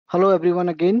Hello everyone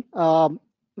again.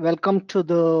 Welcome to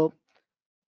the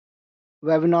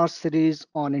webinar series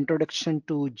on Introduction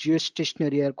to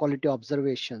Geostationary Air Quality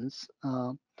Observations.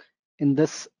 In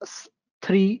this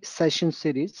three session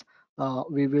series,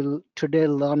 we will today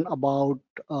learn about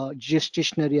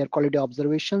geostationary air quality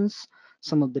observations,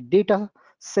 some of the data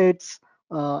sets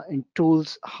and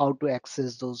tools, how to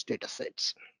access those data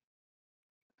sets.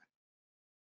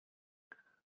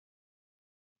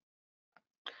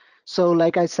 So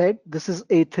like I said, this is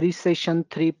a three-session,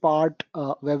 three-part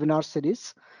webinar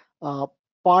series.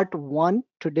 Part one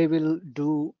today I will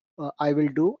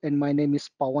do, and my name is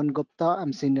Pawan Gupta.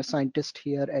 I'm senior scientist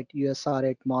here at USR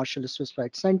at Marshall Space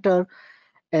Flight Center.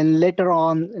 And later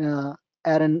on,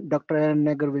 Dr. Aaron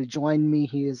Neger will join me.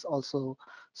 He is also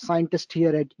scientist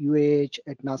here at UAH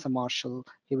at NASA Marshall.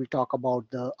 He will talk about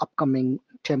the upcoming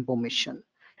TEMPO mission.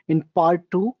 In part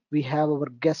two, we have our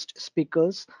guest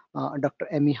speakers, Dr.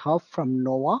 Emmy Huff from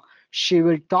NOAA. She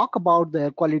will talk about the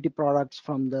air quality products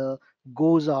from the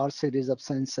GOES-R series of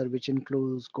sensor, which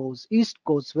includes GOES East,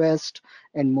 GOES West,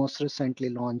 and most recently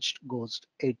launched GOES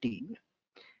 18.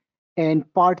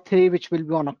 And part three, which will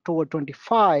be on October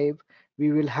 25,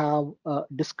 we will have a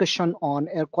discussion on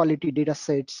air quality data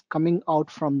sets coming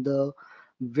out from the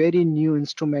very new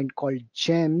instrument called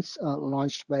GEMS,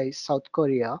 launched by South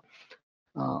Korea.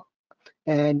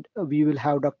 And we will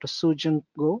have Dr. Sujin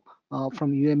Go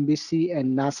from UMBC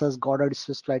and NASA's Goddard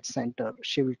Space Flight Center.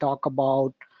 She will talk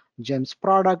about GEMS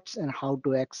products and how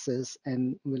to access,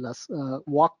 and will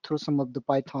walk through some of the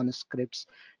Python scripts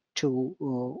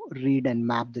to read and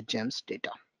map the GEMS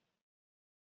data.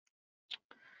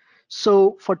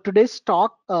 So for today's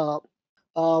talk,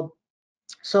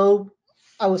 so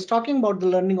I was talking about the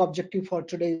learning objective for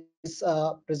today's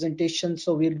presentation.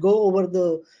 So we'll go over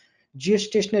the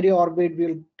geostationary orbit.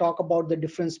 We'll talk about the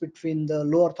difference between the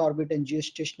low Earth orbit and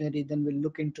geostationary. Then we'll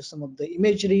look into some of the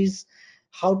imageries,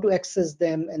 how to access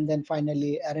them, and then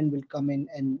finally Aaron will come in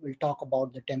and we'll talk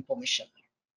about the TEMPO mission.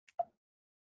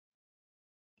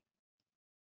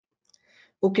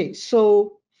 Okay,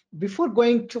 so before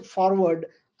going to forward,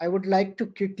 I would like to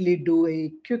quickly do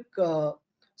a quick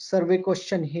survey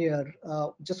question here.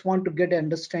 Just want to get an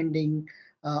understanding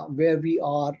where we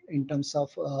are in terms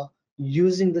of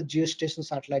using the geostationary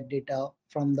satellite data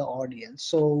from the audience.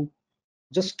 So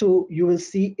you will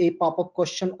see a pop-up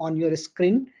question on your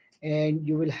screen, and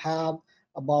you will have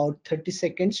about 30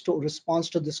 seconds to respond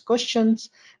to these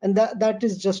questions. And that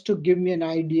is just to give me an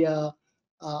idea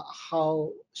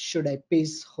how should I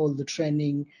hold the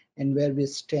training and where we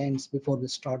stand before we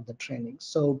start the training.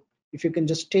 So if you can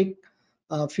just take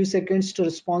a few seconds to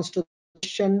respond to the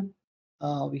question.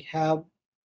 We have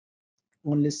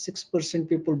only 6%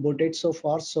 people voted so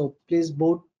far, so please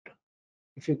vote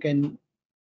if you can.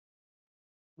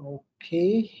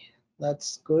 Okay,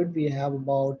 that's good. We have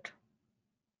about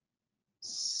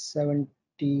 70%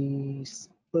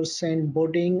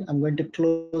 voting. I'm going to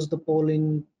close the poll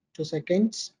in 2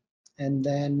 seconds, and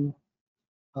then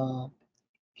uh,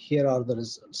 here are the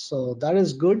results. So that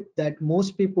is good that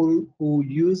most people who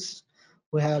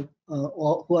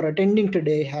are attending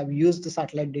today have used the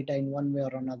satellite data in one way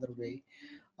or another way,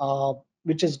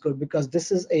 which is good because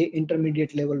this is a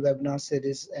intermediate level webinar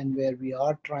series and where we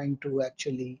are trying to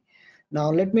actually.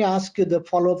 Now let me ask you the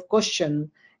follow-up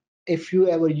question. If you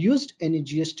ever used any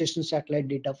geostationary satellite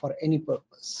data for any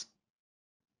purpose.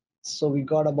 So we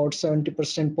got about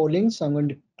 70% polling. So I'm going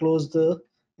to close and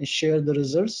share the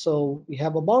results. So we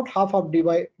have about half of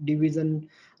division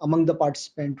among the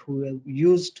participants who have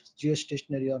used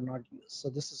geostationary or not used. So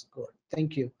this is good.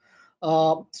 Thank you.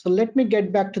 So let me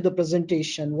get back to the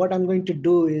presentation. What I'm going to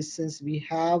do is, since we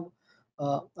have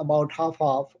about half,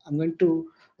 I'm going to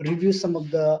review some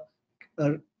of the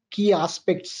key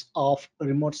aspects of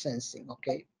remote sensing.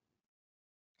 Okay,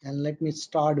 and let me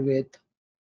start with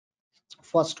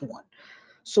first one.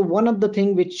 So one of the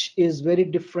thing which is very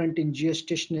different in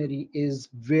geostationary is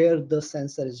where the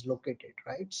sensor is located,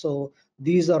 right? So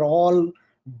these are all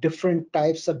different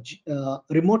types of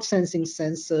remote sensing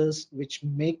sensors which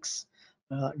makes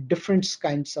different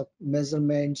kinds of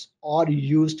measurements are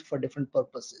used for different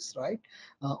purposes, right?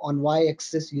 On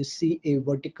y-axis you see a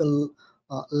vertical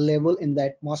level in the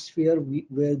atmosphere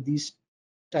where these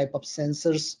type of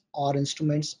sensors or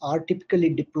instruments are typically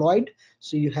deployed.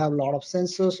 So you have a lot of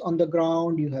sensors on the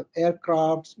ground, you have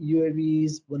aircrafts,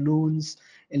 UAVs, balloons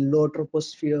in low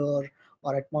troposphere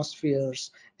or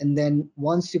atmospheres. And then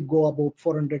once you go about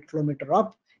 400 kilometer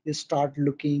up, you start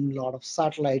looking a lot of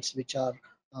satellites which are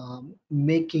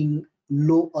making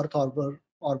low Earth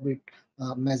orbit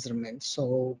measurements.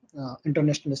 So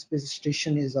International Space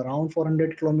Station is around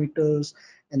 400 kilometers,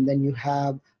 and then you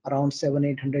have around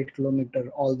 700-800 kilometer,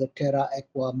 all the Terra,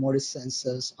 Aqua, Modis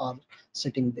sensors are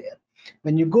sitting there.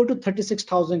 When you go to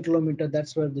 36,000 kilometer,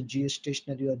 that's where the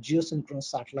geostationary or geosynchronous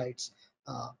satellites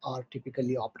are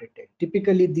typically operated.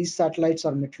 Typically, these satellites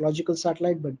are meteorological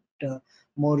satellite, but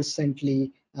more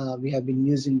recently, we have been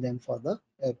using them for the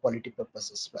quality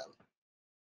purpose as well.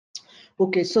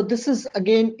 Okay, so this is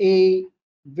again a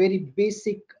very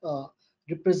basic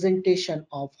representation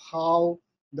of how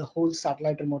the whole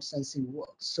satellite remote sensing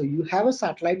works. So you have a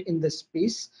satellite in the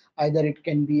space, either it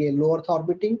can be a low Earth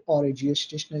orbiting or a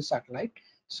geostationary satellite.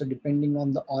 So depending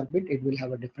on the orbit, it will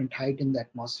have a different height in the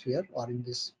atmosphere or in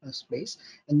this space.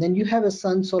 And then you have a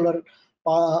sun solar,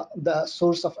 the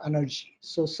source of energy.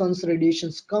 So sun's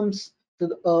radiations comes to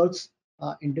the Earth's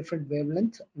in different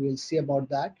wavelength. We'll see about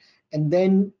that, and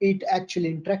then it actually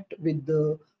interact with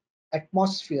the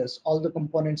atmospheres, all the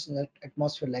components in that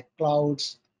atmosphere like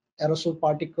clouds, aerosol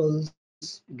particles,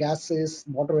 gases,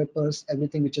 water vapors,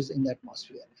 everything which is in the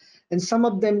atmosphere. And some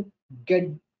of them get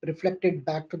reflected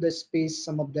back to the space,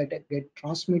 some of that get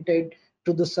transmitted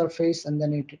to the surface, and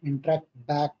then it interact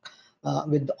back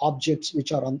with the objects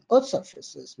which are on Earth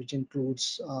surfaces, which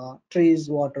includes trees,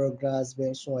 water, grass,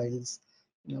 bare soils,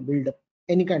 build up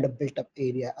any kind of built up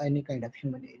area, any kind of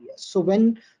human area. So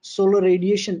when solar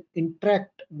radiation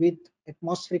interact with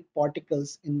atmospheric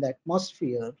particles in the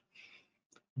atmosphere,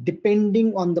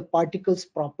 depending on the particles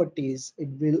properties, it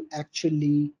will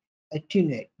actually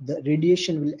attenuate. The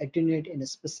radiation will attenuate in a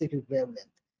specific wavelength.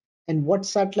 And what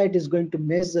satellite is going to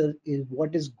measure is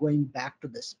what is going back to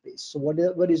the space. So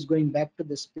whatever is going back to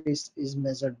the space is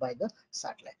measured by the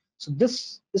satellite. So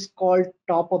this is called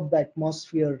top of the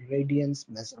atmosphere radiance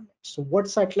measurement. So what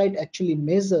satellite actually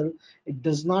measure, it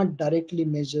does not directly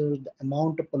measure the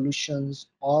amount of pollutions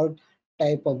or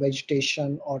type of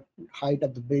vegetation or height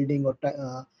of the building or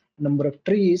number of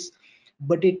trees,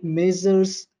 but it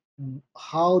measures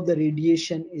how the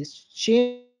radiation is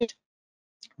changed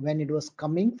when it was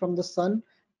coming from the sun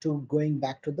to going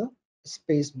back to the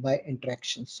space by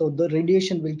interaction. So the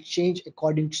radiation will change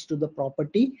according to the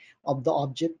property of the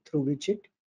object through which it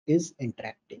is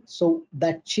interacting. So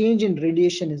that change in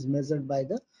radiation is measured by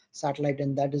the satellite,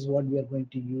 and that is what we are going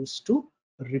to use to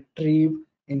retrieve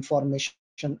information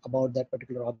about that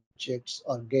particular objects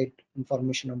or get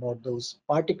information about those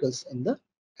particles in the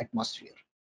atmosphere.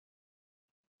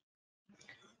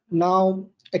 Now,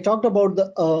 I talked about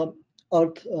the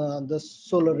Earth, the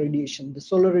solar radiation. The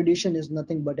solar radiation is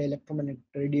nothing but electromagnetic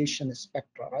radiation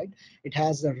spectra, right? It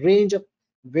has a range of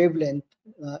wavelength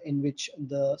in which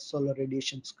the solar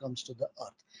radiations comes to the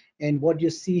Earth. And what you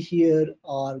see here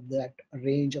are that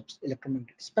range of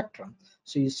electromagnetic spectrum.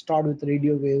 So you start with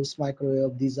radio waves,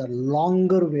 microwave. These are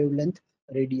longer wavelength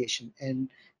radiation, and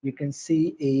you can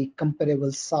see a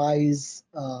comparable size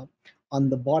on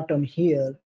the bottom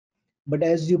here. But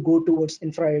as you go towards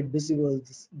infrared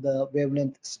visibles, the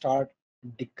wavelength start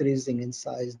decreasing in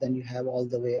size. Then you have all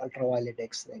the way ultraviolet,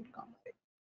 X-ray, and gamma ray.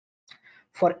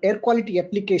 For air quality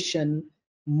application,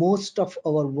 most of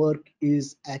our work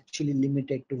is actually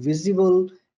limited to visible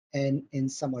and in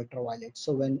some ultraviolet.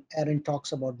 So when Aaron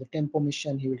talks about the tempo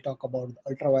mission, he will talk about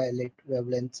the ultraviolet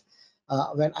wavelengths.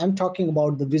 When I'm talking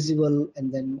about the visible,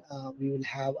 and then we will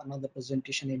have another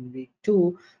presentation in week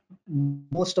 2,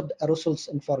 most of the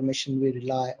aerosols information we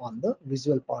rely on the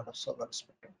visual part of solar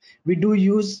spectrum. We do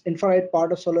use infrared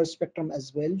part of solar spectrum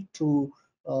as well to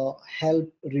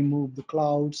help remove the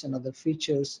clouds and other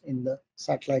features in the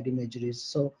satellite imageries.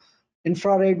 So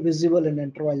infrared, visible, and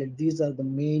ultraviolet, these are the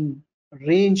main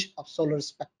range of solar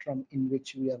spectrum in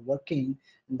which we are working,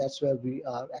 and that's where we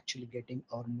are actually getting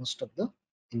our most of the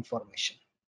information.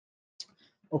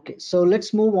 Okay, so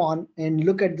let's move on and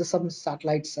look at some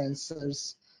satellite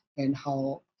sensors and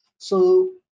how.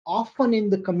 So often in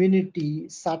the community,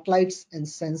 satellites and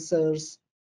sensors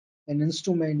and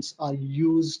instruments are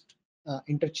used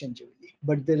interchangeably,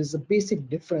 but there is a basic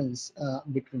difference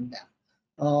between them.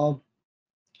 Uh,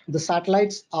 the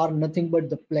satellites are nothing but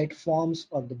the platforms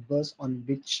or the bus on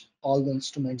which all the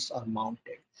instruments are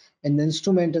mounted. And the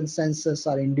instrument and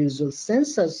sensors are individual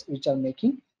sensors which are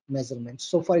making measurements.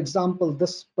 So for example,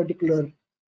 this particular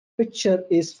picture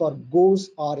is for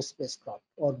GOES-R spacecraft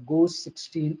or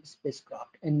GOES-16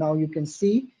 spacecraft. And now you can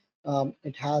see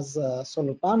it has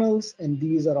solar panels, and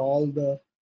these are all the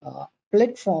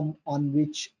platform on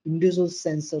which individual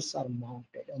sensors are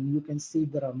mounted. And you can see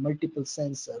there are multiple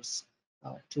sensors,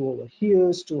 two over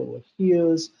here, two over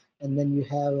here, and then you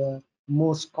have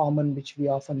most common which we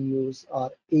often use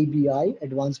are ABI,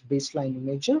 Advanced Baseline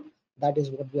Imager. That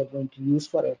is what we are going to use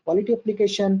for air quality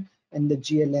application, and the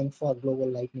GLM for global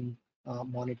lightning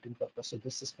monitoring purpose. So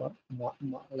this is for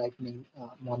lightning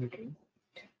monitoring.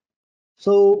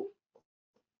 So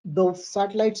the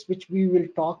satellites which we will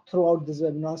talk throughout this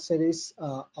webinar series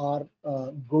are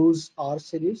GOES-R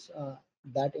series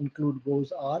that include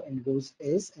GOES-R and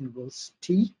GOES-S and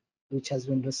GOES-T, which has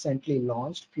been recently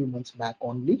launched few months back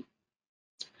only.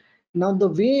 Now, the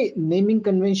way naming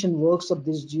convention works of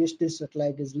this GST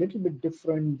satellite is a little bit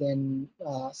different than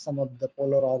some of the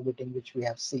polar orbiting which we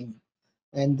have seen.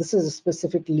 And this is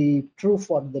specifically true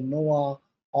for the NOAA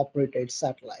operated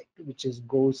satellite, which is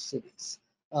GOES series.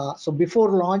 So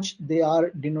before launch, they are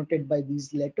denoted by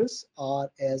these letters, R,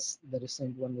 S, the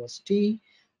recent one was T.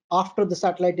 After the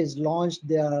satellite is launched,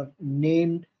 they are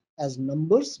named as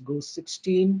numbers. GOES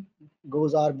 16,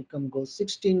 GOES-R become GOES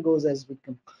 16, GOES-S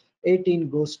become 18,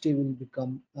 GOES-T will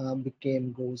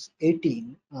became GOES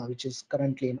 18, which is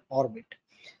currently in orbit.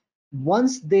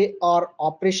 Once they are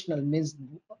operational, means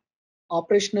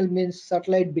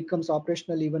satellite becomes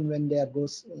operational even when they are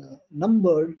GOES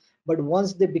numbered, but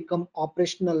once they become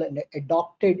operational and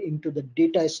adopted into the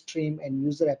data stream and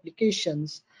user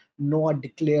applications, NOAA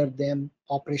declare them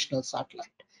operational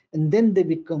satellite, and then they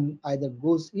become either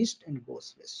GOES East and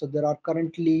GOES West. So there are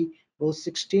currently GOES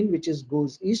 16, which is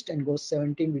GOES East, and GOES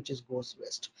 17, which is GOES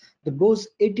West. The GOES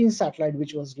 18 satellite,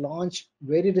 which was launched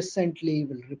very recently,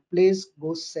 will replace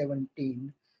GOES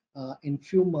 17 in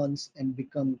few months and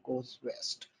become GOES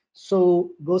West. So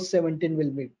GOES 17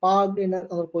 will be parked in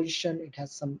another position. It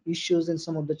has some issues in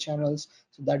some of the channels,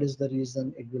 so that is the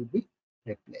reason it will be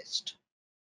replaced.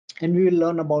 And we will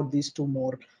learn about these two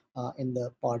more in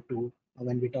the part 2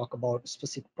 when we talk about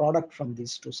specific product from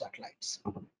these two satellites.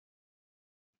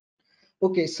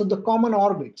 Okay, so the common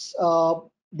orbits.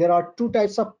 There are two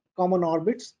types of common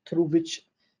orbits through which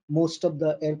most of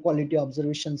the air quality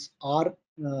observations are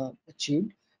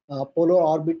achieved. Polar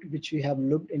orbit, which we have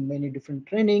looked in many different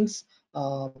trainings,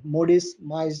 MODIS,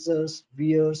 MISERS,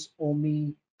 VIIRS,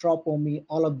 OMI, TROPOMI,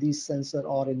 all of these sensors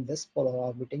are in this polar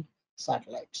orbiting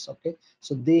satellites. Okay,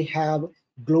 so they have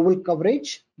global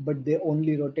coverage, but they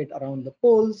only rotate around the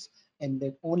poles, and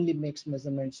they only makes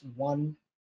measurements one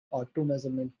or two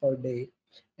measurements per day,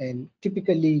 and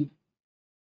typically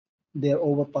their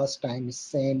overpass time is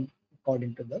same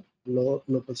according to the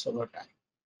local solar time.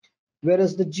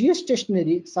 Whereas the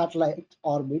geostationary satellite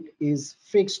orbit is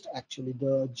fixed. Actually,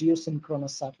 the geosynchronous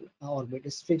satellite orbit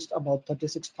is fixed about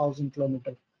 36,000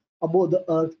 kilometers above the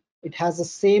Earth. It has the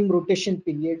same rotation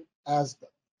period as the.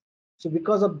 So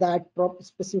because of that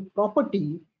specific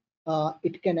property,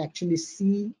 it can actually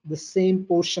see the same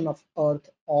portion of Earth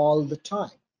all the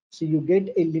time. So you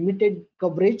get a limited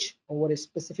coverage over a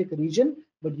specific region,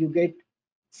 but you get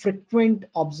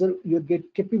you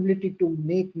get capability to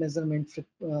make measurement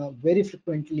very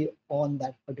frequently on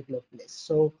that particular place.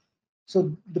 So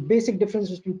the basic difference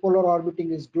between polar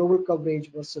orbiting is global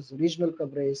coverage versus regional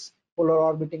coverage. Polar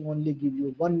orbiting only give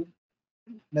you one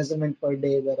measurement per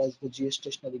day, whereas the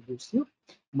geostationary gives you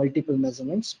multiple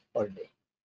measurements per day.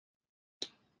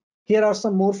 Here are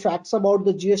some more facts about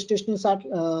the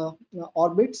geostationary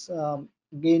orbits.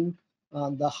 Again,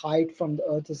 the height from the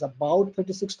Earth is about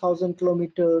 36,000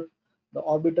 kilometers. The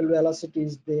orbital velocity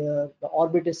is there. The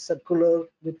orbit is circular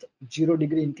with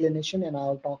 0-degree inclination, and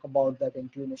I'll talk about that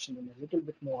inclination in a little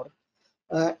bit more.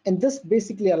 And this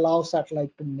basically allows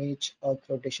satellite to match Earth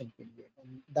rotation period,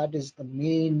 and that is the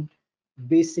main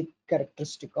basic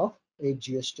characteristic of a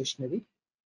geostationary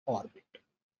orbit.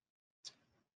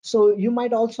 So you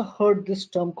might also heard this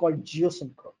term called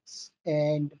geosynchronous,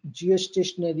 and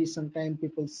geostationary, sometimes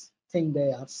people think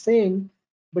they are same,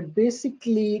 but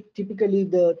basically typically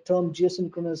the term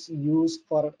geosynchronous is used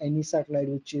for any satellite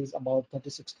which is about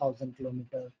 36,000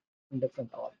 kilometers in different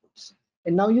orbits.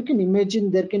 And now you can imagine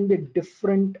there can be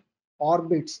different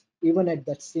orbits even at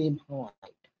that same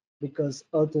height, because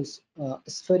Earth is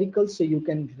spherical, so you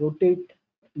can rotate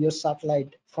your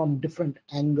satellite from different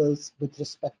angles with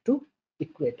respect to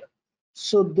equator.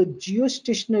 So the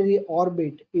geostationary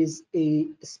orbit is a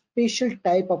special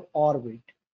type of orbit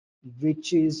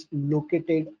which is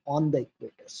located on the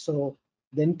equator. So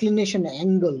the inclination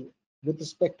angle with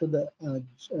respect to the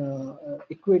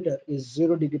equator is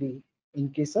 0-degree in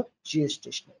case of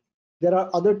geostationary. There are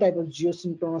other type of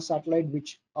geosynchronous satellite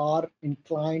which are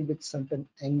inclined with certain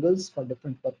angles for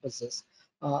different purposes.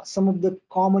 Some of the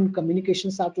common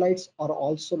communication satellites are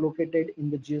also located in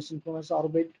the geosynchronous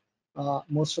orbit.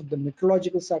 Most of the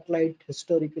meteorological satellite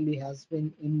historically has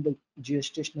been in the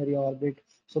geostationary orbit,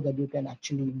 so that you can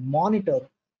actually monitor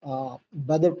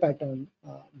weather pattern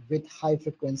with high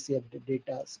frequency of the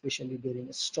data, especially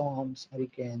during storms,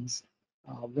 hurricanes,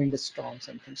 wind storms,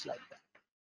 and things like that.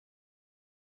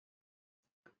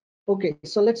 Okay,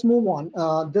 so let's move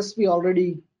on. This we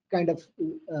already kind of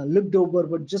looked over,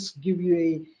 but just give you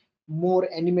a more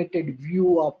animated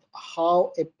view of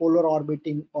how a polar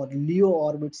orbiting or LEO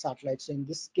orbit satellite. So in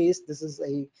this case, this is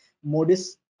a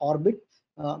MODIS orbit,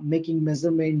 making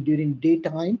measurement during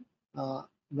daytime.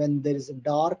 When there is a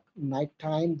dark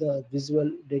nighttime, the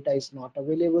visual data is not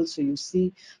available. So you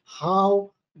see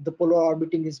how the polar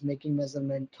orbiting is making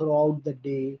measurement throughout the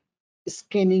day,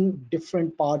 scanning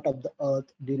different part of the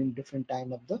earth during different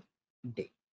time of the day,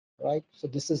 right? So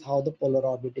this is how the polar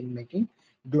orbiting making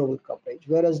global coverage.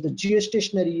 Whereas the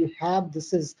geostationary you have,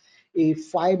 this is a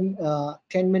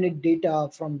 10-minute data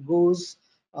from goes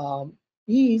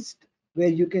east, where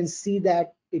you can see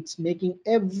that it's making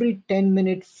every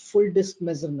 10-minute full disk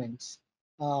measurements,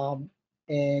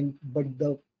 and but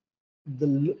the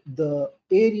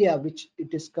area which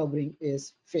it is covering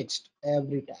is fixed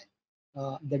every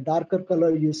time. The darker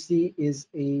color you see is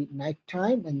a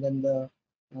nighttime, and then the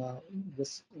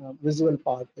this visual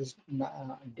part is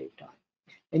daytime.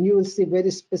 And you will see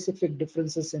very specific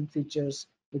differences and features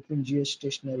between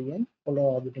geostationary and polar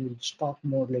orbiting. We'll talk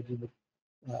more a little bit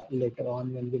later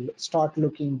on when we'll start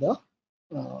looking the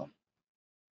uh,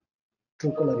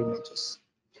 true color images.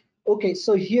 Okay,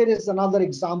 so here is another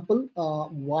example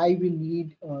why we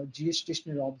need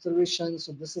geostationary observation.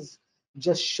 So this is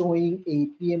just showing a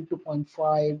PM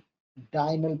 2.5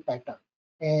 diurnal pattern,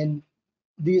 and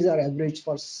these are average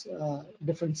for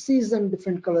different season.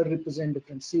 Different color represent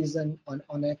different season.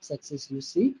 On x-axis you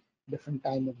see different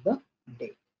time of the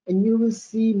day, and you will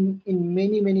see in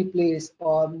many places,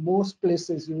 or most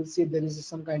places, you will see there is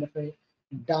some kind of a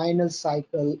diurnal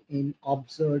cycle in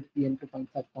observed PM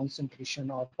 2.5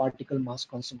 concentration or particle mass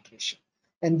concentration.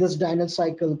 And this diurnal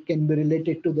cycle can be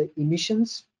related to the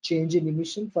emissions, change in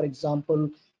emission. For example,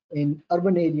 in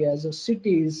urban areas or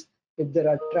cities, if there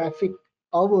are traffic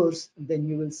hours, then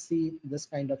you will see this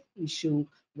kind of issue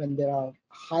when there are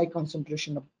high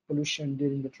concentration of pollution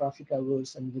during the traffic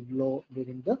hours and with low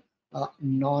during the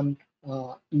non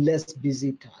less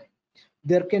busy time.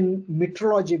 There can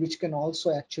metrology which can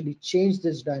also actually change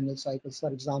this diurnal cycles. For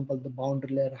example, the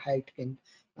boundary layer height can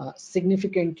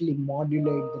significantly modulate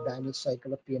the diurnal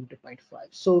cycle of PM 2.5.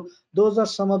 So those are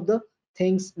some of the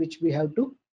things which we have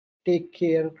to take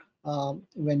care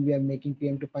when we are making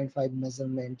PM 2.5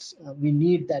 measurements. We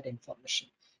need that information.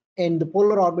 And the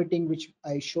polar orbiting, which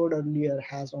I showed earlier,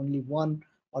 has only one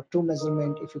or two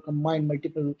measurement. If you combine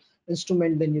multiple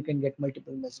instruments, then you can get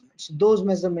multiple measurements. So those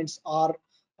measurements are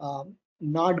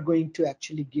not going to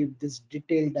actually give this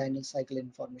detailed diurnal cycle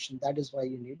information. That is why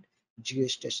you need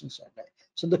geostationary satellite.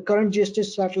 So the current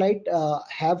geostationary satellite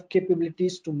have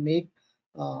capabilities to make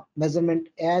measurement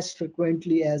as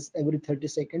frequently as every 30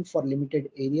 seconds for limited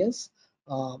areas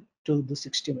to the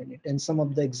 60-minute. And some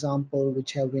of the example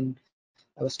which have been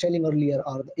I was telling earlier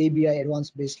are the ABI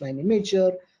advanced baseline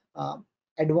imager, uh,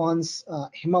 advanced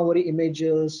Himawari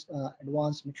imagers,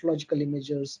 advanced meteorological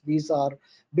imagers. These are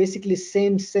basically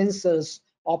same sensors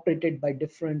operated by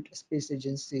different space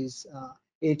agencies,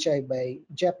 HI by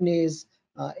Japanese,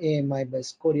 AMI by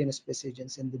Korean Space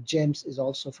Agency, and the GEMS is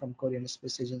also from Korean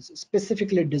Space Agency,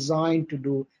 specifically designed to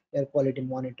do air quality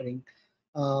monitoring.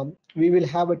 We will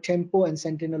have a Tempo and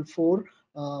Sentinel-4,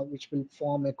 which will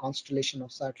form a constellation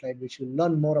of satellite, which will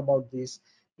learn more about this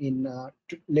in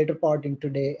later part in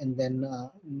today, and then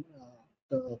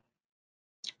the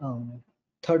um,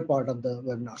 third part of the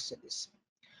webinar series.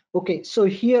 Okay, so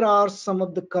here are some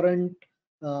of the current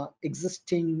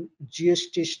existing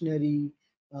geostationary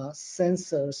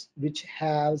sensors which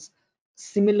has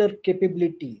similar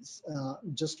capabilities,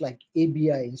 just like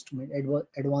ABI instrument,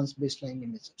 advanced baseline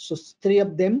imager. So three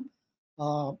of them,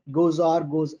 GOES-R,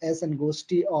 GOES-S, and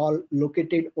GOES-T, all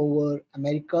located over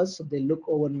Americas. So they look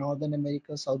over Northern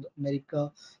America, South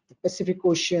America, the Pacific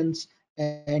Oceans,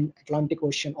 and Atlantic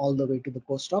Ocean, all the way to the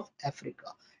coast of Africa.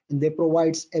 And they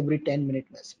provides every 10-minute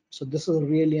measurement. So this is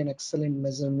really an excellent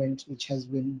measurement which has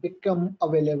been become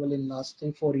available in last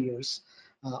 3-4 years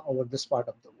over this part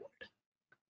of the world.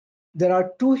 There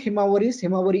are two Himawaris,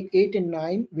 Himawari 8 and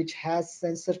 9, which has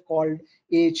sensor called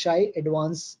AHI,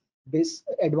 Advanced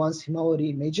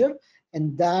Himawari Imager,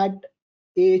 and that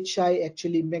AHI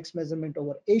actually makes measurement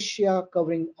over Asia,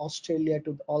 covering Australia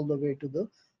to all the way to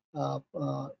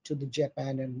the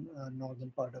Japan and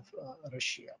northern part of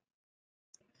Russia.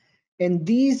 And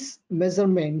these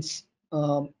measurements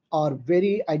are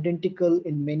very identical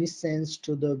in many sense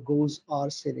to the GOES-R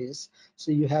series.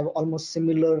 So you have almost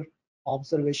similar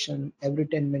observation every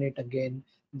 10 minutes again.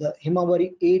 The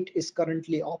Himawari 8 is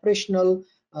currently operational.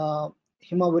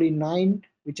 Himawari 9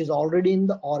 which is already in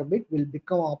the orbit, will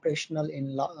become operational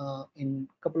in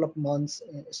couple of months,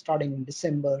 starting in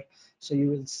December. So you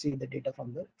will see the data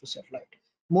from the two satellite.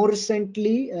 More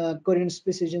recently, Korean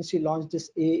Space Agency launched this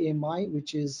AMI,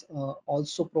 which is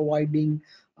also providing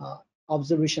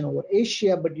observation over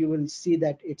Asia, but you will see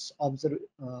that its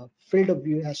field of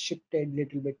view has shifted a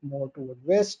little bit more toward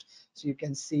west. So you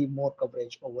can see more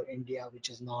coverage over India, which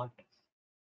is not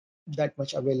that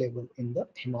much available in the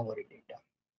Himawari data.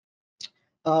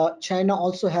 China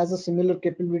also has a similar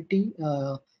capability,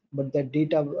 but that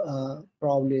data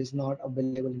probably is not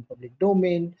available in public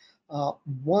domain.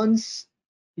 Once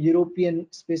European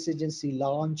Space Agency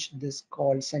launched this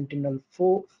called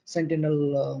Sentinel-4,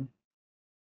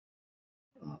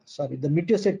 the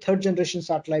Meteosat third generation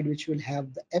satellite, which will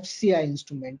have the FCI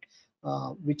instrument,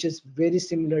 which is very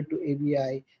similar to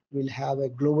ABI, will have a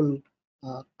global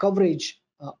coverage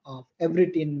of every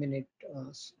 10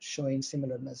 minutes, showing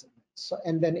similar measurements. So,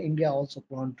 and then India also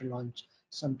planned to launch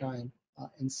sometime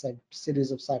in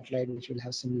series of satellite which will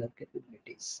have similar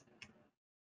capabilities.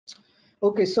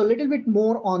 Okay, so a little bit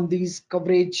more on these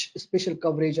coverage, special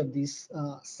coverage of these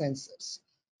sensors.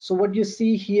 So what you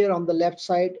see here on the left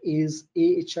side is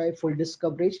AHI full disk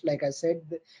coverage. Like I said,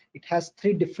 it has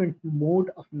three different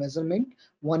mode of measurement.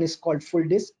 One is called full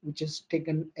disk, which is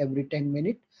taken every 10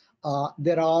 minutes.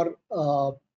 There are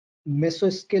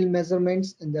mesoscale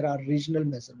measurements and there are regional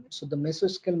measurements. So the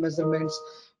mesoscale measurements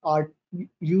are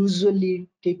usually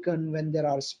taken when there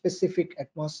are specific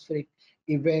atmospheric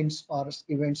events or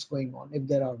events going on. If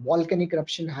there are volcanic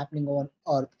eruption happening on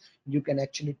Earth, you can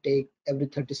actually take every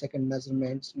 30-second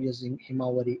measurements using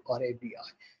Himawari or ABI.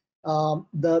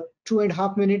 The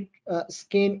 2.5 minute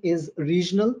scan is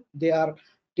regional. They are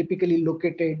typically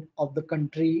located of the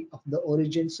country of the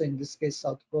origin. So in this case,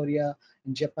 South Korea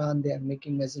and Japan, they are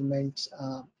making measurements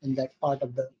in that part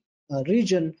of the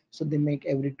region. So they make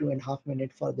every 2.5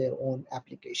 minutes for their own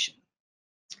application.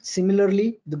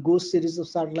 Similarly, the GOES series of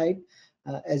satellite,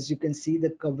 as you can see,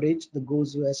 the coverage, the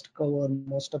GOES West cover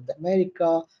most of the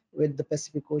America, with the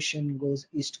Pacific Ocean, GOES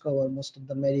East cover most of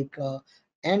the America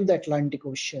and the Atlantic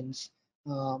Oceans.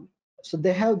 So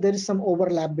there is some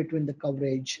overlap between the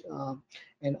coverage,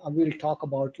 and I will talk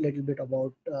about a little bit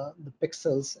about the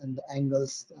pixels and the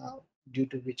angles due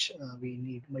to which we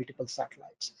need multiple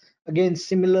satellites. Again,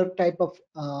 similar type of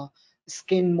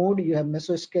scan mode. You have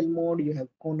mesoscale mode, you have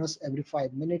CONUS every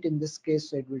 5 minutes in this case,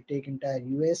 so it will take entire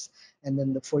US, and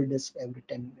then the full disk every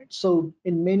 10 minutes. So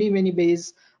in many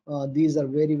ways, these are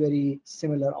very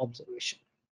similar observation.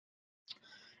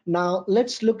 Now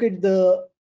let's look at the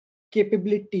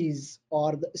capabilities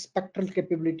or the spectral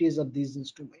capabilities of these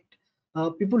instruments.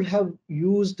 People have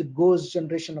used the GOES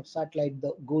generation of satellite,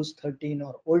 the GOES 13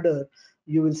 or older.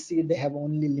 You will see they have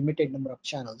only limited number of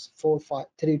channels,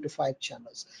 3 to 5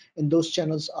 channels, and those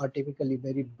channels are typically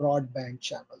very broadband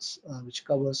channels, which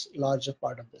covers larger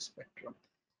part of the spectrum.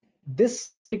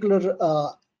 This particular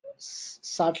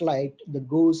satellite, the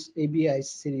GOES ABI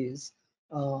series,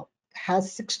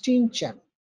 has 16 channels.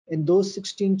 In those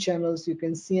 16 channels, you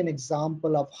can see an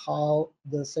example of how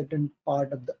the certain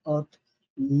part of the Earth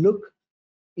look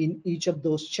in each of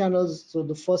those channels. So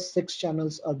the first 6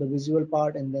 channels are the visual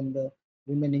part, and then the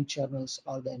remaining channels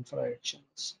are the infrared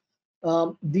channels.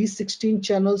 These 16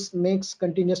 channels makes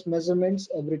continuous measurements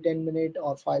every 10 minutes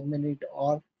or 5 minutes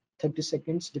or 30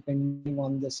 seconds, depending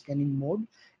on the scanning mode,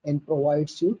 and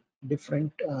provides you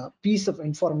different piece of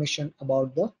information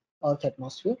about the Earth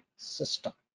atmosphere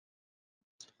system.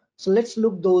 So let's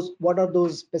look what are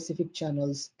those specific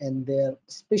channels and their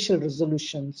spatial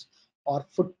resolutions or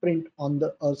footprint on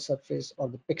the Earth surface, or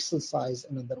the pixel size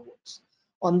in other words.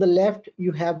 On the left,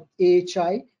 you have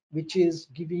AHI, which is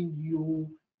giving you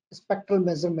spectral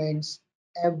measurements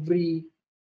every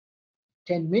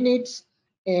 10 minutes,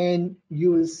 and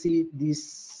you will see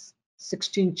these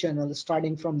 16 channels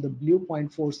starting from the blue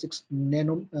 0.46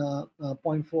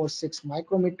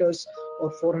 micrometers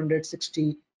or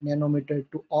 460 nanometer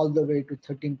to all the way to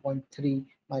 13.3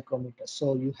 micrometers.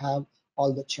 So you have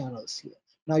all the channels here.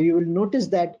 Now you will notice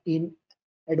that in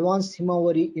advanced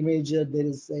Himawari imager, there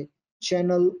is a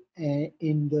channel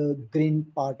in the green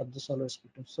part of the solar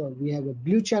spectrum. So we have a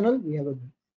blue channel, we have a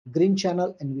green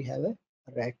channel, and we have a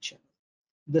red channel.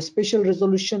 The spatial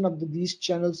resolution of these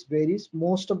channels varies.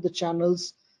 Most of the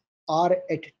channels are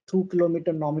at 2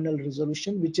 kilometer nominal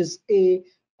resolution, which is a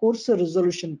coarser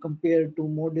resolution compared to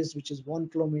MODIS, which is 1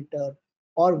 kilometer,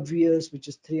 or VIIRS, which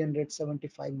is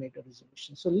 375 meter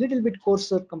resolution. So a little bit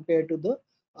coarser compared to the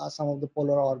some of the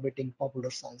polar orbiting popular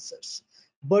sensors.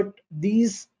 But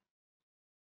these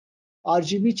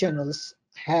RGB channels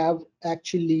have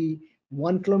actually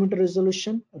 1 kilometer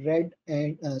resolution, red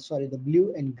and sorry, the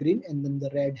blue and green, and then the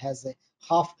red has a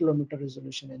half-kilometer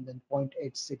resolution, and then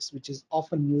 0.86, which is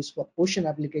often used for ocean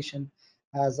application,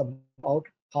 has about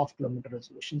half-kilometer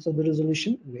resolution. So the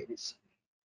resolution varies.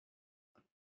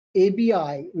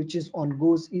 ABI, which is on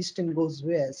goes east and goes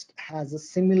west, has a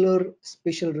similar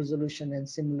spatial resolution and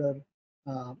similar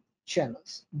uh,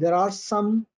 channels. There are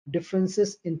some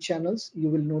differences in channels. You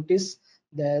will notice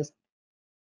that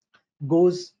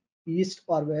goes east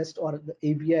or west, or the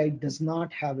ABI does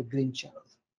not have a green channel.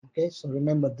 Okay, so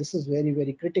remember, this is very,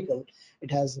 very critical.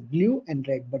 It has blue and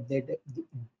red, but they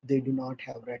do not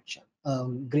have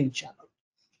green channel.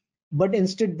 But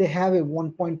instead they have a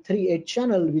 1.38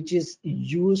 channel, which is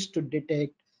used to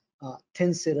detect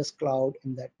thin cirrus cloud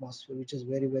in the atmosphere, which is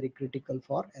very, very critical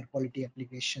for air quality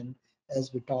application,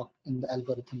 as we talk in the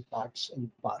algorithm parts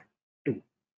in part 2.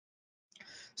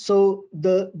 So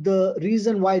the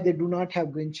reason why they do not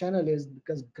have green channel is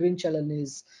because green channel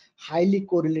is highly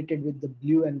correlated with the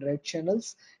blue and red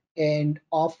channels, and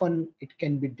often it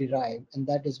can be derived, and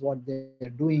that is what they're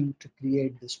doing to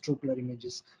create these true color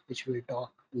images, which we'll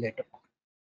talk later on.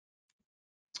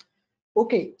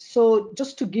 Okay, so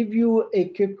just to give you a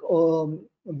quick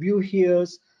view here,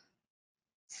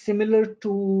 similar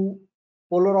to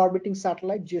polar orbiting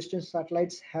satellite, geostationary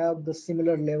satellites have the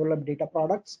similar level of data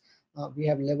products. We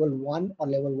have level 1 or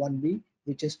level 1B,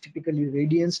 which is typically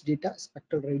radiance data,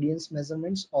 spectral radiance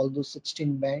measurements, all those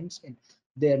 16 bands in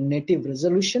their native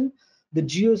resolution. The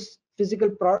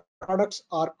geophysical products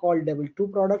are called level 2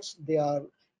 products. They are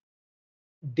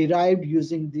derived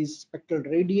using these spectral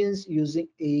radiance using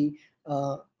a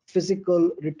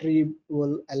physical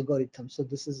retrieval algorithm. So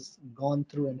this is gone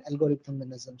through an algorithm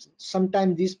mechanism.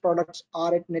 Sometimes these products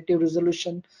are at native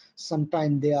resolution,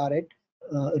 sometimes they are at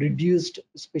reduced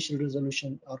spatial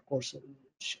resolution or coarser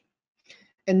resolution.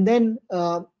 And then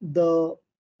the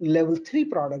level 3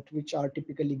 product, which are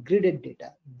typically gridded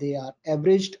data, they are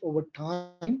averaged over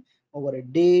time, over a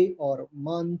day or a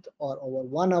month or over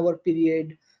 1 hour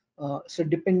period. So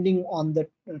depending on the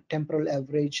temporal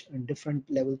average, different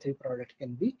level 3 product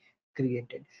can be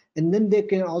created. And then they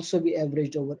can also be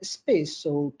averaged over space.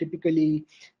 So typically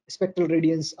spectral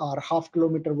radiance are half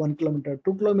kilometer, 1 kilometer,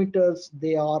 2 kilometers.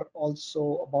 They are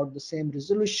also about the same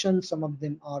resolution. Some of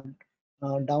them are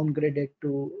downgraded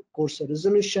to coarser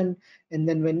resolution. And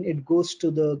then when it goes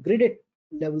to the gridded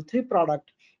level 3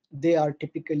 product, they are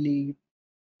typically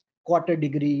quarter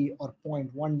degree or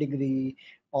 0.1 degree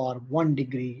or 1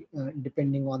 degree,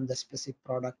 depending on the specific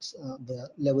products. The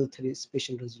level 3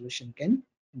 spatial resolution can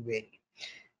vary.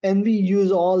 And we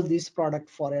use all these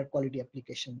products for air quality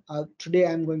application. Today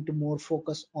I'm going to more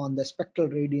focus on the spectral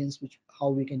radiance, which how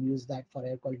we can use that for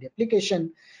air quality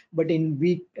application. But in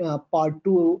week part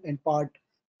 2 and part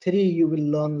 3, you will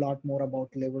learn a lot more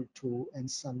about level 2 and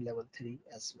some level 3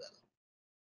 as well.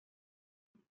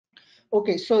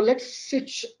 Okay, so let's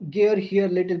switch gear here a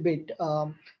little bit.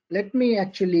 Let me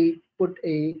actually put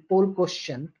a poll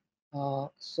question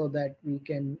so that we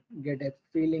can get a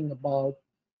feeling about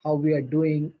how we are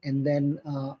doing, and then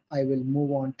I will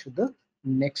move on to the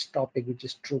next topic, which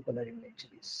is true color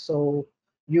imagery. So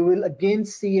you will again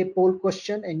see a poll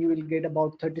question, and you will get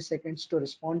about 30 seconds to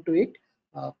respond to it.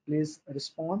 Please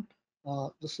respond.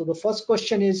 So the first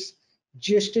question is,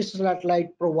 geostationary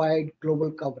satellite provide global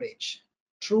coverage?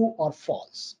 True or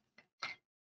false?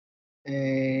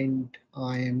 And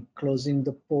I am closing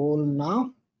the poll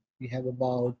now. We have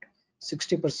about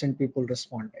 60% people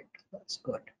responded. That's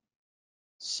good.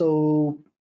 So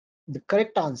the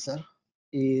correct answer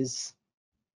is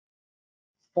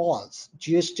false.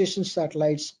 Geostationary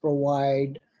satellites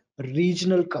provide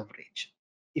regional coverage.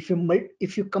 If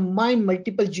you combine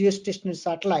multiple geostationary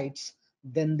satellites,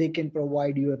 then they can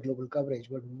provide you a global coverage.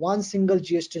 But one single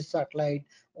geostationary satellite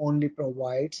only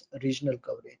provides regional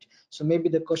coverage. So maybe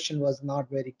the question was not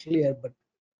very clear, but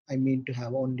I mean to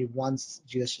have only one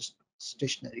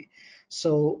geostationary.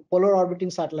 So polar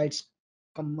orbiting satellites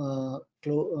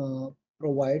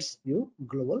provides you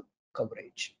global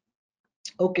coverage.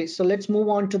 Okay, so let's move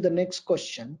on to the next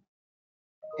question.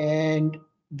 And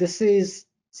this is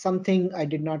something I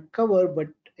did not cover, but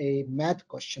a math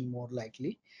question more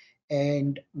likely.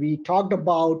 And we talked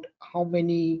about how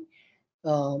many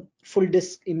full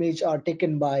disk image are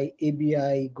taken by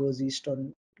ABI, goes east or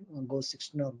goes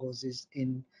 16 or goes east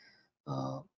in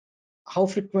how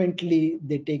frequently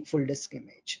they take full disk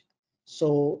image.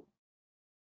 So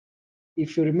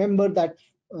if you remember that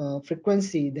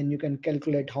frequency, then you can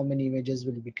calculate how many images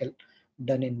will be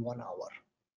done in 1 hour.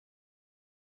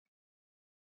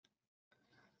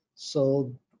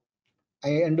 So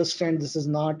I understand this is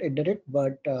not a direct,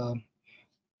 but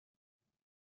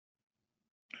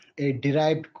a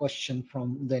derived question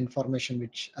from the information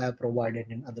which I have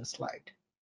provided in other slide.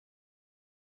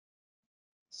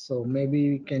 So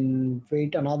maybe we can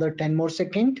wait another 10 more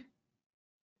seconds.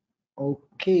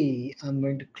 Okay, I'm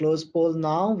going to close poll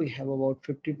now. We have about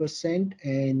 50%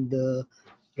 and the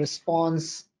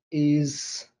response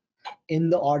is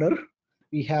in the order.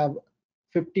 We have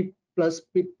 50 plus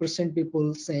percent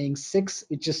people saying 6,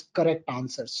 which is correct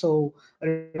answer. So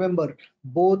remember,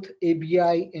 both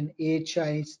ABI and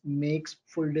AHI makes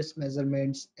full disk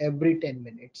measurements every 10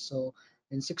 minutes. So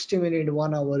in 60 minutes,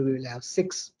 1 hour, we will have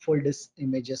 6 full disk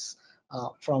images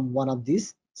from one of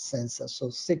these sensors. So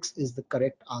 6 is the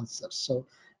correct answer. So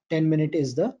 10 minutes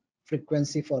is the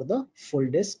frequency for the full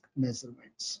disk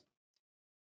measurements.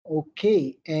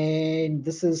 Okay, and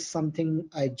this is something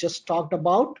I just talked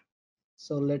about.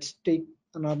 So let's take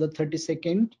another 30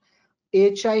 seconds.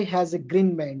 AHI has a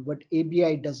green band, but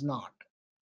ABI does not.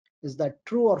 Is that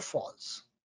true or false?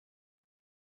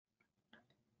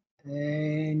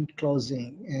 And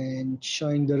closing and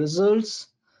showing the results.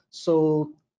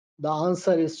 So the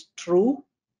answer is true.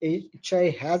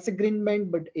 AHI has a green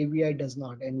band, but ABI does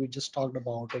not. And we just talked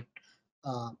about it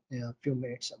a few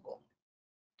minutes ago.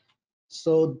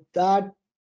 So that,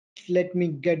 let me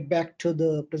get back to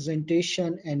the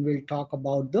presentation and we'll talk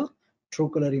about the true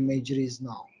color imageries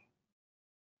now.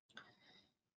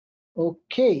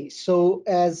 Okay, so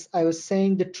as I was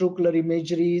saying, the true color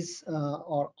imageries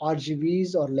or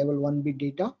RGBs or level 1B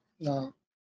data,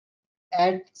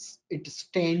 as it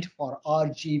stand for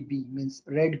RGB, means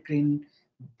red, green,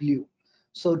 blue.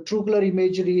 So true color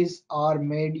imageries are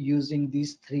made using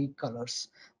these three colors.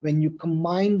 When you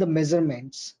combine the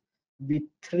measurements with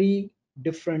three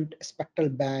different spectral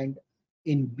band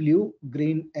in blue,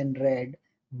 green, and red,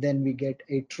 then we get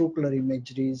a true color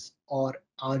imageries or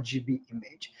RGB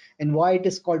image. And why it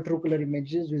is called true color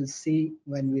images, we'll see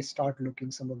when we start looking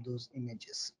some of those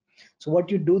images. So what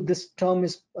you do, this term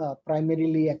is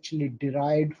primarily actually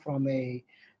derived from a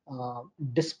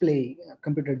display,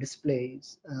 computer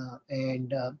displays,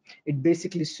 and it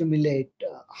basically simulate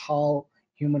how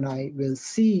human eye will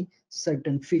see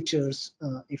certain features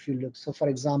if you look. So for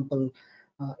example,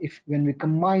 if when we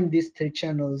combine these three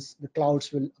channels, the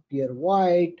clouds will appear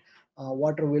white,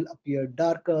 water will appear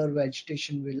darker,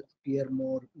 vegetation will appear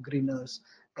more greener,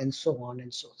 and so on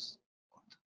and so on.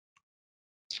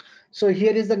 So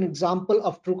here is an example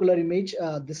of true color image.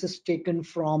 This is taken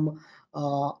from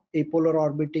a polar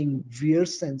orbiting VIR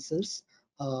sensors,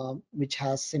 which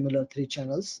has similar three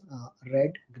channels,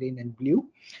 red, green, and blue.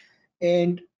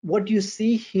 And what you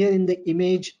see here in the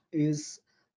image is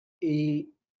a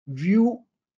view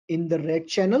in the red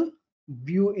channel,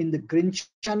 view in the green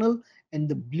channel, and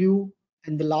the blue,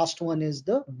 and the last one is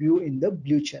the view in the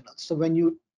blue channel. So when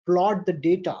you plot the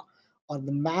data or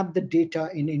the map the data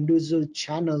in individual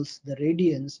channels, the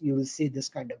radians, you will see this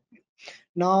kind of view.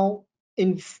 Now,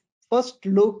 in first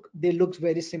look, they look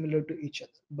very similar to each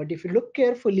other. But if you look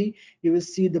carefully, you will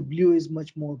see the blue is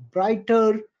much more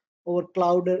brighter over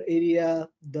clouder area.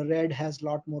 The red has a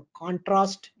lot more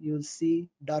contrast. You'll see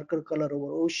darker color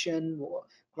over ocean.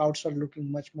 Clouds are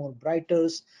looking much more brighter.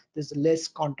 There's less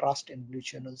contrast in blue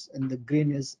channels, and the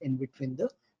green is in between the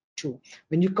two.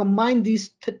 When you combine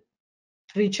these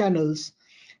three channels,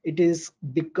 it is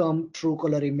become true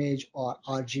color image or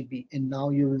RGB, and now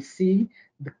you will see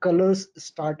the colors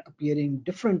start appearing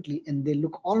differently and they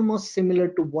look almost similar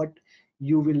to what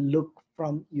you will look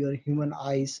from your human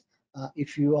eyes.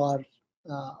 If you are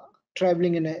uh,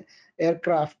 traveling in an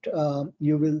aircraft,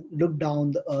 you will look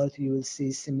down the earth, you will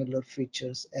see similar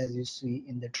features as you see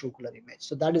in the true color image.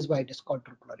 So that is why it is called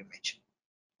true color image.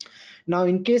 Now,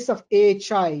 in case of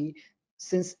AHI,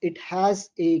 since it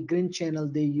has a green channel,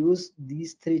 they use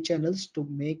these three channels to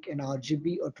make an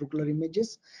RGB or true color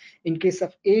images. In case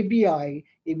of ABI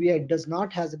does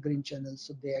not has a green channel,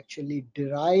 so they actually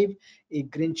derive a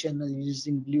green channel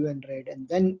using blue and red, and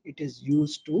then it is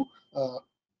used to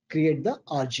create the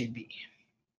RGB.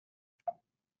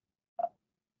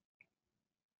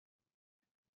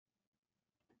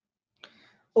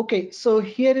 Okay, so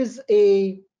here is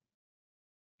a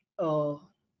uh,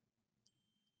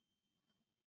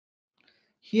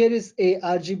 here is a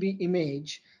RGB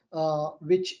image,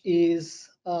 which is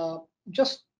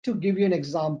just to give you an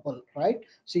example, right?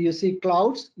 So you see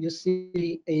clouds, you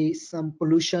see some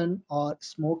pollution or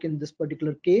smoke in this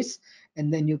particular case,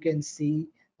 and then you can see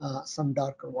some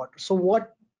darker water. So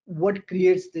what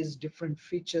creates these different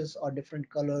features or different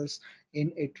colors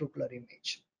in a true color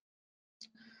image?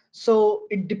 So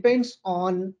it depends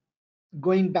on,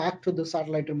 going back to the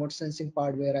satellite remote sensing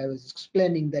part where I was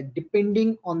explaining that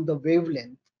depending on the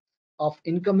wavelength of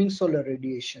incoming solar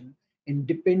radiation, And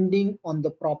depending on the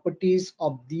properties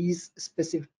of these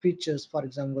specific features, for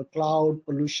example, cloud,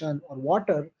 pollution, or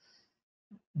water,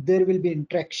 there will be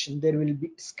interaction, there will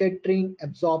be scattering,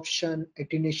 absorption,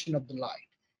 attenuation of the light.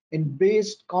 And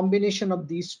based combination of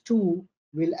these two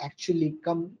will actually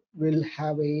will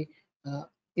have a uh,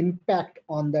 impact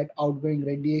on that outgoing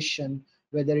radiation,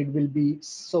 whether it will be,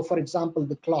 so for example,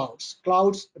 the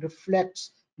clouds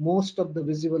reflects most of the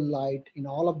visible light in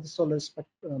all of the solar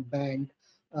band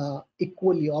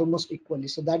equally, almost equally.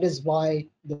 So that is why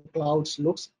the clouds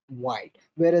looks white,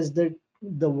 whereas the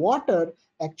water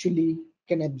actually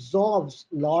can absorb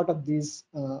a lot of these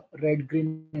red,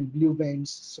 green, and blue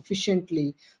bands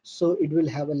sufficiently, so it will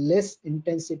have a less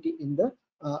intensity in the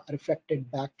reflected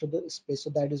back to the space. So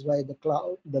that is why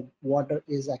the water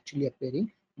is actually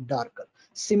appearing darker.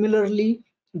 Similarly,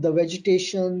 the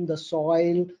vegetation, the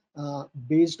soil,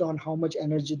 based on how much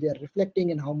energy they are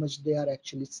reflecting and how much they are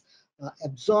actually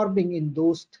absorbing in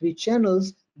those three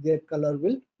channels, their color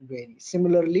will vary.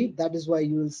 Similarly, that is why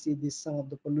you will see this, some of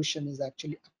the pollution is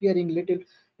actually appearing little,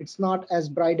 it's not as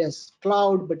bright as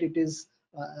cloud, but it is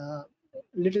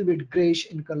little bit grayish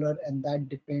in color, and that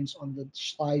depends on the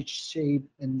size, shape,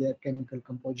 and the chemical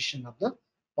composition of the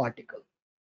particle.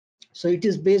 So it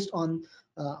is based on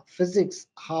physics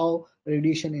how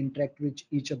radiation interact with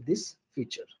each of these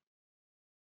features.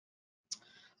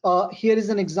 Here is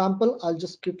an example. I'll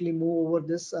just quickly move over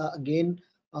this. Again,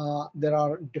 there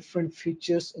are different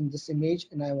features in this image,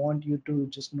 and I want you to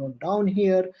just note down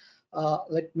here.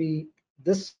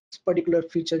 This particular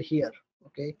feature here,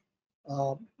 okay,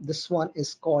 this one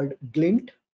is called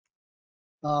glint.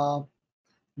 Uh,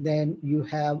 then you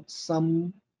have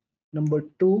some number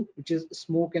two, which is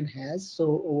smoke and haze.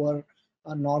 So over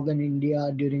northern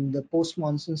India during the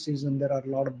post-monsoon season, there are a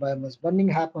lot of biomass burning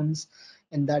happens,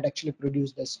 and that actually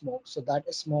produce the smoke. So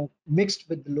that smoke mixed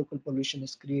with the local pollution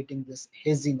is creating this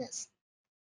haziness.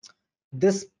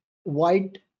 This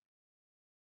white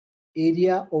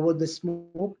area over the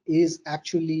smoke is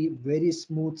actually very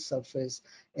smooth surface,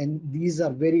 and these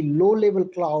are very low level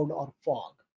cloud or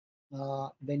fog.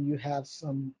 Then you have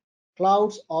some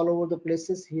clouds all over the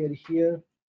places here.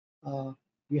 uh,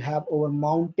 you have over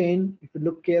mountain. If you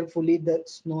look carefully, the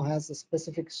snow has a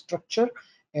specific structure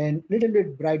and little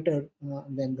bit brighter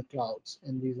than the clouds,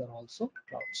 and these are also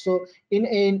clouds. So in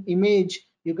an image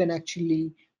you can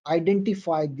actually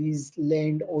identify these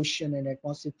land, ocean, and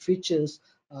atmospheric features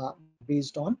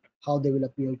based on how they will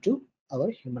appear to our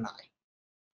human eye.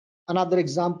 Another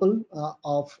example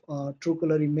of true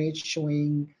color image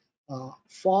showing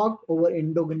fog over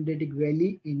Indo-Gangetic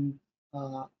Valley in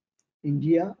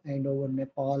India and over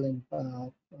Nepal and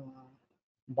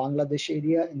Bangladesh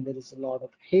area, and there is a lot of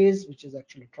haze which is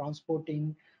actually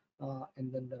transporting,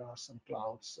 and then there are some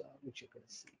clouds which you can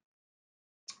see.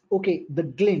 Okay, the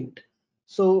glint.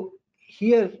 So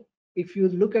here, if you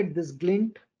look at this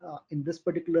glint in this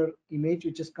particular image,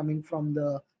 which is coming from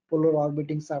the polar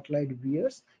orbiting satellite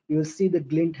VIIRS, you will see the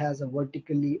glint has a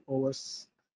vertically over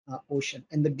ocean,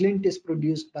 and the glint is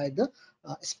produced by the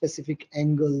specific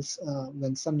angles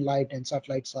when sunlight and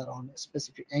satellites are on a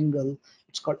specific angle.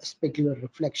 It's called specular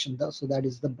reflection. So that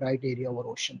is the bright area over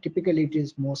ocean. Typically, it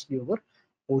is mostly over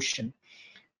ocean,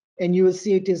 and you will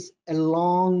see it is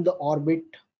along the orbit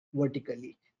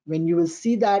vertically. When you will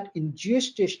see that in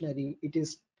geostationary, it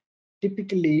is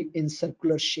typically in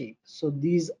circular shape. So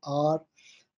these are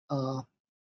uh,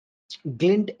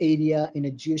 glint area in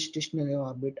a geostationary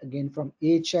orbit, again from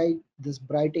AHI, this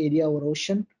bright area over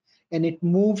ocean, and it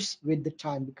moves with the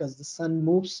time because the sun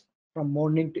moves from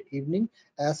morning to evening.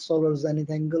 As solar zenith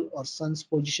angle or sun's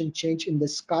position change in the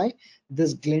sky,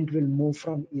 this glint will move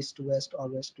from east to west or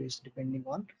west to east depending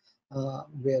on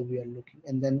where we are looking.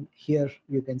 And then here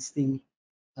you can see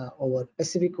over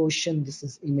Pacific Ocean, this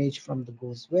is image from the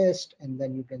goes west, and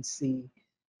then you can see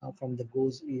from the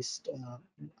goes east,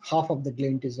 half of the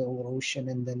glint is over ocean,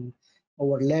 and then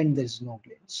over land there is no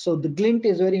glint. So the glint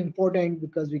is very important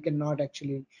because we cannot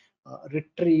actually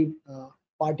retrieve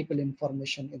particle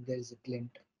information if there is a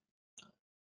glint.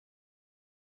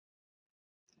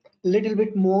 Little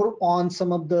bit more on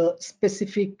some of the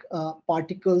specific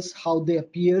particles, how they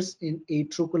appears in a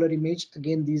true color image.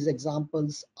 Again, these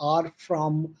examples are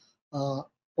from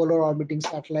polar orbiting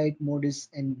satellite MODIS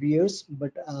and VIIRS,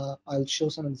 but I'll show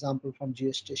some example from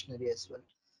geostationary as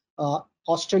well.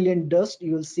 Australian dust,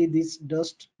 you will see this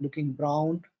dust looking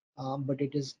brown, but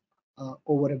it is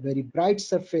over a very bright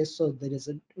surface, so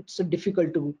it's a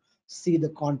difficult to see the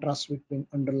contrast between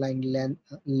underlying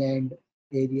land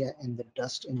area and the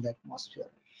dust in the atmosphere.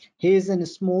 Haze and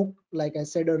smoke, like I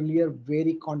said earlier,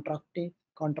 very contrasting,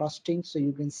 so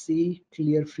you can see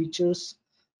clear features.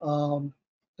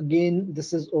 Again,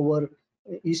 this is over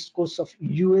east coast of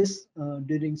US.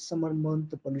 During summer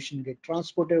month, the pollution get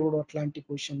transported over Atlantic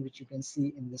Ocean, which you can see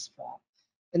in this form.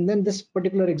 And then this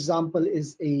particular example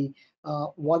is a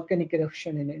volcanic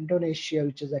eruption in Indonesia,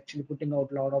 which is actually putting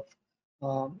out a lot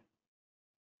of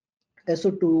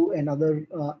SO2 and other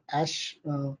ash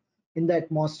in the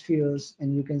atmospheres,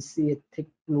 and you can see a thick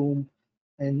plume.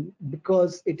 And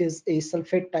because it is a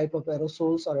sulfate type of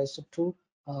aerosols or SO2,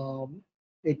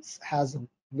 it has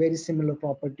very similar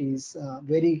properties,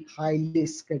 very highly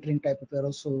scattering type of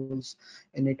aerosols,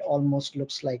 and it almost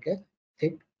looks like a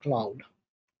thick cloud.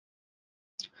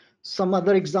 Some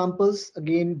other examples,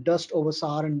 again, dust over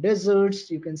Saharan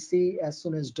deserts. You can see as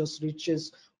soon as dust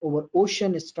reaches over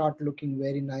ocean, it start looking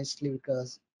very nicely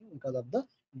because of the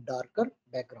darker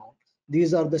background.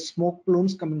 These are the smoke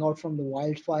plumes coming out from the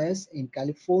wildfires in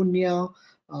California.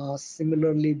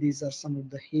 Similarly, these are some of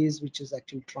the haze which is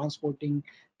actually transporting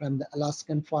from the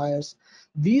Alaskan fires.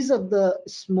 These are the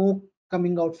smoke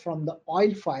coming out from the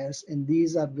oil fires, and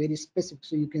these are very specific.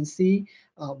 So you can see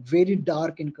very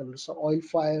dark in color. So oil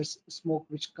fires, smoke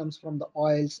which comes from the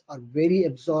oils are very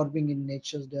absorbing in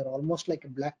nature. They're almost like a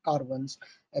black carbons,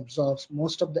 absorbs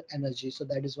most of the energy. So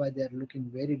that is why they are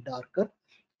looking very darker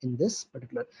in this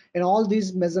particular. And all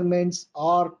these measurements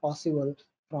are possible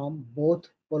from both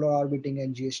polar orbiting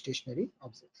and geostationary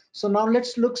observations. So now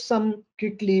let's look some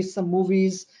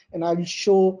movies, and I will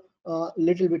show a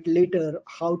little bit later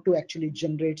how to actually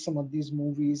generate some of these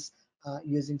movies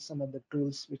using some of the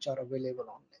tools which are available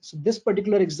online. So this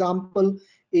particular example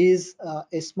is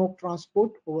a smoke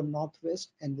transport over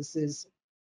Northwest, and this is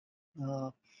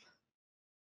uh,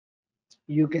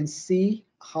 you can see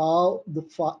how the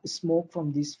smoke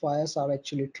from these fires are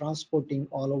actually transporting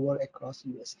all over across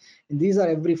US. And these are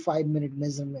every 5-minute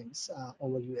measurements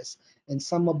over US. And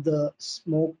some of the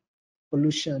smoke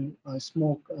pollution,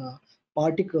 smoke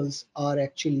particles are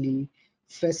actually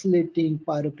facilitating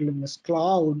pyrocumulus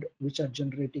cloud, which are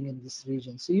generating in this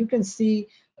region. So you can see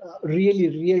really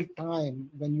real time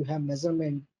when you have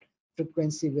measurement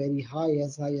frequency very high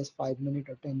as 5 minute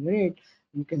or 10 minute,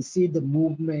 you can see the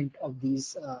movement of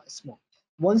these smoke.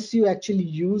 Once you actually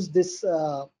use this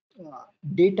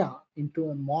data into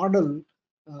a model,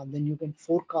 then you can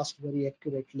forecast very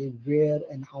accurately where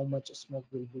and how much smoke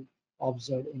will be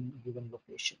observed in given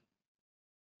location.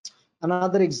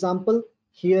 Another example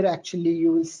here, actually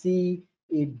you will see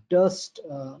a dust.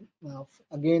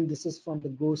 Again, this is from the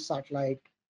GOES satellite.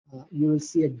 You will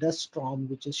see a dust storm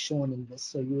which is shown in this.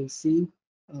 So you will see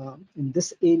in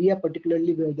this area,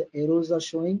 particularly where the arrows are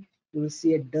showing, you will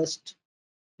see a dust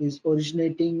is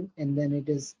originating, and then it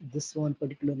is this one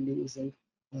particularly is a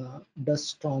dust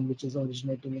storm which is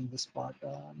originating in this part,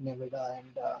 Nevada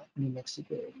and New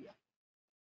Mexico area.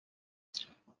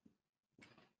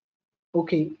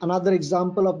 Okay, another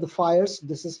example of the fires.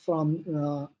 This is from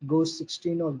GOES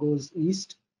 16 or GOES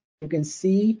East. You can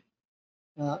see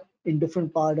in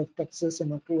different part of Texas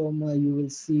and Oklahoma, you will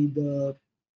see the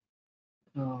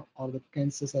or the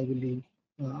Kansas, I believe,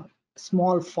 uh,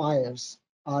 small fires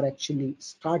are actually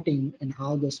starting, and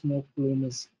how the smoke plume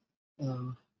is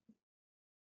uh,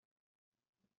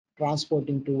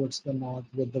 transporting towards the north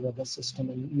with the weather system,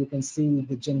 and you can see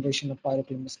the generation of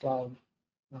pyrocumulus cloud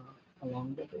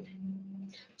along the way.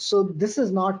 So this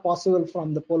is not possible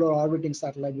from the polar orbiting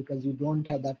satellite because you don't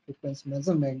have that frequency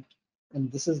measurement,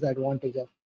 and this is the advantage of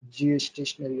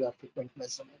geostationary or frequent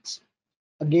measurements.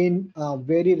 Again,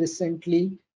 very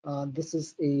recently, this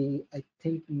is a I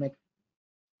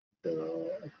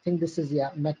think this is, yeah,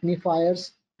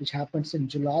 magnifiers, which happens in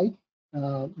July.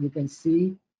 You can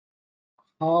see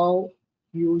how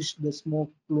huge the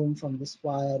smoke plume from this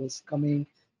fire is coming,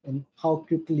 and how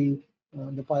quickly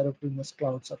the pyrocumulus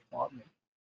clouds are forming.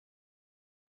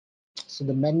 So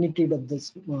the magnitude of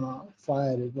this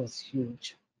fire was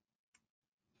huge.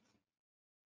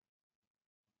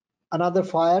 Another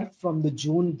fire from the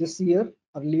June this year,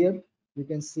 earlier, you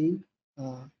can see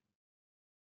uh,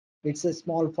 it's a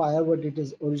small fire, but it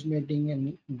is originating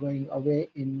and going away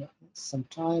in some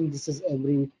time. This is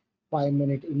every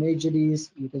 5-minute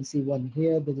imageries. You can see one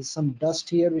here. There is some dust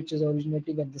here, which is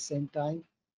originating at the same time.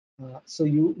 So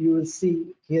you will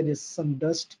see here is some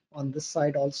dust on this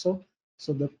side also.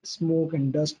 So the smoke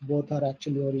and dust both are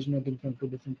actually originating from two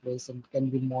different places and can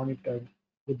be monitored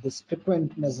with this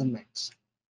frequent measurements.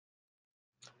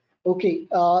 Okay,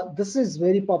 this is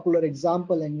very popular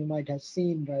example, and you might have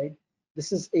seen, right?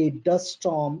 This is a dust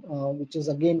storm, which is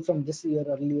again from this year,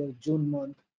 earlier June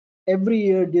month. Every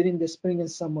year during the spring and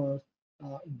summer,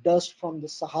 dust from the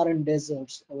Saharan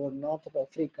deserts over north of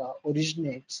Africa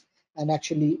originates, and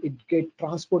actually it get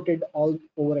transported all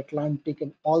over Atlantic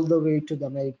and all the way to the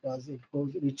Americas. It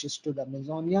reaches to the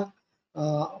Amazonia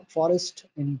forest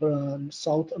in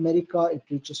South America. It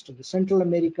reaches to the Central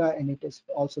America, and it is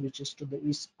also reaches to the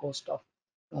east coast of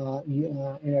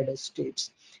United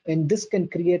States. And this can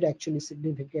create actually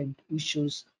significant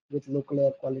issues with local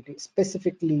air quality,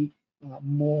 specifically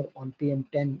more on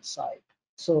PM10 side.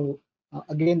 So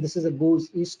again, this is a goes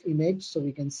east image, so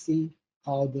we can see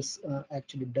how this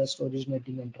actually dust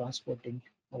originating and transporting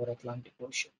over Atlantic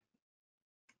Ocean.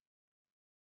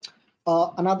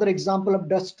 Another example of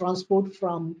dust transport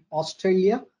from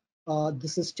Australia.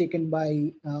 This is taken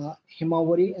by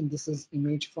Himawari, and this is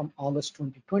image from August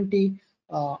 2020.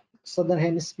 Southern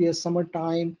Hemisphere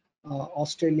summertime.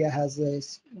 Australia has a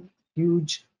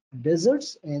huge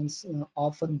deserts, and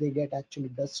often they get actually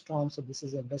dust storms. So this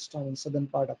is a dust storm in southern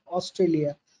part of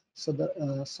Australia. So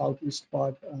the southeast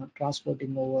part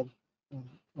transporting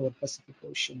over Pacific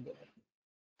Ocean there.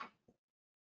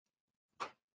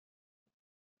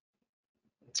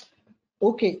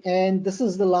 Okay, and this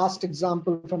is the last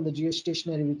example from the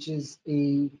geostationary, which is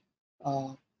a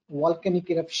volcanic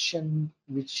eruption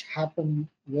which happened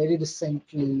very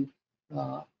recently,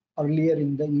 earlier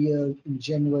in the year in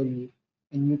January.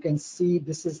 And you can see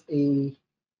this is a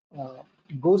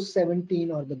GOES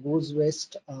 17 or the GOES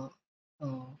West uh,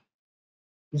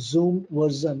 zoom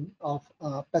version of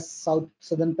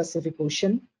Southern Pacific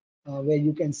Ocean, where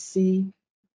you can see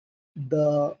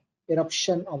the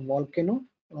eruption of volcano,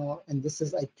 and this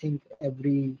is, I think,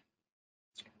 every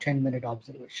 10-minute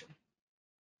observation.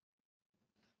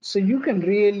 So you can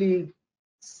really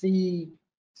see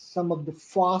some of the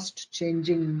fast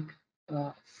changing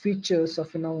features of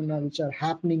phenomena which are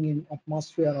happening in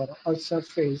atmosphere or Earth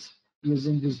surface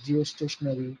using this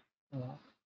geostationary uh,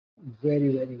 very,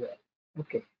 very well.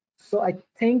 Okay, so I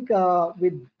think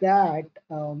with that,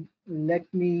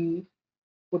 let me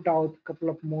put out a couple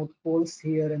of more polls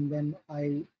here, and then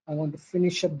I want to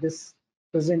finish up this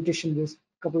presentation with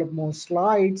a couple of more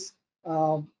slides,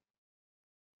 uh,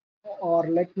 or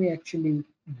let me actually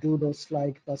do those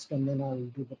slides first, and then I'll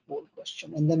do the poll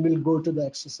question, and then we'll go to the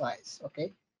exercise.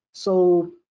 Okay,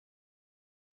 so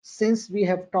since we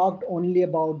have talked only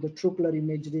about the true color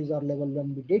imageries or level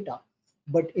 1B data,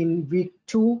 but in week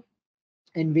 2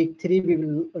 and week 3 we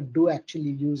will do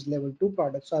actually use level 2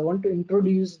 products. So I want to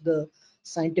introduce the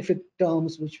scientific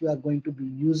terms which we are going to be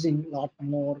using a lot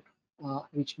more,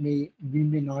 which we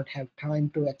may not have time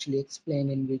to actually explain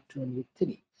in week 2 and week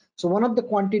 3. So one of the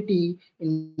quantity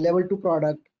in level 2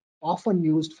 product often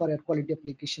used for air quality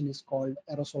application is called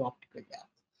aerosol optical depth.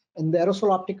 And the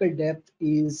aerosol optical depth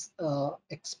is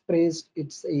expressed,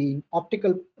 it's a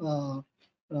optical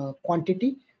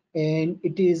quantity, and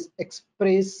it is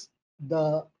expressed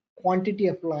the quantity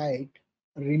of light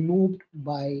removed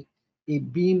by a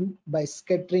beam by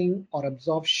scattering or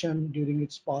absorption during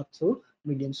its path through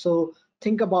medium. So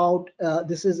think about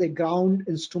this is a ground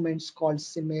instruments called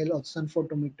CML or sun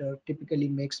photometer, typically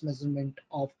makes measurement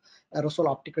of aerosol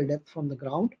optical depth from the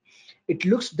ground. It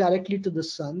looks directly to the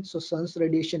sun, so sun's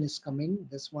radiation is coming,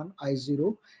 this one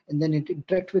I0, and then it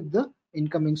interact with the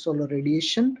incoming solar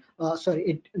radiation.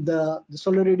 The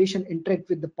solar radiation interact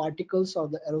with the particles or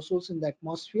the aerosols in the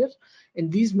atmosphere,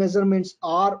 and these measurements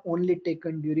are only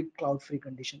taken during cloud-free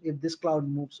condition. If this cloud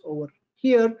moves over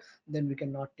here, then we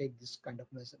cannot take this kind of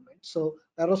measurement. So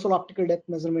aerosol optical depth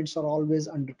measurements are always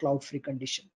under cloud-free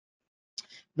condition.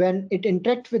 When it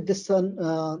interacts with the sun,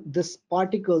 this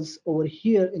particles over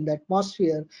here in the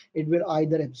atmosphere, it will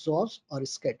either absorb or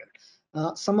scatter.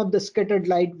 Some of the scattered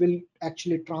light will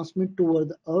actually transmit toward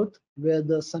the earth where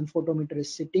the sun photometer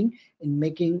is sitting in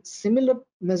making similar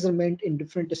measurement in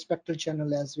different spectral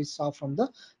channel as we saw from the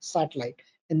satellite.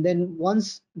 And then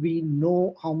once we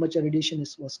know how much radiation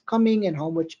was coming and how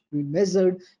much we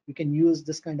measured, we can use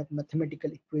this kind of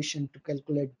mathematical equation to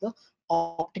calculate the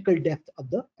optical depth of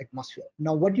the atmosphere.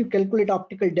 Now, what you calculate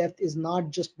optical depth is not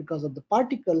just because of the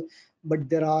particle, but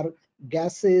there are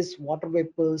gases, water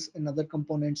vapors, and other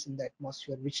components in the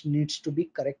atmosphere which needs to be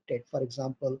corrected. For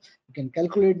example, you can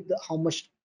calculate how much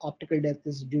optical depth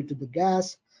is due to the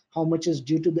gas, how much is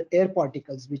due to the air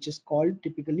particles, which is called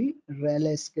typically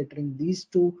Rayleigh scattering. These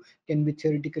two can be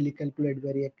theoretically calculated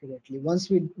very accurately. Once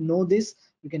we know this,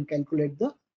 we can calculate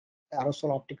the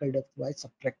aerosol optical depth by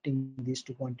subtracting these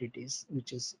two quantities,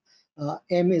 which is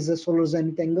m is a solar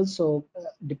zenith angle. So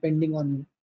depending on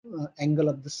angle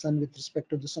of the sun with respect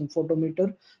to the sun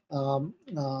photometer,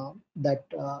 that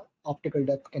optical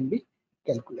depth can be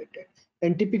calculated.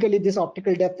 And typically this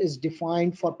optical depth is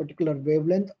defined for particular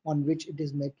wavelength on which it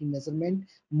is making measurement.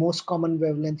 Most common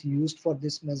wavelength used for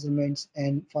this measurements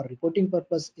and for reporting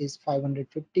purpose is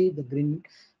 550, the green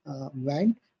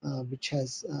band, which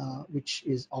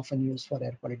is often used for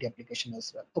air quality application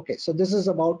as well. Okay, so this is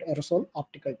about aerosol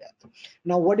optical depth.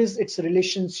 Now, what is its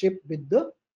relationship with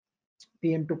the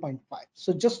PM 2.5?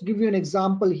 So just give you an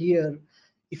example here.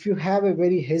 If you have a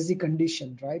very hazy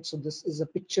condition, right? So this is a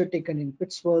picture taken in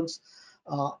Pittsburgh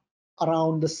uh,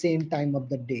 around the same time of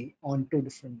the day on 2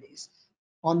 different days.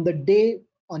 On the day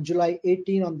on July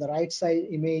 18, on the right side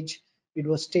image, it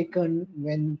was taken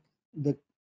when the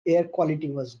air quality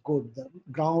was good. The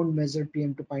ground measured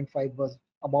PM 2.5 was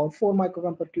about 4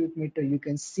 microgram per cubic meter. You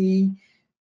can see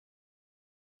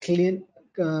clear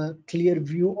clear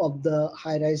view of the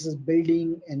high rises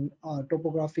building and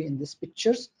topography in these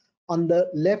pictures. On the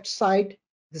left side,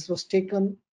 this was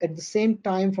taken at the same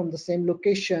time from the same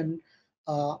location,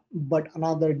 but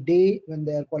another day when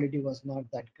the air quality was not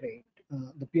that great.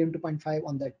 The PM 2.5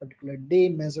 on that particular day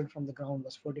measured from the ground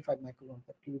was 45 microgram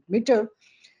per cubic meter.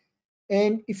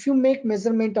 And if you make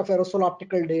measurement of aerosol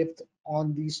optical depth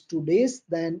on these 2 days,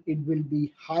 then it will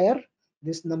be higher.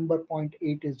 This number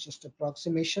 0.8 is just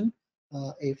approximation,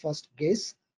 a first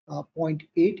guess.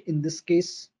 0.8 in this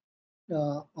case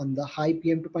on the high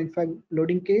PM 2.5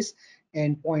 loading case,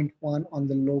 and zero point 0.1 on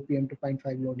the low PM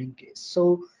 2.5 loading case.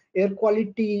 So air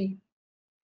quality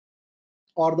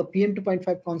or the PM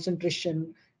 2.5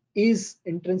 concentration is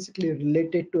intrinsically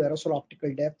related to aerosol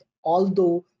optical depth,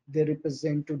 although they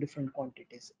represent two different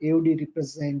quantities. AOD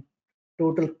represent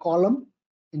total column,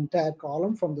 entire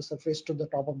column from the surface to the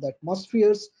top of the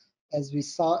atmospheres, as we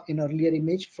saw in earlier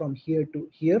image from here to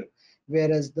here,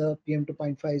 whereas the PM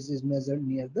 2.5 is measured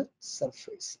near the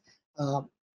surface. Uh,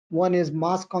 one is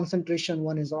mass concentration,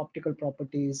 one is optical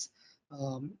properties.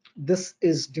 This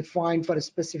is defined for a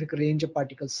specific range of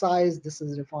particle size. This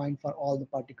is defined for all the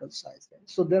particle size.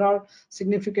 So there are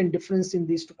significant difference in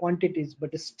these two quantities,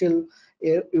 but still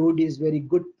AOD is very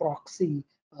good proxy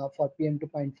for PM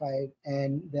 2.5,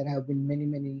 and there have been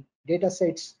many data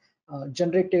sets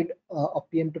generated of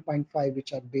PM 2.5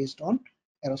 which are based on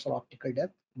aerosol optical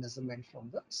depth measurement from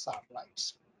the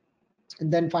satellites.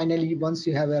 And then finally, once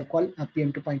you have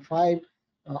PM 2.5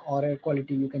 or air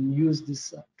quality, you can use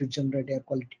this to generate air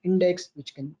quality index,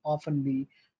 which can often be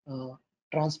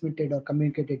transmitted or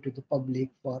communicated to the public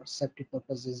for safety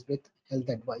purposes with health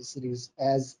advisories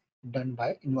as done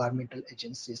by environmental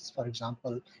agencies, for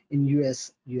example, in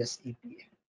US EPA.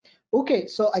 Okay,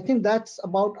 so I think that's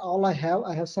about all I have.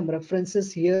 I have some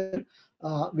references here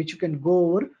which you can go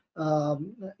over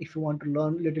if you want to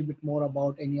learn a little bit more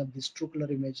about any of these true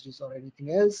color imageries or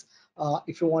anything else.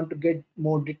 If you want to get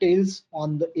more details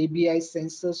on the ABI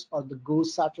sensors or the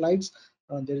GOES satellites,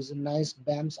 there is a nice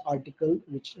BAMS article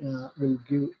which will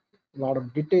give a lot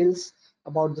of details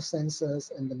about the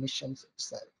sensors and the missions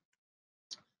itself.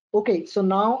 Okay, so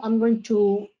now I'm going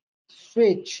to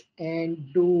switch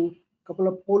and do a couple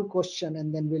of poll question,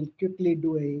 and then we'll quickly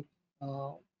do a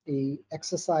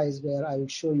exercise where I will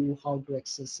show you how to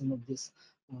access some of this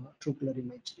true color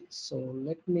imagery. So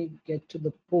let me get to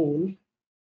the poll.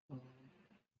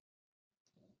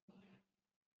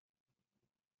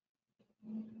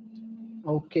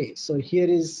 Okay, so here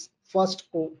is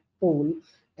first poll,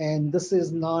 and this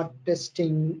is not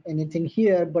testing anything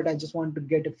here, but I just want to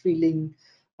get a feeling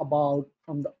about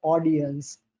from the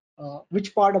audience,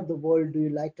 which part of the world do you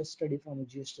like to study from a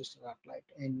geostationary satellite?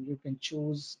 And you can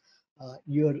choose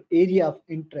your area of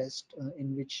interest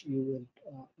in which you would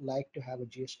like to have a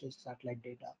geostationary satellite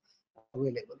data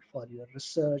available for your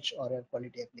research or air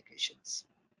quality applications.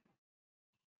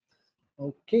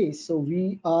 Okay, so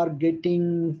we are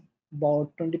getting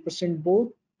about 20%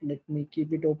 vote. Let me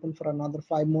keep it open for another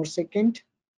 5 more seconds.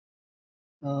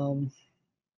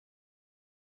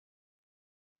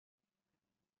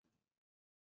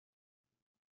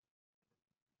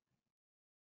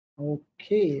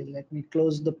 Okay, let me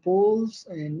close the polls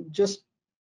and just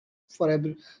for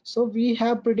every. So we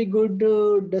have pretty good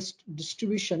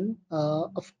distribution.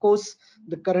 Of course,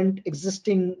 the current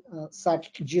existing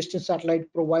geostationary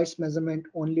satellite provides measurement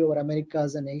only over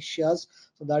Americas and Asias.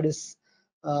 So that is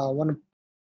one of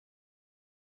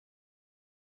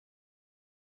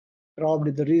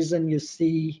probably the reason you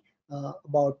see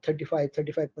about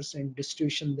 35%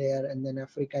 distribution there, and then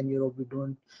Africa and Europe we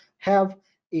don't have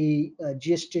a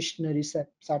geostationary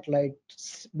satellite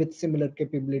with similar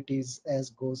capabilities as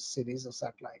GOES series of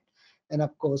satellite. And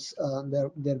of course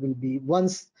there will be,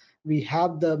 once we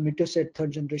have the Meteosat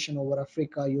third generation over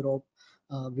Africa, Europe,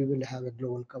 we will have a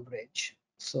global coverage.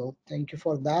 So thank you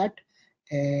for that.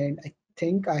 And I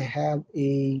think I have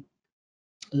a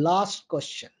last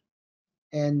question,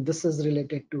 and this is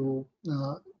related to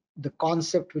the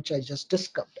concept which I just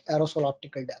discussed, aerosol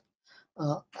optical depth.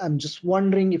 I'm just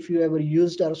wondering if you ever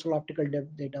used aerosol optical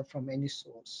depth data from any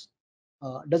source.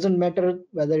 Doesn't matter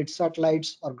whether it's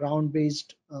satellites or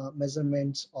ground-based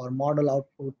measurements or model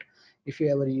output. If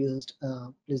you ever used,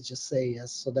 please just say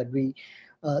yes, so that we,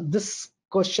 this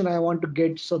question I want to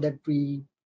get, so that we,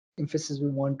 emphasis we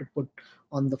want to put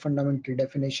on the fundamental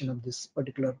definition of this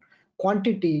particular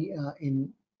quantity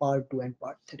in part 2 and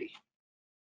part 3.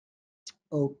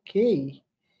 Okay,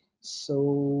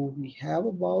 so we have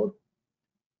about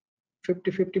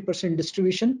 50%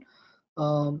 distribution.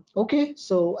 Okay,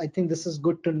 so I think this is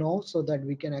good to know, so that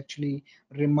we can actually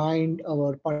remind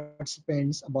our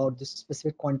participants about this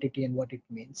specific quantity and what it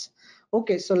means.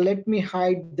 Okay, so let me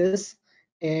hide this,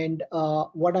 and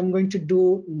what I'm going to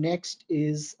do next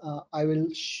is I will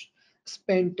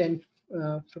spend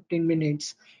 10-15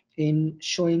 minutes in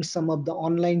showing some of the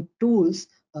online tools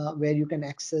where you can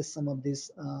access some of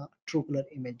these true color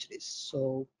imageries.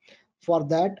 So for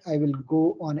that, I will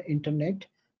go on internet.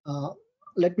 Uh,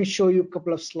 Let me show you a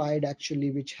couple of slides actually,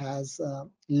 which has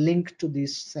link to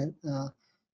these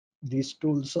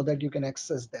tools so that you can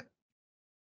access them.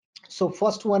 So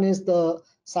first one is the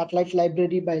satellite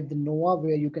library by the NOAA,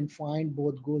 where you can find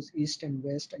both GOES East and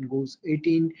West and GOES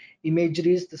 18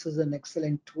 imageries. This is an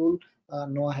excellent tool.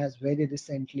 NOAA has very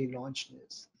recently launched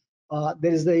this.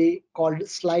 There is a called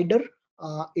Slider.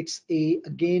 It's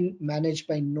again managed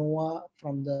by NOAA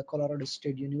from the Colorado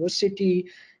State University.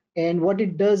 And what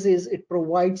it does is it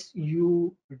provides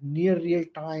you near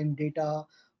real-time data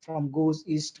from GOES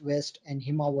East, West, and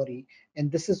Himawari.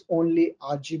 And this is only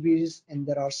RGBs, and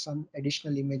there are some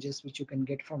additional images which you can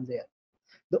get from there.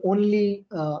 The only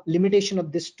limitation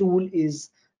of this tool is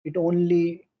it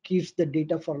only keeps the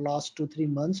data for last 2-3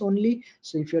 months only.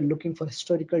 So if you're looking for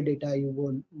historical data, you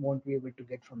won't be able to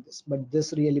get from this. But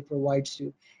this really provides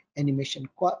you animation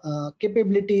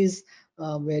capabilities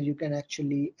where you can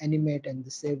actually animate and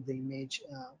save the image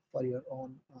for your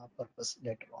own purpose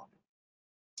later on.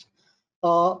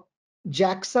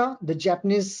 JAXA, the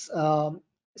Japanese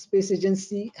Space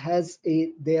Agency, has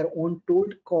their own tool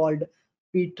called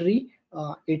P-Tree.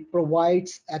 It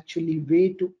provides actually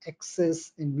way to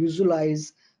access and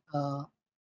visualize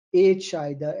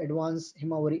AHI, the Advanced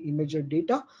Himawari Imager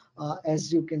data.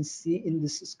 As you can see in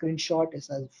this screenshot, it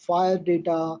has fire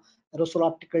data, aerosol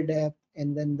optical depth,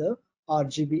 and then the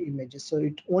RGB images. So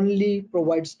it only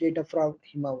provides data from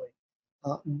Himawari.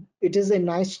 Uh, it is a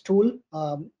nice tool.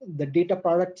 The data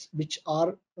products which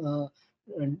are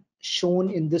shown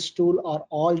in this tool are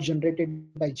all generated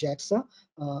by JAXA.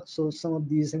 So some of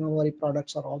these Himawari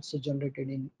products are also generated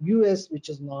in US, which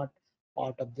is not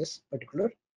part of this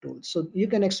particular tool. So you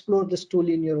can explore this tool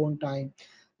in your own time.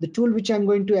 The tool which I'm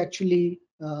going to actually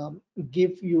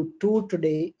give you to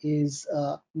today is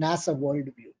NASA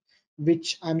Worldview,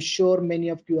 which I'm sure many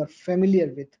of you are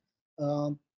familiar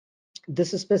with.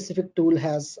 This specific tool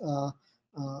has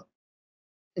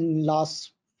in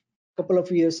last couple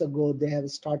of years ago, they have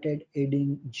started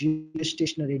adding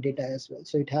geostationary data as well.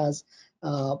 So it has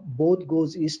both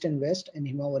GOES East and West and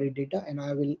Himawari data, and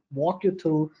I will walk you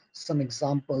through some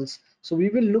examples. So we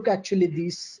will look actually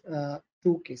these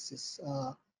two cases.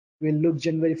 We'll look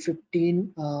January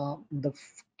 15, the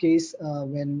case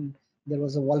when there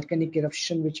was a volcanic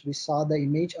eruption, which we saw the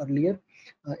image earlier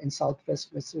in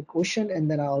Southwest Pacific Ocean, and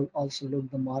then I'll also look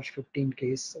the March 15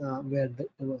 case where there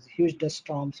was huge dust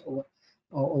storms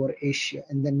over Asia.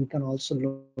 And then we can also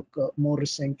look more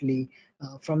recently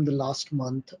from the last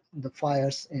month, the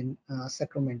fires in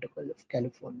Sacramento,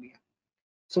 California.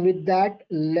 So with that,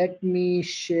 let me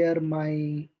share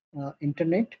my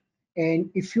internet.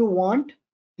 And if you want,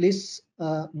 please,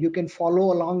 you can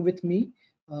follow along with me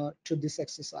to this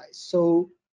exercise. So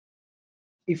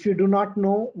if you do not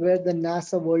know where the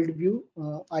NASA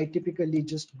Worldview, I typically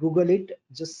just Google it,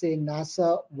 just say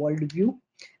NASA Worldview,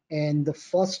 and the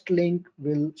first link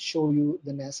will show you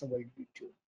the NASA Worldview tool.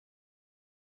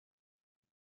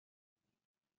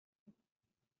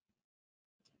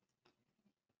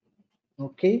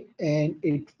 Okay, and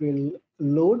it will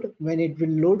load. When it will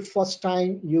load first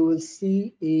time, you will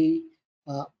see a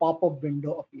pop-up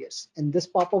window appears, and this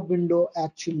pop-up window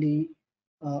actually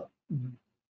uh,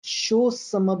 shows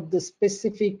some of the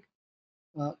specific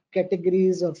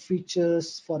categories or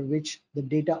features for which the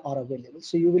data are available.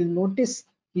 So you will notice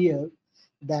here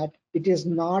that it is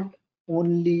not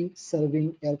only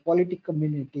serving air quality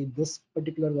community. This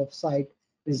particular website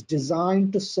is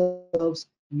designed to serve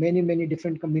many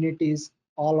different communities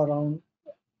all around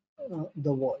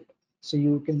the world. So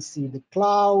you can see the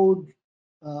cloud,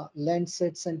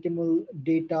 Landsat Sentinel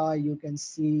data. You can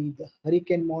see the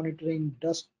hurricane monitoring,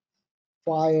 dust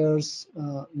fires,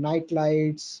 night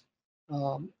lights,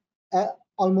 um,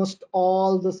 almost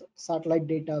all the satellite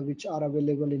data which are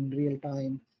available in real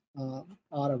time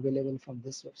are available from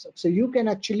this website. So you can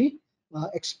actually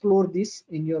explore this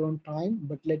in your own time,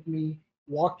 but let me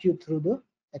walk you through the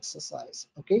exercise.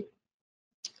 Okay.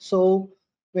 So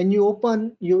when you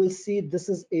open, you will see this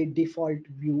is a default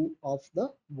view of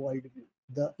the world view.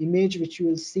 The image which you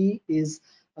will see is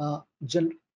uh,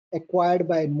 acquired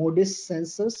by MODIS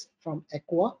sensors from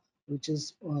Aqua, which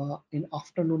is in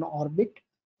afternoon orbit.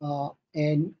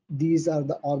 And these are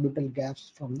the orbital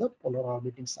gaps from the polar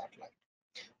orbiting satellite.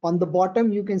 On the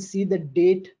bottom, you can see the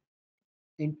date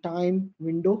and time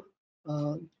window.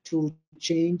 To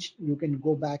change, you can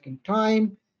go back in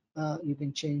time, you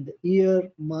can change the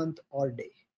year, month, or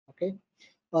day. Okay.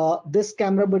 This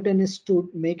camera button is to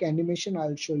make animation.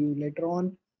 I'll show you later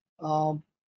on.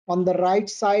 On the right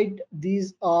side,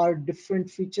 these are different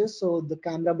features. So the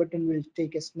camera button will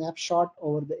take a snapshot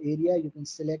over the area. You can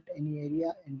select any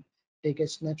area and take a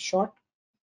snapshot.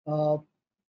 Uh,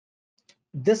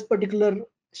 this particular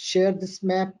share this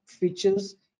map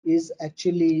features is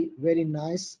actually very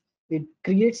nice. It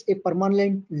creates a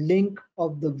permanent link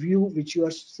of the view which you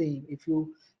are seeing. If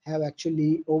you have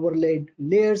actually overlaid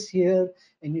layers here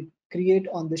and you create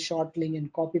on the short link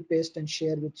and copy paste and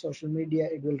share with social media,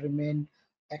 it will remain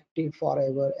active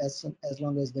forever as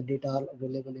long as the data are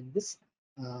available in this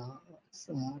uh,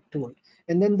 tool.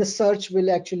 And then the search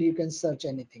will actually, you can search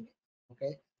anything.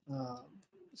 Okay. uh,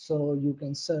 so you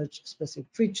can search specific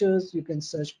features, you can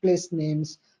search place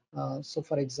names. So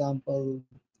for example,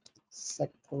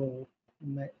 Sacramento,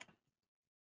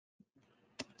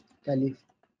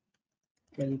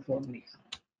 California.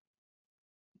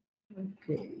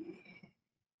 Okay.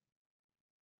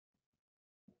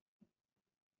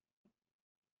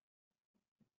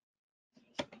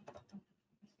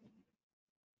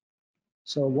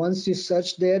 So once you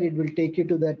search there, it will take you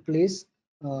to that place,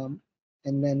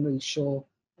 and then will show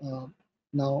uh,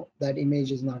 now that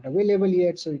image is not available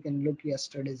yet. So you can look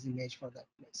yesterday's image for that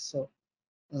place. So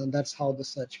that's how the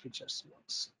search features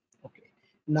works. Okay.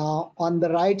 Now on the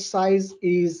right side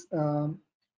is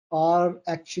are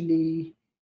actually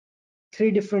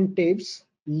three different tabs: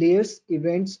 layers,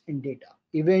 events, and data.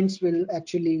 Events will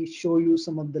actually show you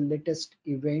some of the latest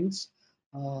events,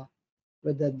 uh,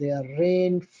 whether they are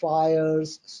rain,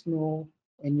 fires, snow,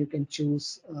 and you can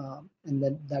choose, and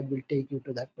then that will take you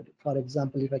to that. For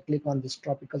example, if I click on this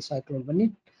tropical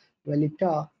cyclone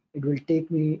Velita, it will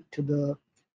take me to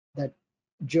that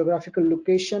geographical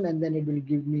location, and then it will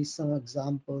give me some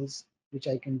examples which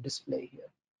I can display here.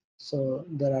 So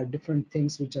there are different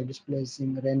things which are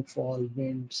displaying rainfall,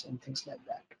 winds, and things like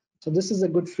that. So this is a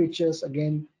good features.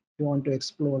 Again, if you want to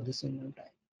explore this in your time.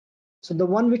 So the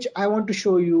one which I want to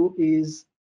show you is,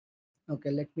 okay,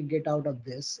 let me get out of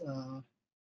this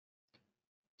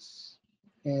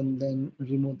and then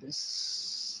remove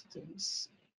this things.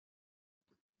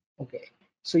 Okay,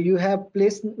 so you have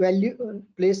place value,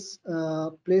 place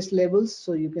levels,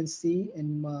 so you can see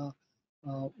in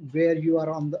where you are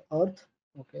on the earth.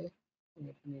 Okay,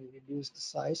 let me reduce the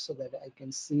size so that I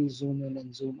can see, zoom in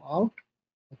and zoom out.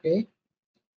 Okay,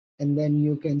 and then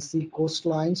you can see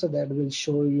coastline, so that will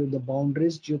show you the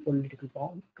boundaries, geopolitical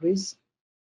boundaries.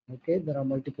 Okay, there are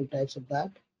multiple types of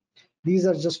that. These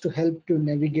are just to help to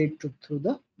navigate through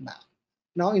the map.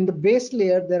 Now in the base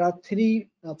layer, there are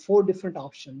four different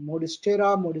options: Modis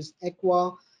Terra, Modis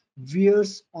Aqua,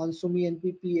 Viers on Sumi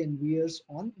NPP, and Viers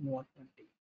on Nova 20.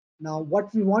 Now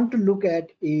what we want to look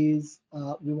at is,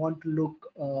 we want to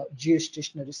look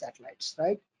geostationary satellites,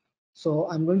 right? So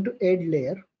I'm going to add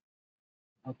layer.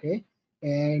 Okay,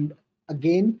 and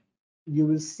again, you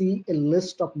will see a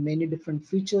list of many different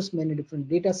features, many different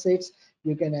data sets.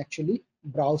 You can actually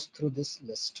browse through this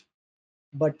list,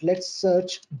 but let's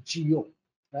search geo,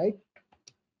 right?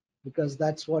 Because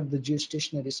that's what the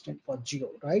geostationary stand for, geo,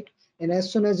 right? And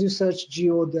as soon as you search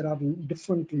geo, there are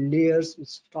different layers which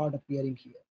start appearing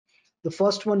here. The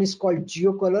first one is called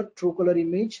geocolor, true color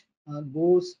image,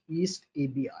 goes east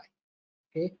ABI.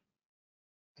 Okay,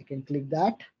 I can click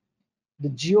that. The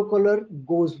geocolor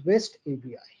goes west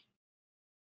ABI.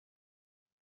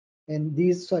 And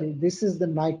these, sorry, this is the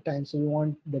night time, so we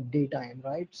want the daytime,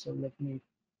 right? So let me,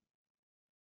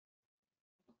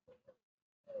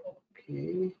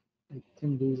 okay, I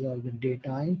think these are the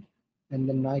daytime, and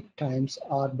the night times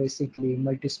are basically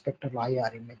multispectral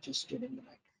IR images during the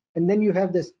night. And then you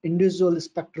have this individual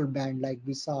spectral band, like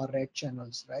we saw red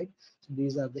channels, right? So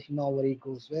these are the Himawari,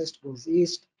 goes west, goes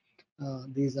east.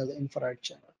 These are the infrared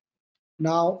channel.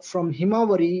 Now from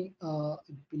Himawari, I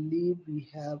believe we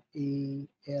have a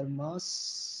air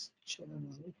mass channel.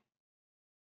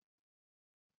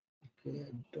 Okay,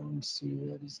 I don't see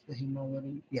where is the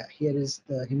Himawari. Yeah, here is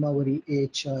the Himawari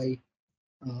AHI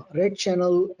red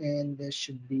channel, and there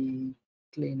should be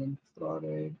clean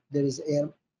infrared. There is air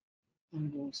on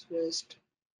goes west.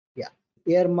 Yeah,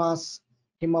 air mass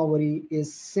Himawari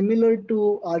is similar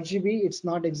to RGB. It's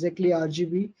not exactly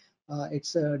RGB.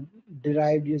 It's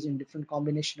derived using different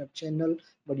combination of channel,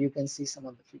 but you can see some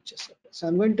of the features of it. So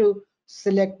I'm going to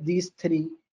select these three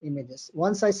images.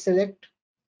 Once I select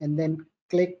and then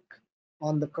click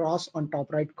on the cross on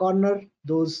top right corner,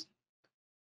 those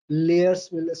layers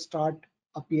will start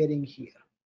appearing here.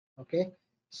 Okay,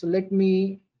 so let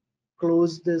me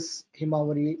close this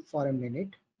Himawari for a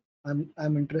minute. I'm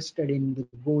interested in the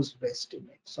goes west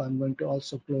image, so I'm going to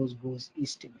also close goes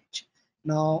east image.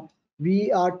 Now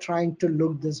we are trying to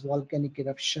look this volcanic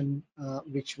eruption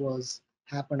which was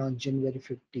happened on January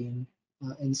 15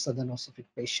 in southern Pacific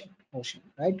Ocean,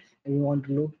 right? And we want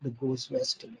to look the goes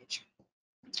west image.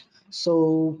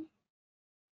 So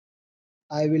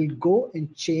I will go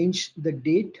and change the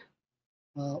date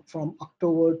from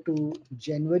October to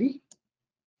January,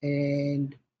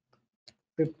 and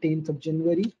 15th of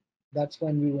January, that's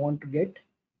when we want to get.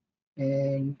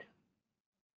 And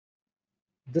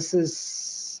this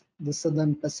is the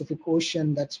southern Pacific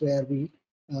Ocean. That's where the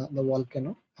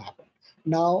volcano happened.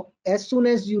 Now as soon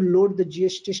as you load the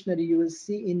geostationary, you will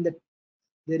see in the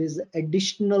there is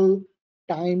additional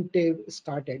time tab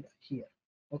started here.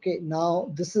 Okay,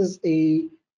 now this is a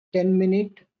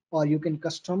 10-minute, or you can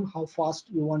custom how fast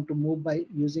you want to move by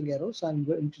using arrow. So I'm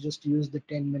going to just use the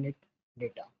 10-minute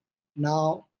data.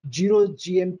 Now 0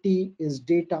 GMT is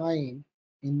daytime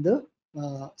in the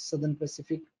southern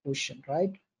Pacific Ocean,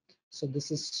 right? So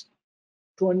this is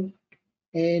 20,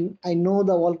 and I know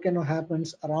the volcano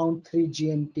happens around 3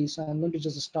 GMT, so I'm going to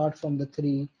just start from the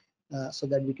 3 so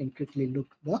that we can quickly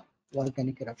look the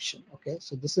volcanic eruption. Okay,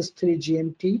 so this is 3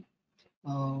 GMT.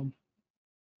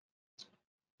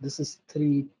 This is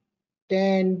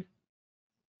 3:10,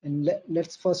 and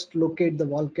let's first locate the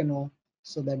volcano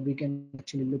so that we can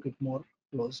actually look it more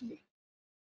closely.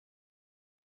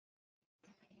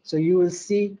 So you will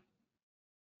see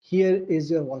here is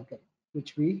your volcano,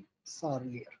 which we saw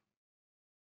earlier.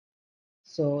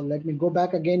 So let me go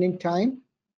back again in time.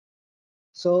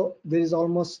 So there is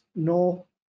almost no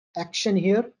action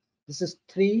here. This is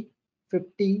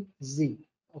 350Z.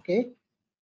 Okay,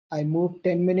 I move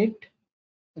 10-minute,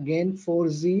 again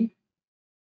 4Z.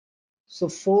 So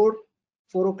 4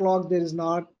 o'clock there is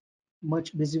not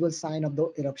much visible sign of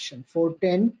the eruption.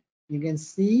 4:10 you can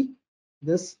see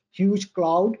this huge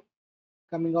cloud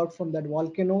coming out from that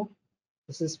volcano.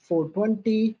 This is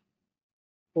 4:20,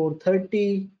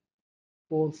 4:30,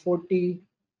 4:40,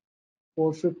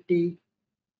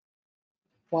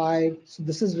 4:55. So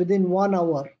this is within 1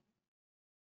 hour,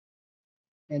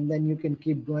 and then you can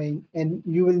keep going, and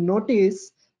you will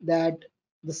notice that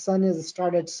the sun has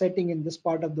started setting in this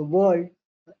part of the world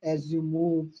as you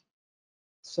move.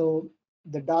 So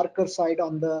the darker side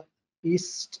on the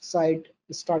east side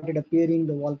started appearing.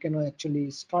 The volcano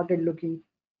actually started looking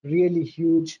really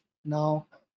huge. Now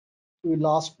we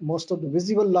lost most of the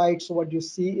visible light, so what you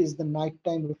see is the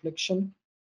nighttime reflection.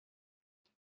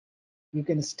 You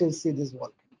can still see this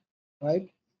volcano, right?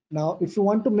 Now if you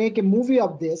want to make a movie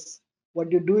of this,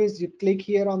 what you do is you click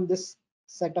here on this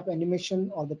setup animation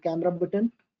or the camera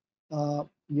button.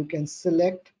 You can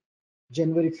select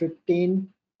January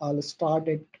 15. I'll start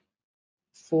at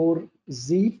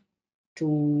 4Z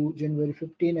to January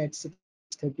 15 at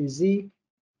 630Z.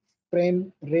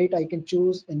 Frame rate I can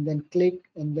choose, and then click,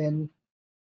 and then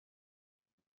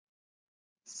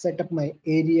set up my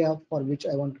area for which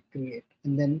I want to create,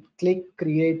 and then click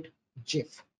create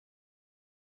GIF.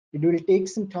 It will take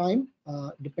some time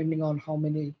depending on how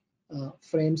many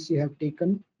frames you have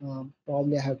taken.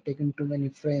 Probably I have taken too many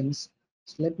frames.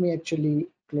 So let me actually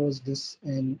close this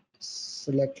and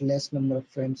select less number of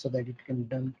frames so that it can be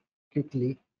done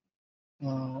quickly.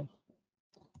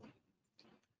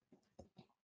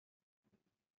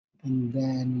 And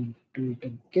then do it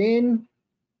again.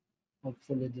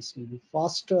 Hopefully this will be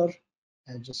faster.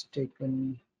 I've just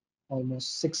taken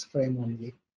almost 6 frames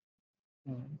only.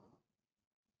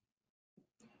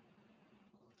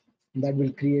 That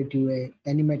will create you a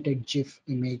animated GIF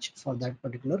image for that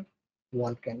particular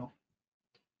volcano.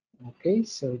 Okay,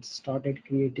 so it started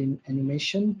creating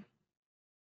animation.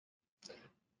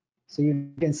 So you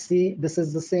can see this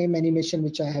is the same animation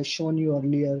which I have shown you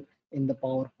earlier in the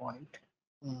PowerPoint,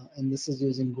 and this is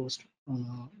using Goes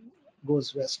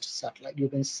West satellite. You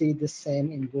can see the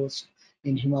same in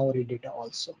in Himawari data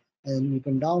also. And you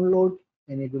can download,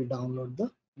 and it will download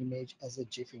the image as a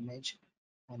GIF image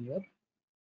on your.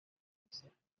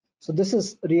 So this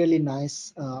is really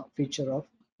nice feature of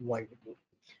Worldview.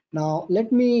 Now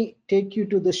let me take you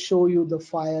to the show you the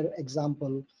fire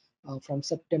example from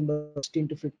September 16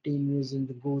 to 15 using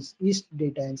the GOES East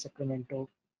data in Sacramento,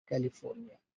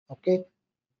 California. Okay,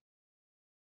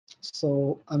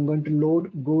 so I'm going to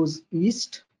load GOES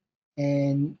East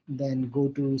and then go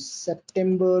to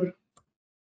September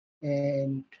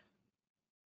and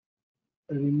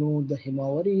remove the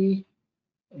Himawari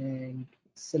and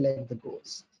select the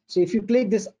GOES. So if you click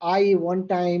this I one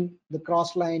time, the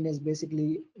cross line is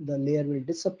basically the layer will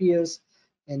disappears,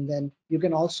 and then you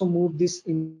can also move these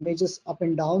images up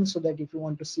and down so that if you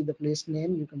want to see the place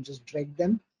name, you can just drag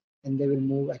them and they will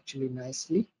move actually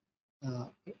nicely.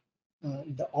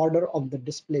 The order of the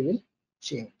display will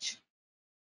change.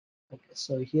 Okay,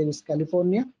 so here is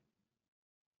California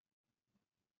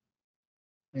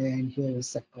and here is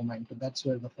Sacramento. That's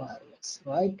where the fire was,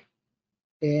 right?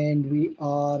 And we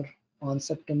are on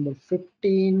September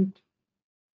 15th,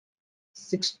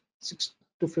 6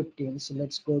 to 15. So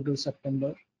let's go to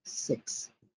September 6.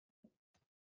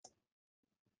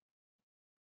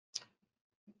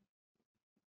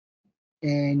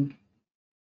 And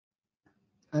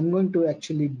I'm going to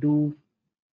actually do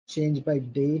change by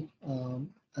day.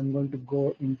 I'm going to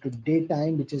go into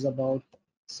daytime, which is about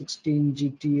 16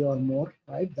 GT or more,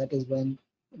 right? That is when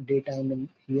daytime in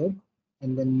here,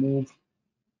 and then move,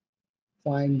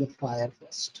 find the fire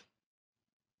first.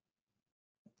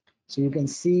 So you can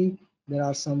see there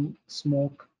are some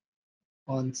smoke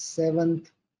on 7th,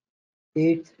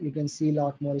 8th, you can see a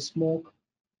lot more smoke.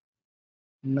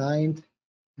 9th,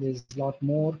 there's a lot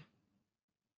more.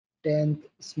 10th,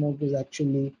 smoke is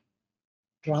actually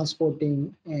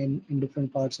transporting and in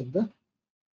different parts of the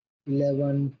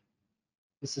 11.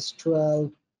 This is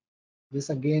 12. This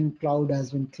again, cloud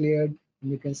has been cleared,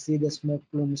 and you can see the smoke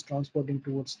plume is transporting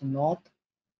towards the north.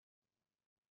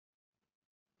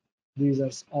 These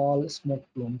are all smoke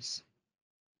plumes.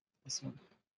 This one,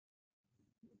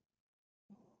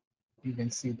 you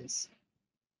can see this.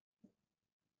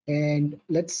 And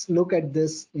let's look at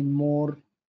this in more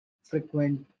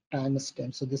frequent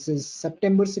timestamp. So this is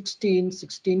September 16,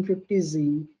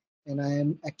 1650Z, and I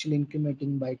am actually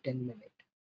incrementing by 10 minutes.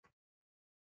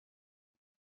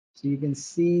 So you can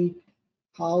see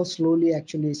how slowly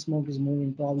actually smoke is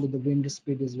moving. Probably the wind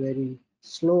speed is very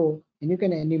slow, and you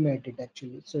can animate it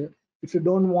actually. So if you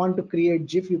don't want to create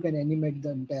GIF, you can animate the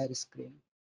entire screen.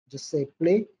 Just say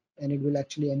play, and it will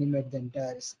actually animate the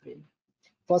entire screen.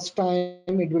 First time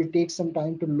it will take some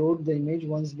time to load the image.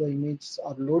 Once the images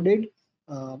are loaded,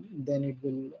 then it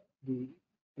will be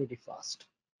pretty fast.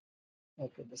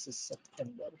 Okay, this is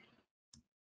September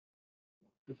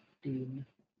 15.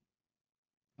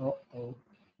 Oh,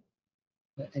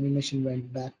 the animation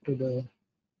went back to the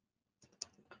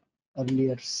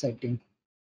earlier setting.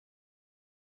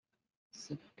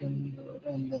 September,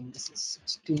 and then this is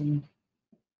 16.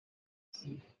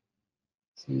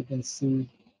 So you can see.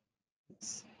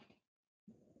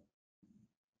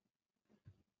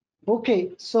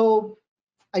 Okay, so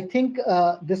I think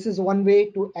this is one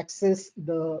way to access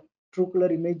the true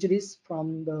color imageries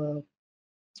from the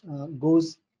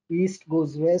GOES East,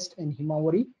 GOES West, and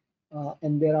Himawari.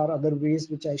 And there are other ways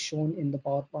which I shown in the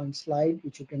PowerPoint slide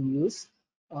which you can use.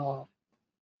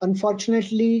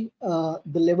 Unfortunately, the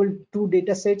level 2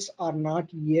 data sets are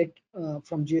not yet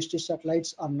from geostationary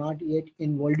satellites are not yet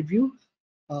in Worldview.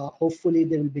 Hopefully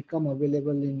they will become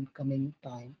available in coming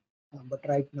time, but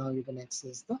right now you can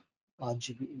access the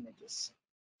RGB images.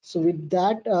 So with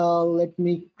that, let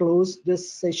me close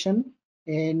this session,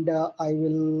 and I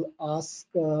will ask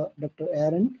Dr.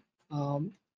 Aaron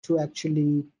to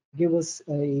actually give us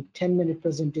a 10-minute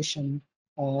presentation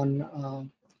on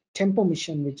Tempo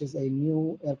mission, which is a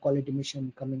new air quality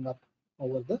mission coming up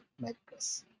over the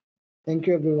Americas. Thank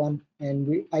you, everyone.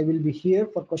 And I will be here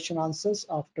for question answers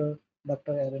after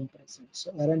Dr. Aaron presents.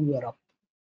 So Aaron, you are up.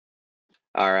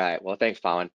 All right. Well, thanks,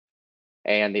 Pawan,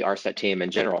 and the ARSET team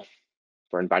in general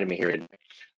for inviting me here today.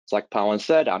 So like Pawan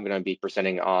said, I'm going to be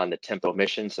presenting on the Tempo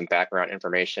mission, some background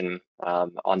information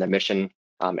on the mission.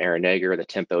 I'm Aaron Nager, the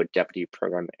Tempo Deputy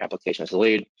Program Applications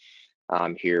Lead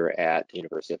here at the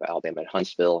University of Alabama at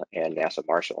Huntsville and NASA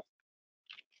Marshall.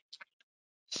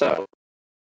 So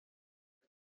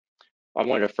I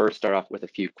wanted to first start off with a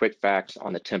few quick facts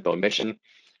on the Tempo mission.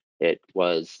 It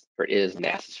is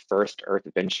NASA's first Earth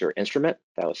Venture instrument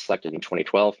that was selected in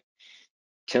 2012.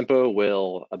 Tempo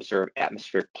will observe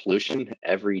atmospheric pollution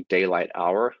every daylight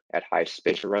hour at high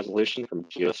spatial resolution from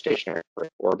geostationary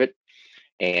orbit,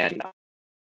 and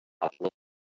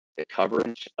the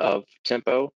coverage of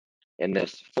TEMPO in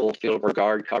this full field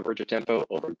regard coverage of TEMPO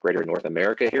over greater North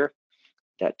America here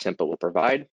that TEMPO will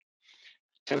provide.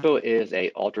 TEMPO is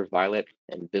a ultraviolet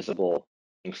and visible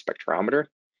spectrometer,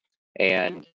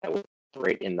 and that will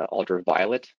operate in the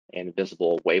ultraviolet and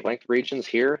visible wavelength regions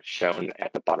here, shown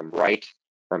at the bottom right,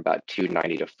 from about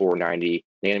 290 to 490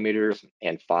 nanometers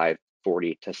and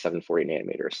 540 to 740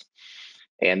 nanometers.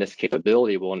 And this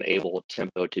capability will enable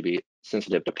TEMPO to be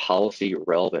sensitive to policy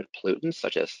relevant pollutants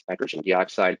such as nitrogen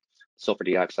dioxide, sulfur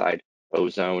dioxide,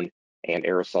 ozone, and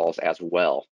aerosols as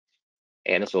well.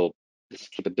 And this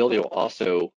capability will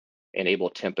also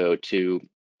enable TEMPO to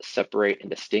separate and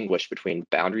distinguish between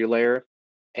boundary layer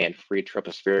and free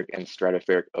tropospheric and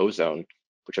stratospheric ozone,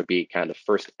 which will be kind of the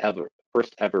first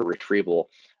ever retrieval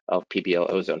of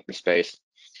PBL ozone from space.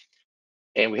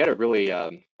 And we had a really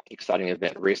exciting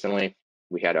event recently.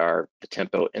 We had the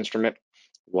TEMPO instrument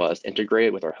was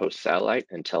integrated with our host satellite,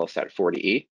 Intelsat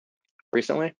 40E,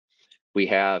 recently. We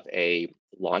have a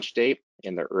launch date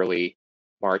in the early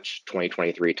March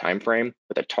 2023 timeframe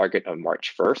with a target of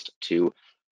March 1st to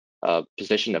a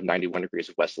position of 91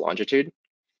 degrees west longitude.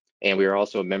 And we are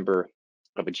also a member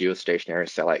of a geostationary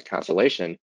satellite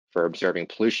constellation for observing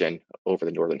pollution over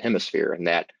the Northern Hemisphere. And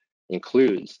that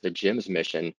includes the GEMS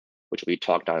mission, which will be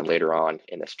talked on later on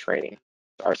in this training,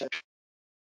 ARSET.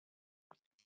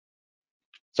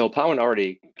 So Pawan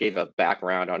already gave a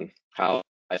background on how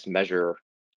I measure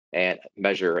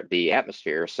the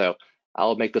atmosphere. So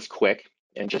I'll make this quick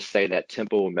and just say that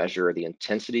TEMPO will measure the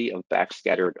intensity of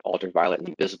backscattered ultraviolet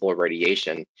and visible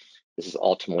radiation. This is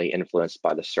ultimately influenced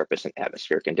by the surface and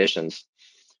atmospheric conditions.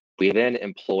 We then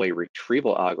employ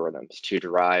retrieval algorithms to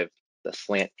derive the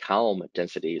slant column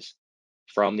densities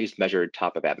from these measured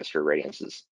top of atmosphere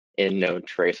radiances in known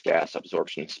trace gas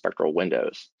absorption spectral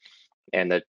windows.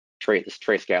 And this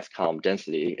trace gas column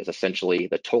density is essentially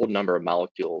the total number of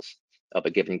molecules of a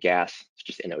given gas,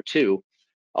 such as NO2,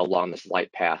 along this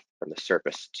light path from the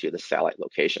surface to the satellite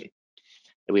location.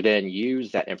 And we then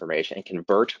use that information and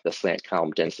convert the slant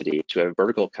column density to a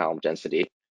vertical column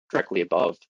density directly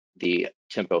above the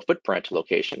TEMPO footprint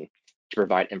location to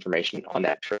provide information on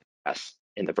that trace gas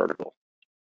in the vertical.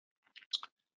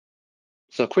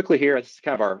 So quickly here, this is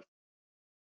kind of our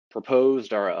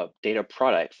proposed data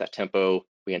products that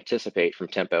we anticipate from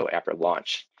TEMPO after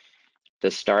launch.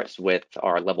 This starts with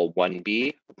our level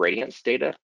 1B radiance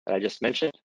data that I just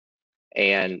mentioned,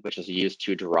 and which is used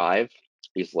to derive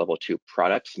these level 2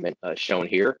 products shown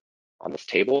here on this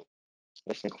table.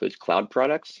 This includes cloud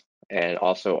products and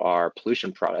also our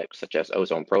pollution products, such as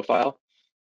ozone profile,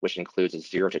 which includes a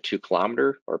 0 to 2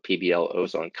 kilometer or PBL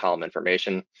ozone column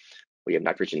information. We have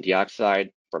nitrogen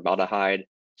dioxide, formaldehyde,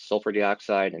 sulfur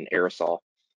dioxide, and aerosol.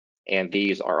 And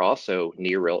these are also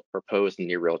proposed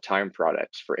near real-time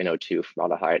products for NO2,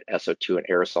 formaldehyde, SO2, and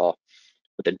aerosol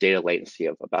with a data latency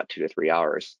of about 2 to 3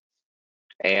 hours.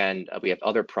 And we have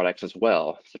other products as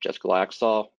well, such as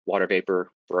Glaxol, water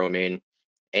vapor, bromine,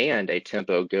 and a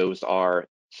TEMPO GOES-R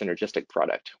synergistic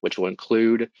product, which will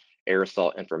include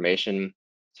aerosol information,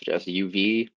 such as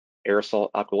UV aerosol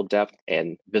optical depth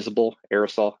and visible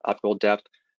aerosol optical depth,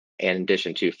 in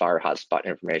addition to fire hotspot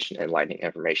information and lightning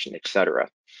information, etc.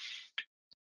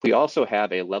 We also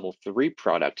have a level 3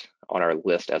 product on our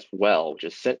list as well, which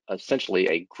is essentially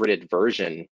a gridded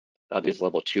version of these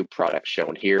level 2 products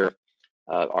shown here.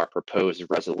 Our proposed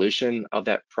resolution of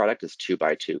that product is 2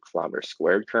 by 2 kilometers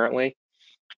squared currently.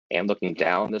 And looking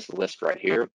down this list right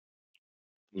here,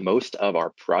 most of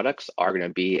our products are going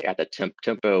to be at the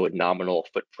TEMPO nominal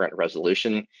footprint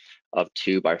resolution of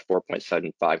 2 by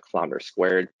 4.75 kilometers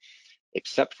squared,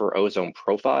 except for ozone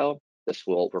profile. This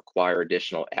will require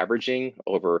additional averaging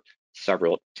over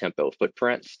several TEMPO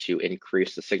footprints to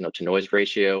increase the signal to noise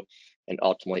ratio and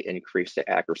ultimately increase the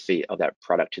accuracy of that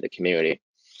product to the community.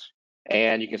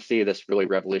 And you can see this really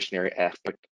revolutionary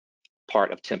aspect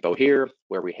part of TEMPO here,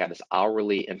 where we have this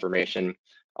hourly information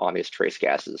on these trace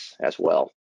gases as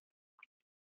well.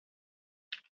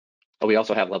 We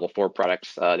also have level 4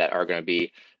 products that are going to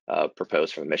be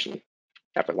proposed for the mission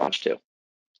after launch too.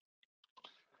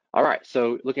 All right,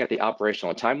 so looking at the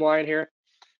operational timeline here,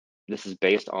 this is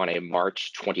based on a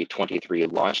March 2023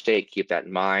 launch date. Keep that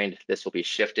in mind. This will be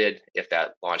shifted if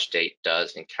that launch date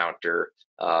does encounter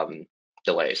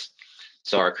delays.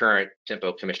 So our current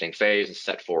TEMPO commissioning phase is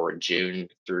set for June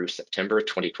through September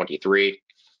 2023.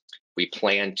 We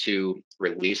plan to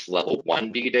release level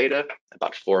 1B data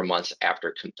about 4 months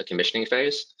after the commissioning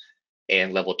phase,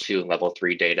 and level 2 and level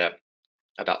 3 data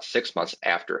about 6 months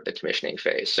after the commissioning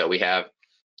phase. So we have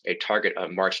a target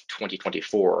of March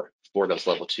 2024 for those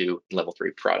level 2 and level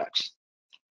 3 products.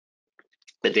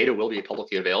 The data will be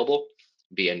publicly available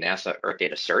via NASA Earth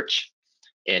Data Search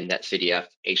in NetCDF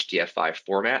HDF5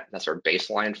 format. That's our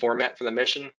baseline format for the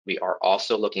mission. We are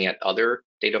also looking at other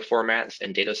data formats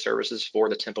and data services for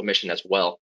the TEMPO mission as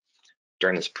well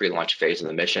during this pre-launch phase of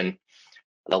the mission.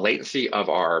 The latency of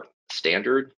our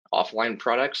standard offline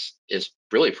products is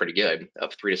really pretty good,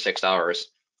 of 3 to 6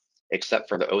 hours, except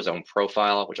for the ozone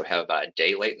profile, which will have about a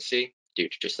day latency due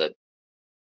to just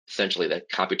essentially the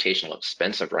computational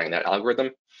expense of running that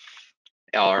algorithm.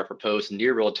 Our proposed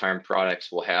near real-time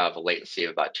products will have a latency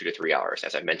of about 2 to 3 hours,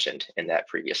 as I mentioned in that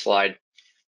previous slide.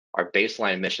 Our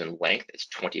baseline mission length is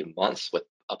 20 months with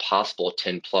a possible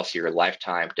 10+ year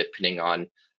lifetime, depending on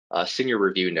senior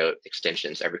review note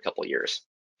extensions every couple of years.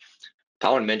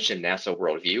 Colin mentioned NASA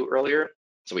Worldview earlier,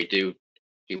 so we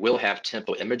will have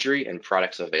TEMPO imagery and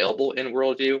products available in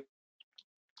Worldview,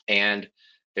 and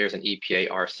there's an EPA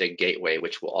ARSET gateway,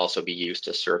 which will also be used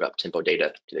to serve up TEMPO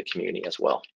data to the community as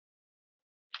well.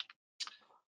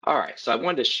 All right, so I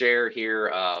wanted to share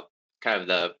here kind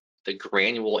of the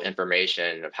granular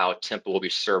information of how TEMPO will be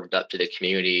served up to the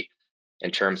community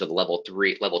in terms of level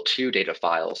 2 data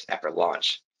files after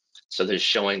launch. So this is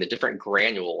showing the different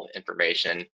granular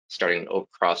information starting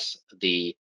across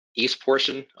the east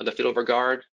portion of the field of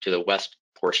regard to the west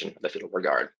portion of the field of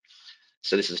regard.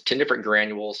 So this is 10 different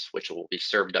granules, which will be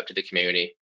served up to the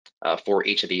community for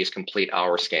each of these complete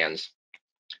hour scans.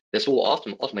 This will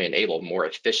ultimately enable more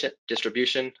efficient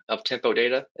distribution of TEMPO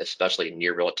data, especially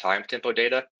near real-time TEMPO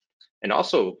data, and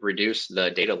also reduce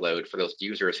the data load for those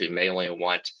users who may only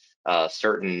want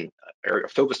certain or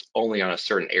focused only on a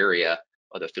certain area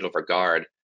of the field of regard.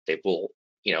 They will,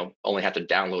 only have to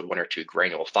download 1 or 2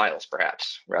 granular files,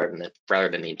 perhaps, rather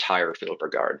than the entire field of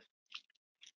regard.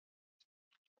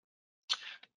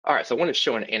 All right, so I want to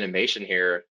show an animation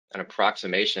here, an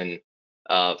approximation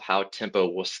of how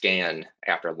TEMPO will scan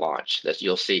after launch. That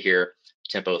you'll see here,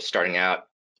 TEMPO starting out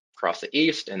across the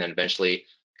east and then eventually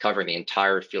covering the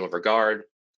entire field of regard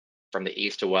from the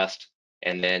east to west,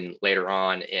 and then later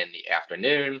on in the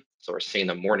afternoon. So we're seeing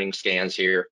the morning scans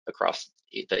here across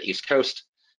the East Coast.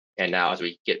 And now as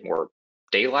we get more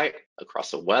daylight across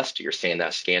the west, you're seeing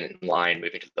that scan line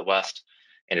moving to the west.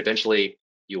 And eventually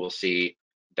you will see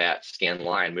that scan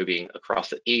line moving across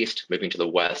the east, moving to the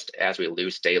west as we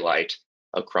lose daylight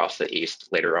across the east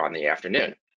later on in the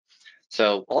afternoon.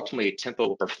 So ultimately, TEMPO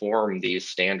will perform these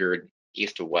standard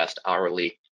east to west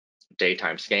hourly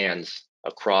daytime scans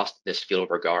across this field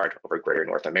of regard over greater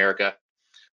North America.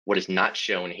 What is not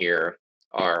shown here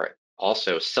are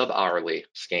also sub-hourly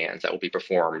scans that will be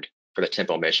performed for the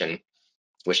TEMPO mission,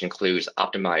 which includes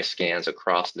optimized scans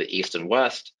across the east and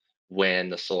west when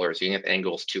the solar zenith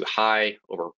angle is too high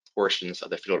over portions of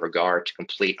the field of regard to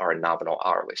complete our nominal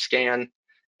hourly scan.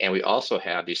 And we also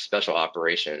have these special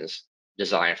operations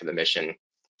designed for the mission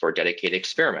for dedicated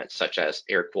experiments, such as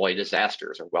air quality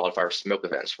disasters or wildfire smoke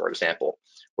events, for example,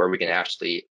 where we can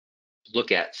actually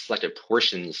look at selected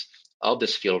portions of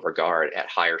this field of regard at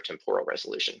higher temporal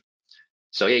resolution.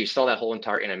 So yeah, you saw that whole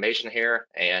entire animation here,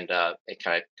 and it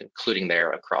kind of concluding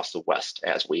there across the west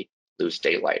as we lose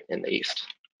daylight in the east.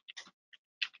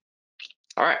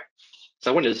 All right,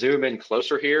 so I want to zoom in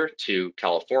closer here to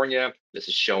California. This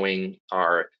is showing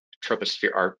our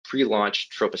pre-launch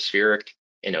Tropospheric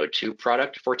NO2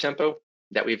 product for TEMPO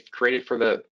that we've created for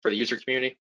the user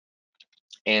community.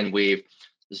 And we've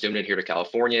zoomed in here to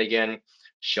California again,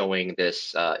 showing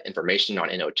this information on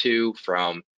NO2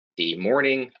 from the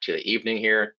morning to the evening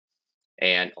here.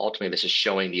 And ultimately, this is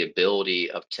showing the ability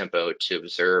of TEMPO to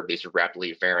observe these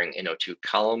rapidly varying NO2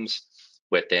 columns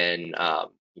within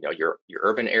your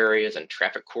urban areas and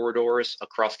traffic corridors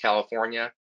across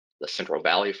California. The Central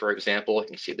Valley, for example, you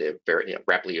can see the very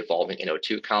rapidly evolving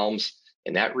NO2 columns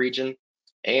in that region.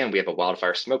 And we have a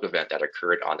wildfire smoke event that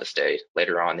occurred on this day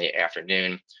later on in the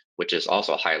afternoon, which is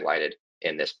also highlighted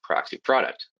in this proxy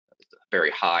product.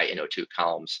 Very high NO2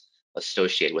 columns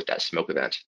associated with that smoke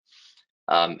event.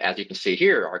 As you can see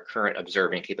here, our current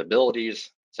observing capabilities,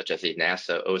 such as the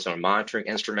NASA ozone monitoring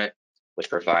instrument, which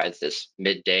provides this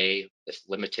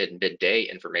limited midday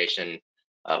information,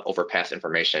 overpass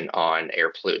information on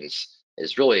air pollutants,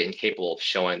 is really incapable of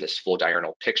showing this full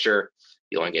diurnal picture.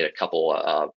 You only get a couple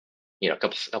of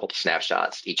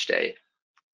snapshots each day.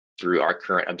 Through our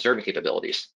current observing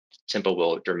capabilities, TEMPO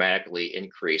will dramatically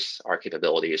increase our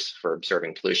capabilities for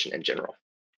observing pollution in general.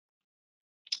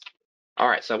 All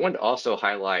right, so I wanted to also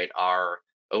highlight our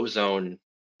ozone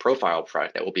profile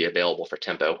product that will be available for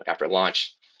TEMPO after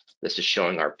launch. This is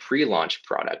showing our pre-launch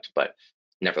product, but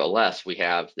nevertheless, we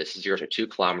have this 0 to 2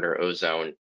 kilometer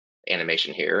ozone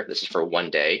animation here. This is for 1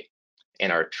 day,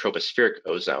 and our tropospheric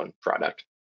ozone product.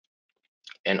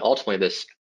 And ultimately, this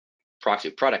proxy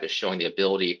product is showing the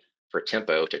ability for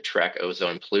TEMPO to track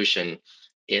ozone pollution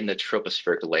in the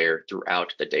tropospheric layer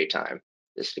throughout the daytime.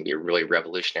 This can be a really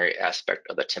revolutionary aspect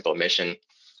of the TEMPO mission.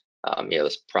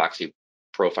 This proxy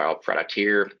profile product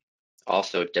here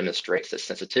also demonstrates the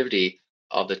sensitivity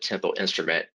of the TEMPO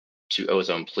instrument to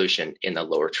ozone pollution in the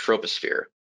lower troposphere.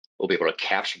 We'll be able to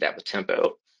capture that with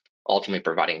TEMPO, ultimately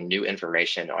providing new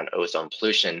information on ozone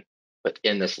pollution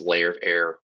within this layer of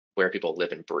air where people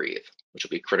live and breathe, which will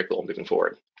be critical moving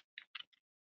forward.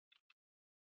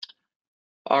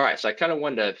 All right, so I kind of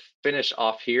wanted to finish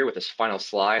off here with this final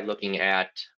slide looking at,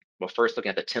 well, first looking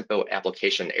at the TEMPO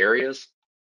application areas.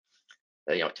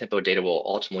 TEMPO data will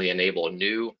ultimately enable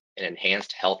new and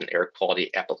enhanced health and air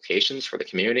quality applications for the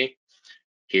community.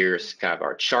 Here's kind of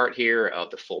our chart here of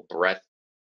the full breadth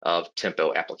of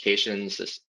TEMPO applications.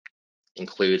 This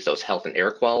includes those health and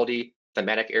air quality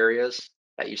thematic areas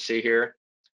that you see here,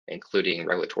 including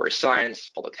regulatory science,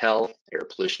 public health, air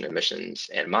pollution emissions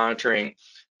and monitoring.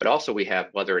 But also we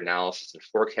have weather analysis and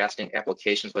forecasting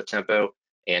applications with TEMPO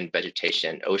and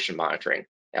vegetation and ocean monitoring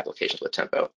applications with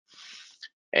TEMPO.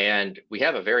 And we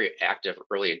have a very active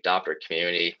early adopter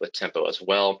community with TEMPO as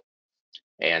well.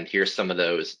 And here's some of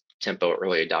those TEMPO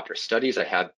early adopter studies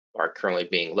that are currently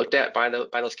being looked at by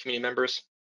those community members,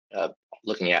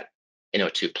 looking at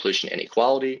NO2 pollution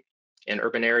inequality in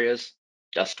urban areas,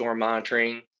 dust storm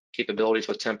monitoring capabilities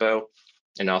with TEMPO,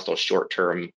 and also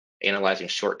analyzing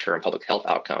short-term public health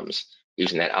outcomes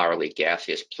using that hourly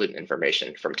gaseous pollutant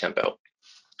information from TEMPO.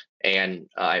 And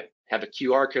I have the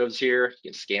QR codes here.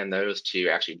 You can scan those to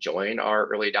actually join our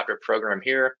early adopter program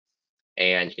here.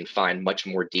 And you can find much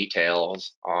more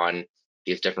details on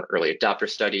these different early adopter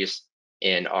studies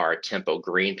in our TEMPO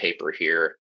green paper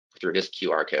here through this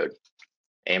QR code.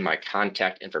 And my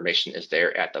contact information is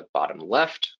there at the bottom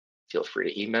left. Feel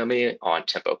free to email me on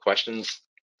TEMPO questions.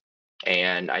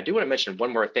 And I do want to mention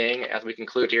one more thing as we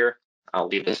conclude here. I'll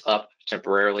leave this up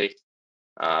temporarily.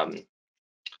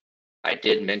 I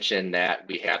did mention that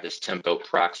we have this TEMPO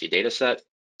proxy dataset,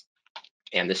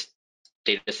 and this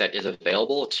dataset is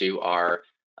available to our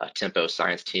TEMPO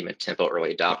science team and TEMPO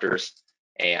early adopters,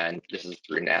 and this is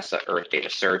through NASA Earth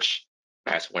Data Search.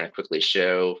 I just want to quickly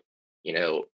show,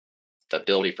 the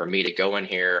ability for me to go in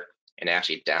here and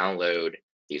actually download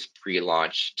these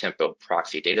pre-launch TEMPO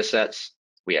proxy datasets.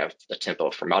 We have the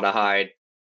TEMPO formaldehyde,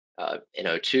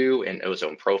 NO2, and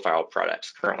ozone profile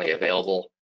products currently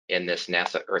available in this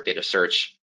NASA Earth Data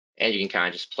Search, and you can kind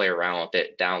of just play around with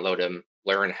it, download them,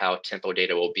 learn how TEMPO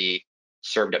data will be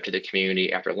served up to the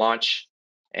community after launch,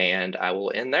 and I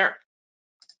will end there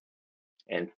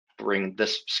and bring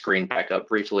this screen back up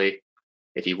briefly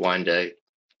if you wanted to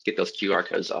get those QR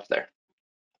codes off there.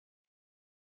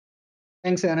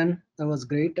 Thanks, Aaron. That was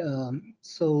great.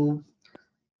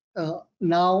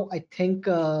 Now I think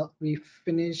we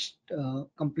finished,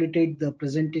 completed the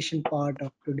presentation part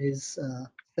of today's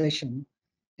session,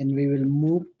 and we will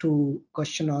move to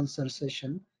question answer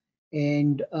session.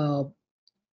 And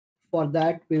for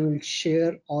that, we will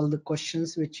share all the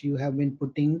questions which you have been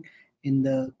putting in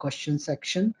the question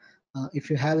section.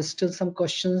 If you have still some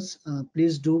questions,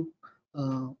 please do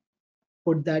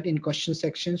put that in question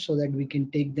section so that we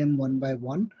can take them one by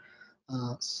one.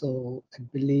 So I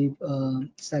believe,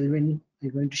 Selvin,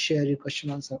 you're going to share your question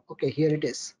answer. Okay, here it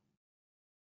is.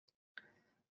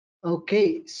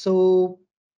 Okay, so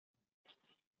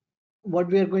what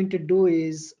we are going to do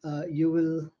is you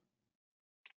will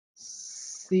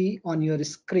see on your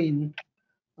screen,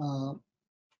 are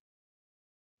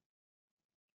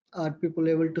people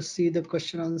able to see the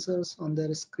question answers on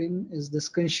their screen? Is the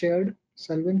screen shared,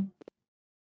 Selvin?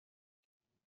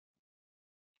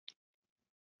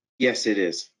 Yes, it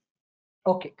is.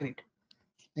 Okay, great.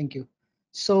 Thank you.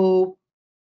 So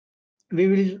we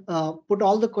will put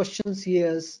all the questions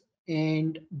here,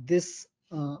 and this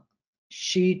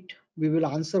sheet we will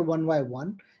answer one by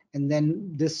one, and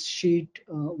then this sheet,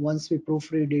 once we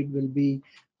proofread it, will be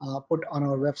put on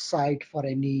our website for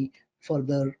any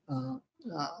further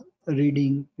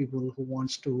reading, people who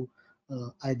wants to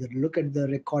either look at the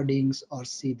recordings or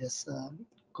see this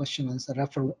question answer,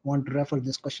 want to refer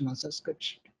this question answer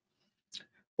script.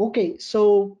 Okay,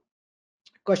 so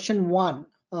question one,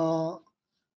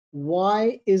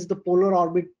 why is the polar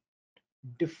orbit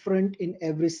different in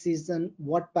every season?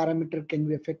 What parameter can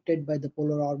be affected by the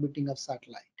polar orbiting of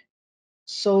satellite?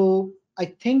 So I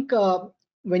think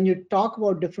when you talk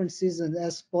about different seasons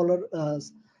as polar,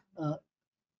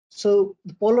 so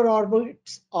the polar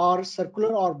orbits are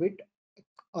circular orbit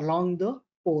along the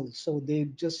pole. So they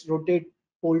just rotate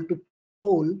pole to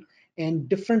pole, and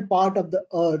different part of the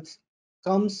Earth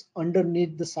comes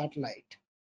underneath the satellite.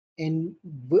 and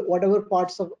whatever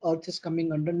parts of Earth is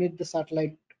coming underneath the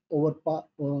satellite over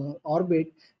orbit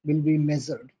will be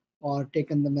measured or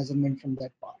taken the measurement from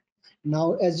that part.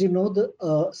 Now, as you know, the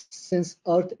since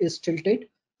Earth is tilted,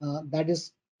 that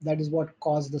is what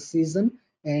caused the season,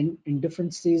 and in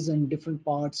different season, different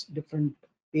parts, different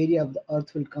area of the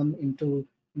Earth will come into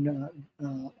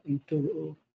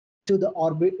to the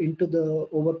orbit, into the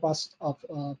overpass of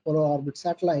polar orbit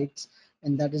satellites,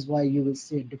 and that is why you will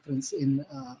see a difference in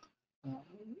uh,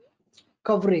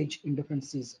 coverage in different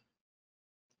seasons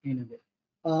in a way.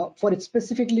 For it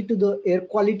specifically to the air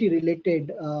quality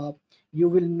related, you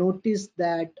will notice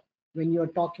that when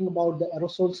you're talking about the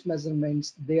aerosols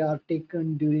measurements, they are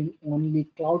taken during only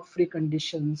cloud-free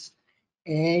conditions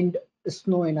and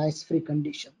snow and ice-free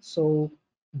conditions. So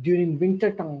during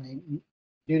winter time,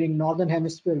 during northern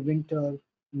hemisphere winter,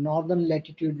 northern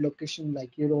latitude location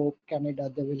like Europe,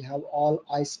 Canada, they will have all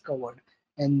ice covered,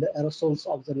 and the aerosols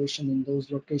observation in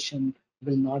those locations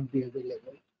will not be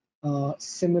available.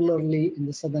 Similarly, in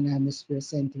the southern hemisphere,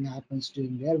 same thing happens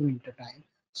during their winter time.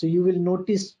 So you will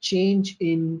notice change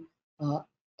in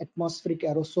atmospheric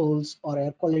aerosols or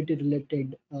air quality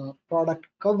related product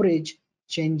coverage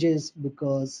changes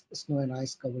because snow and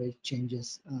ice coverage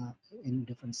changes in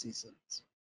different seasons.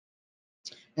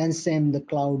 And same, the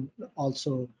cloud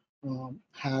also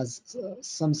has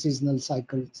some seasonal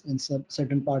cycles in some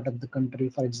certain part of the country.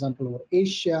 For example, over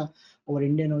Asia, over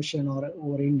Indian Ocean, or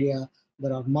over India,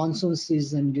 there are monsoon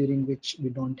season during which we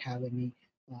don't have any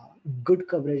good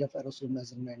coverage of aerosol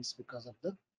measurements because of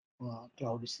the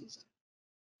cloudy season.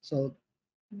 So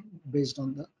based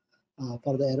on the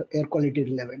for the air quality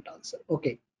relevant answer.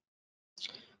 Okay.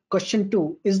 Question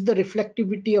 2, is the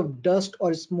reflectivity of dust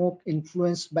or smoke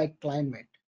influenced by climate?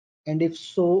 And if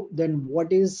so, then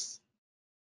what is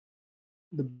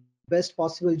the best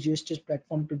possible geostage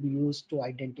platform to be used to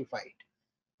identify it?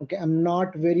 Okay, I'm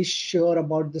not very sure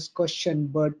about this question,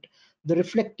 but the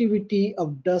reflectivity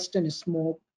of dust and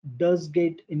smoke does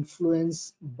get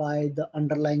influenced by the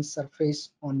underlying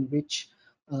surface on which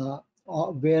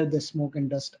where the smoke and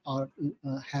dust are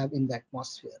have in the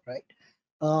atmosphere, right?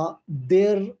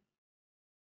 Their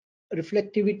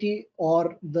reflectivity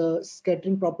or the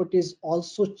scattering properties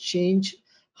also change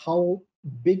how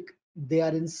big they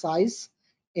are in size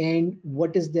and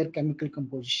what is their chemical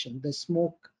composition. The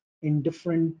smoke in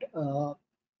different uh,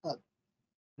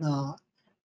 uh,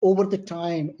 over the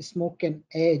time, smoke can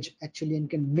age actually and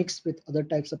can mix with other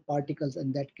types of particles,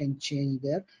 and that can change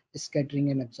their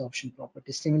scattering and absorption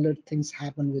properties. Similar things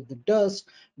happen with the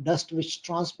dust which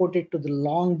transported to the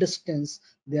long distance.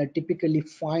 They are typically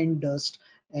fine dust,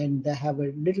 and they have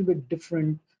a little bit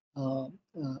different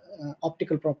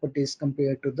optical properties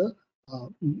compared to the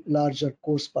larger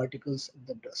coarse particles of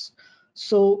the dust.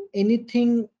 So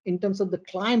anything in terms of the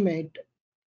climate,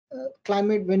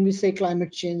 when we say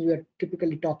climate change, we are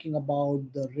typically talking about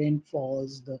the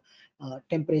rainfalls, the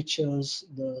temperatures,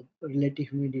 the relative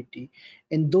humidity,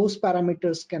 and those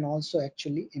parameters can also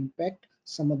actually impact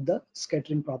some of the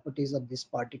scattering properties of these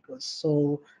particles.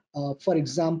 So for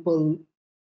example,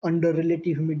 under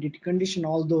relative humidity condition,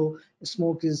 although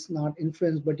smoke is not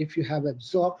influenced, but if you have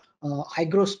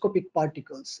hygroscopic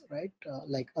particles, right,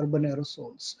 like urban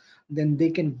aerosols, then they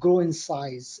can grow in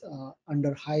size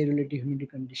under high relative humidity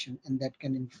condition, and that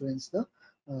can influence the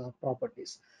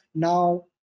properties. Now,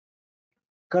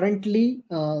 currently,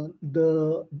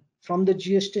 the from the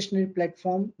geostationary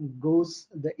platform goes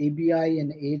the ABI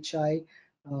and AHI,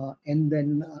 and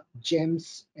then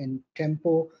GEMS and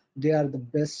Tempo. They are the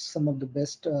best, some of the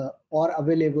best or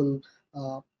available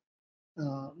uh,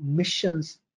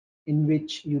 missions in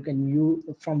which you can use,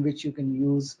 from which you can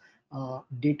use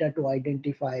data to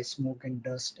identify smoke and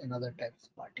dust and other types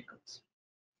of particles.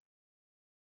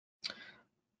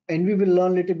 And we will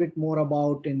learn a little bit more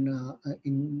about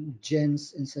in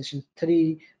GEMS in session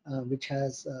 3, which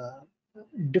has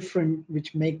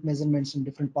which make measurements in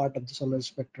different part of the solar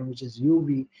spectrum, which is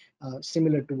UV,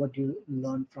 similar to what you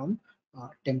learned from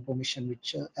Tempo mission,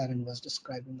 which Aaron was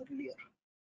describing earlier.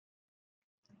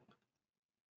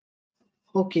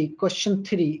 Okay, question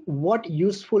 3, what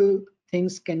useful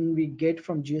things can we get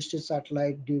from geostationary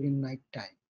satellite during night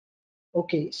time?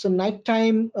 Okay, so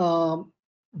nighttime,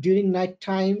 during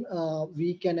nighttime,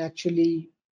 we can actually,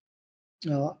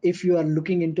 if you are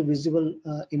looking into visible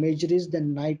imageries,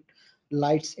 then night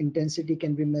light's intensity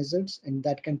can be measured, and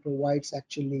that can provide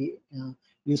actually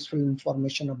useful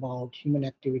information about human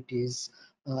activities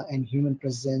and human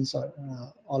presence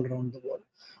all around the world.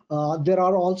 There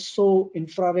are also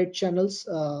infrared channels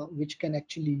which can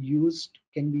actually be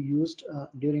used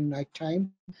during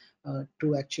nighttime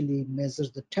to actually measure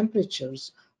the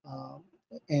temperatures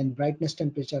and brightness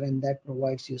temperature, and that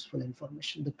provides useful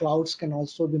information. The clouds can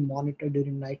also be monitored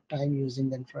during night time using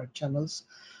the infrared channels.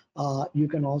 You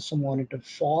can also monitor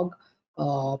fog.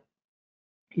 Uh,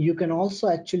 you can also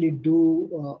actually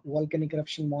do volcanic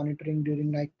eruption monitoring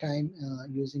during night time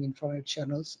using infrared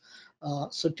channels.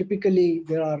 So typically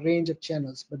there are a range of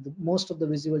channels, but most of the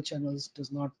visible channels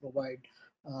does not provide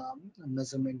a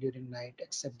measurement during night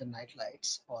except the night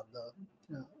lights or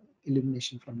the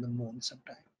illumination from the moon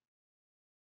sometimes.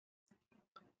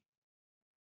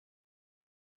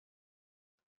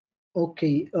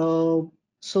 Okay,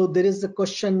 so there is a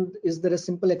question, is there a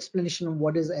simple explanation of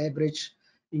what is average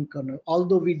in kernel?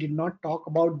 Although we did not talk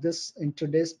about this in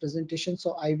today's presentation,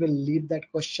 so I will leave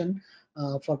that question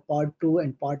for part 2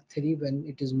 and part 3 when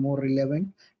it is more relevant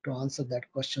to answer that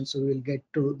question. So we will get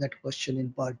to that question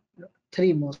in part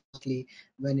 3 mostly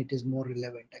when it is more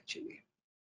relevant actually.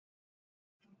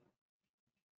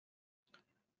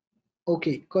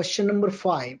 Okay, question number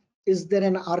 5. Is there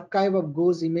an archive of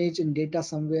GOES image in data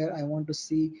somewhere? I want to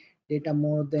see data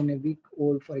more than a week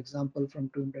old, for example, from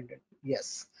 200.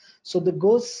 Yes. So the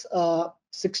GOES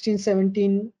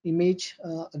 1617 image,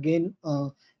 again,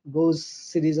 GOES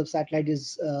series of satellite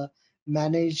is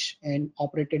managed and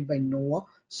operated by NOAA.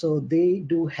 So they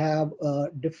do have a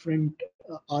different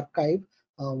archive.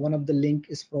 One of the link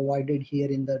is provided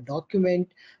here in the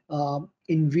document.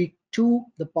 In week 2,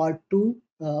 the part 2,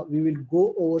 we will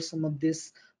go over some of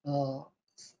this uh,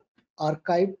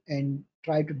 archive and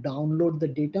try to download the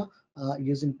data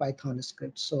using Python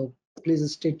script. So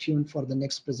please stay tuned for the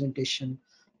next presentation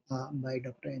by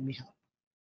Dr. Emiha.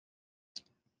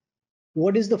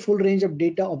 What is the full range of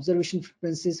data observation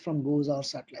frequencies from GOES or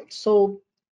satellites? So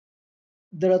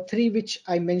there are 3 which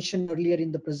I mentioned earlier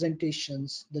in the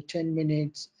presentations, the 10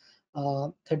 minutes,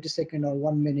 30-second or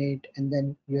 1 minute, and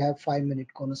then you have 5-minute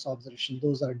CONUS observation.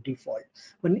 Those are default.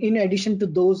 But in addition to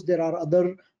those, there are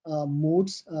other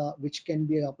modes which can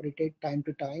be operated time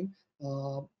to time,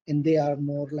 and they are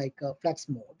more like a flex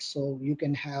mode. So you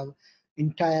can have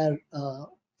entire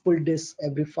full disk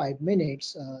every 5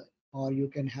 minutes, or you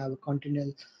can have a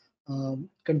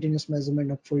continuous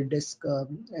measurement of full disk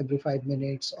every 5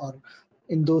 minutes, or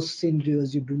in those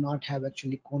scenarios you do not have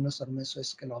actually CONUS or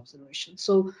mesoscale observation.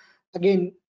 So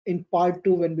again, in part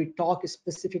 2, when we talk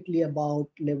specifically about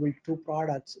level 2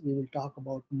 products, we will talk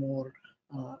about more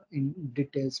in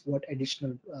details what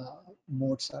additional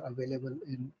modes are available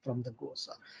in from the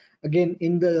GOSA. Again,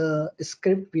 in the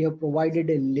script we have provided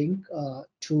a link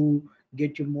to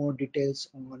get you more details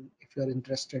on if you're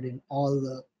interested in all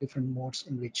the different modes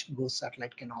in which GOES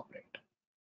satellite can operate.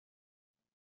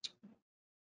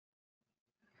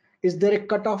 Is there a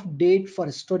cutoff date for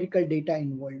historical data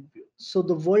in Worldview? So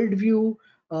the Worldview,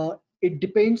 it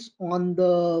depends on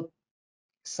the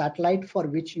satellite for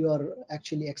which you are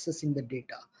actually accessing the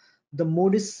data. The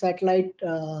MODIS satellite,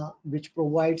 which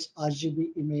provides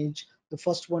RGB image, the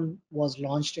first one was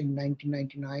launched in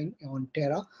 1999 on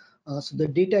Terra. So the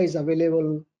data is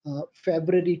available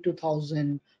February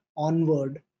 2000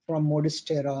 onward from MODIS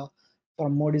Terra,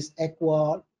 from MODIS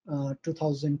Aqua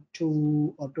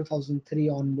 2002 or 2003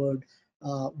 onward.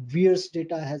 VIIRS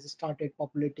data has started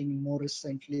populating more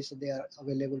recently, so they are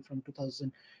available from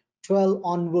 2012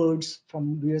 onwards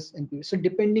from VIIRS and PVIRS. So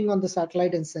depending on the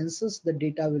satellite and census, the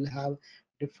data will have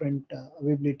different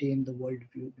availability in the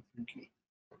Worldview differently.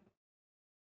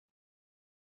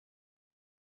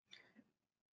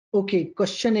 Okay,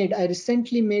 question 8. I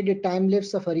recently made a time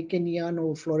lapse of Hurricane Ian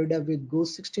over Florida with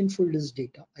GOES 16 full disk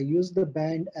data. I used the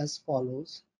band as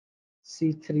follows: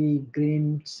 C3,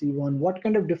 green, C1. What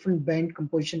kind of different band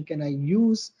composition can I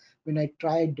use? When I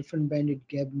tried different band, it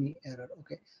gave me error.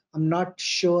 Okay, I'm not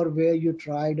sure where you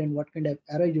tried and what kind of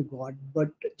error you got, but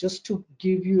just to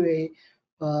give you a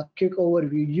quick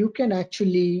overview, you can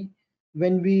actually,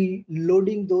 when we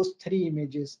loading those 3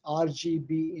 images,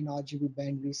 RGB in RGB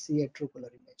band, we see a true color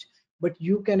image. But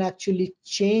you can actually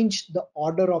change the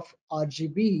order of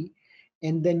RGB,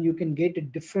 and then you can get a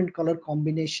different color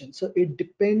combination. So it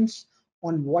depends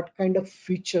on what kind of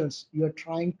features you're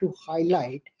trying to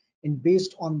highlight, and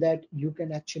based on that you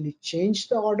can actually change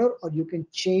the order, or you can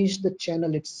change the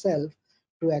channel itself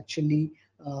to actually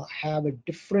have a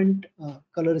different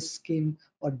color scheme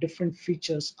or different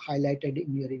features highlighted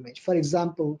in your image. For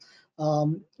example,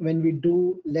 when we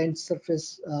do land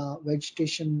surface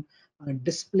vegetation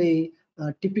display,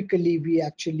 typically we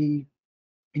actually,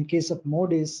 in case of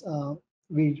MODIS,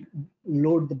 we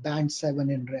load the band 7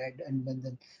 in red, and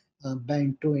then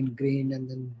band 2 in green, and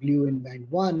then blue in band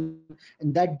 1,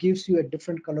 and that gives you a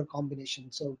different color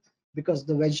combination. So because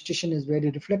the vegetation is very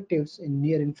reflective in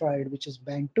near infrared, which is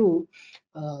band 2,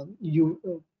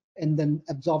 you and then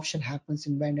absorption happens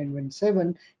in band 9 band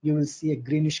 7, you will see a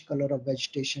greenish color of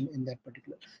vegetation in that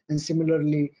particular, and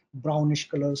similarly brownish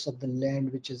colors of the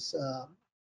land, which is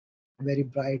very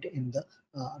bright in the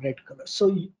red color.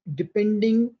 So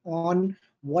depending on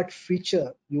what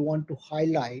feature you want to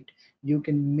highlight, you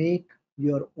can make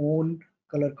your own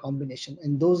color combination,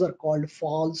 and those are called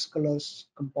false colors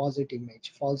composite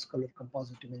image, false color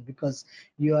composite image, because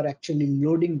you are actually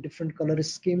loading different color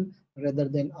scheme rather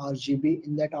than RGB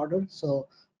in that order. So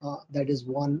that is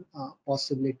one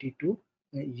possibility to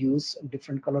use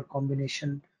different color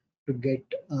combination to get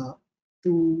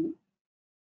to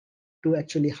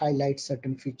actually highlight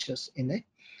certain features in a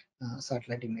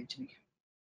satellite imagery.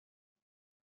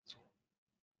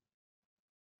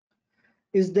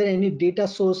 Is there any data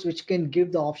source which can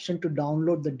give the option to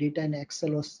download the data in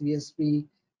Excel or CSV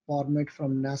format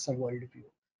from NASA Worldview?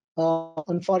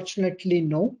 Unfortunately,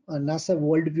 no. NASA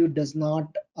Worldview does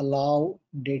not allow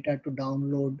data to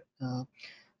download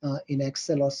in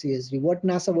Excel or CSV. What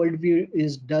NASA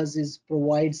Worldview does is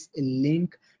provides a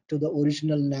link to the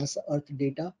original NASA Earth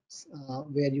data,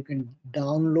 where you can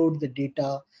download the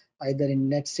data either in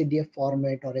NetCDF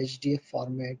format or HDF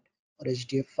format or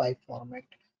HDF5 format.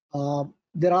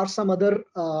 There are some other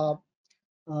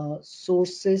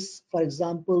sources, for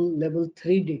example, level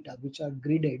 3 data, which are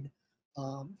gridded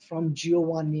from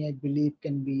Giovanni, I believe,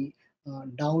 can be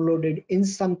downloaded in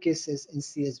some cases in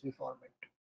CSV format.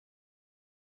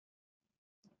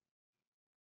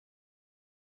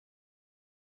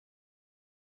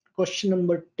 Question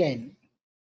number 10.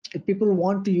 If people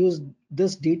want to use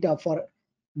this data for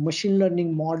machine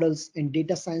learning models and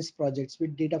data science projects,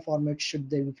 which data format should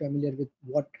they be familiar with,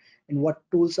 what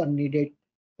tools are needed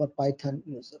for Python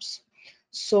users?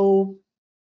 So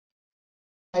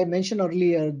I mentioned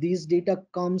earlier, these data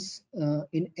comes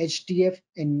in HDF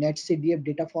and NetCDF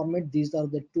data format. These are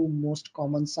the two most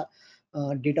common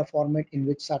data format in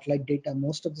which satellite data,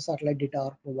 most of the satellite data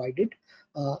are provided.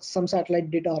 Some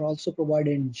satellite data are also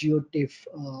provided in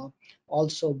GeoTIFF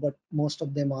also, but most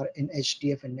of them are in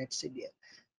HDF and NetCDF.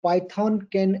 Python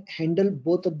can handle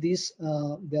both of these.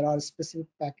 There are specific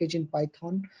package in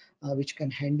Python which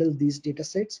can handle these data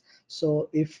sets. So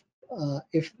if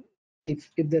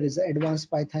there is an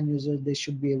advanced Python user, they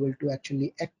should be able to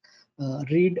actually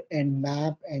read and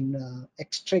map and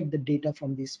extract the data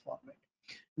from this format.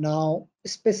 Now,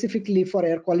 specifically for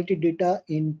air quality data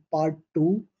in part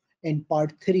 2 and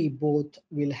part 3, both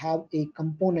will have a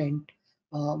component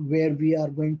where we are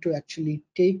going to actually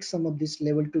take some of this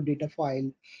level 2 data file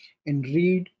and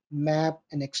read, map,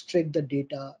 and extract the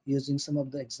data using some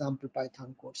of the example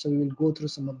Python code. So we will go through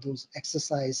some of those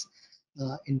exercise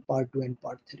in part 2 and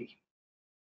part 3.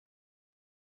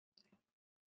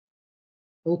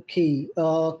 Okay,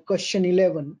 question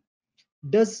 11.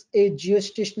 Does a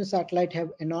geostationary satellite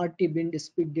have NRT wind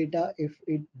speed data? If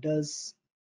it does,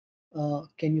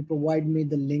 can you provide me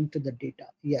the link to the data?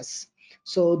 Yes.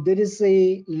 So there is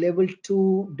a level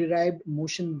 2 derived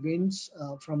motion winds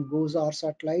from GOES-R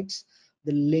satellites.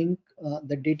 The link,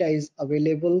 the data is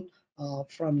available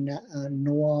from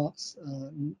NOAA,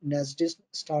 NASDIS,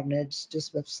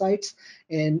 StarNASDIS websites,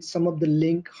 and some of the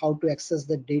link how to access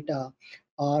the data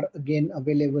are again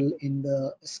available in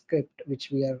the script, which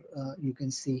we are you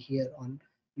can see here on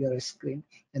your screen,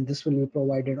 and this will be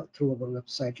provided through our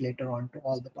website later on to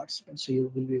all the participants, so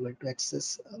you will be able to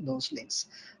access those links.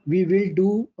 We will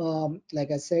do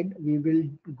like I said, we will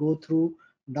go through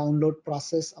download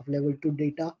process of level 2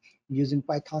 data using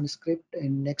Python script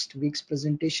in next week's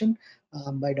presentation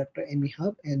by Dr. Amy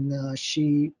Hub, and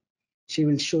she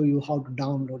will show you how to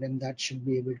download, and that should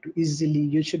be able to easily,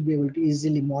 you should be able to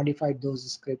easily modify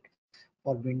those scripts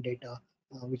for wind data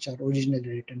which are originally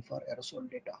written for aerosol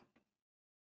data.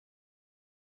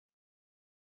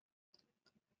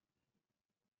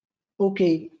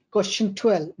 Okay, question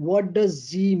 12. What does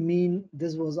Z mean?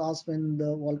 This was asked when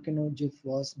the volcano GIF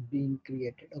was being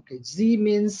created. Okay, Z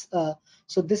means,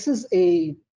 so this is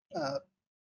a,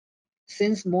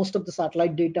 since most of the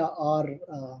satellite data are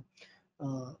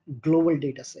global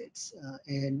data sets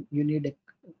and you need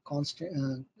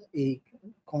a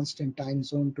constant time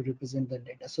zone to represent the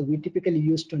data. So we typically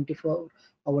use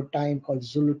 24-hour time called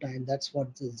Zulu time. That's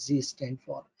what the Z stand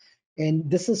for. And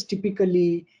this is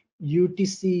typically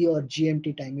UTC or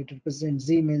GMT time. It represents,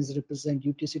 Z means represent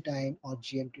UTC time or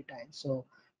GMT time. So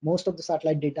most of the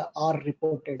satellite data are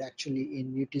reported actually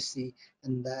in UTC,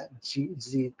 and the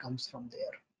Z comes from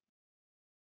there.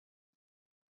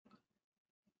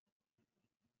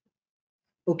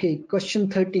 Okay, question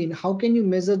 13. How can you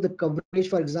measure the coverage,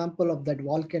 for example, of that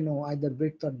volcano, either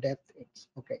width or depth?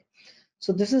 Okay,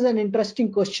 so this is an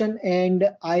interesting question, and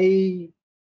I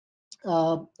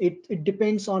it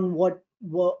depends on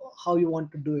how you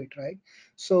want to do it, right?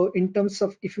 So in terms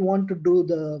of if you want to do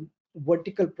the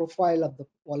vertical profile of the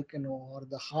volcano or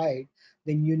the height,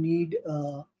 then you need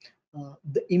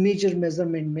the imager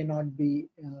measurement may not be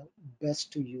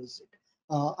best to use it.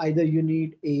 Either you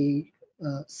need a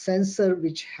sensor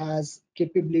which has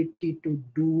capability to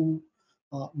do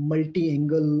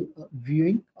multi-angle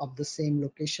viewing of the same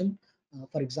location,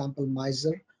 for example,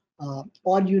 miser,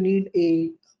 or you need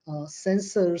a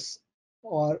sensors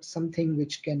or something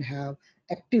which can have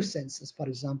active sensors, for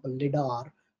example,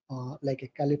 lidar, like a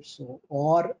Calypso,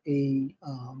 or a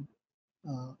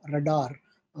radar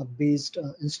based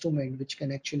instrument which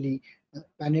can actually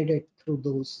penetrate through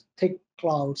those thick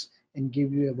clouds and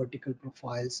give you a vertical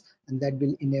profiles, and that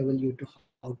will enable you to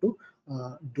how to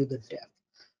do the depth.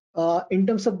 In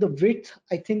terms of the width,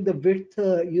 I think the width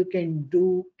you can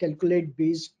do calculate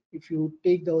based if you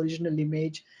take the original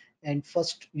image and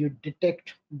first you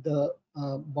detect the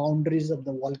boundaries of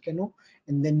the volcano,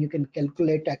 and then you can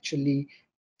calculate actually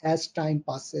as time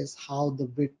passes how the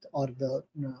width or the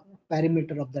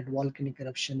perimeter of that volcanic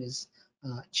eruption is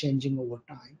changing over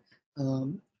time.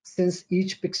 Since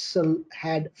each pixel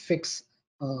had fixed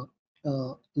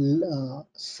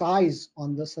size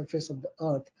on the surface of the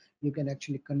earth, you can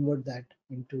actually convert that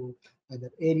into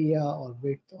either area or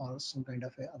width or some kind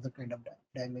of other kind of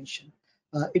dimension.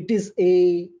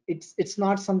 It's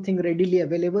not something readily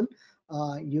available.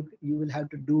 You will have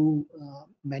to do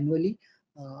manually,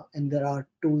 and there are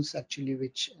tools actually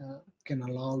which can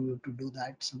allow you to do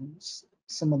that.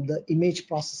 Some of the image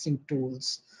processing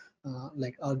tools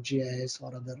like ArcGIS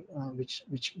or other which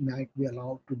might be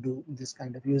allowed to do this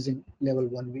kind of using level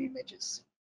 1V images.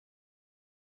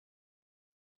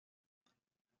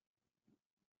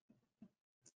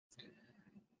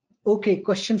 Okay,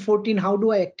 question 14. How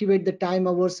do I activate the time,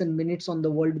 hours, and minutes on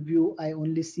the Worldview? I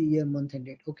only see year, month, and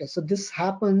date. Okay, so this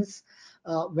happens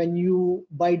when you,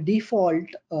 by default,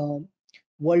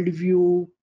 Worldview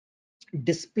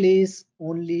displays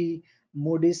only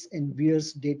MODIS and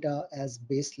VIIRS data as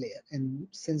base layer. And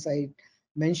since I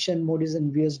mentioned MODIS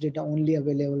and VIIRS data only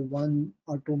available 1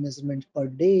 or 2 measurements per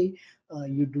day,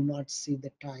 you do not see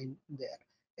the time there.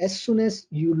 As soon as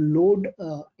you load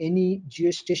any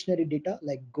geostationary data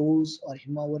like GOES or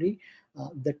Himawari,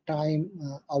 the time,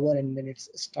 hour, and minutes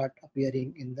start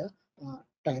appearing in the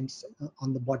times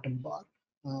on the bottom bar.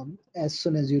 As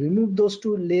soon as you remove those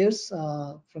two layers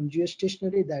from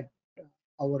geostationary, that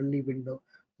hourly window,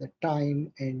 the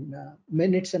time and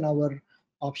minutes and hour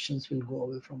options will go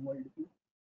away from Worldview.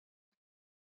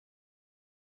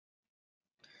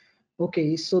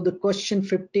 Okay, so the question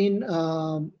 15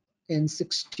 and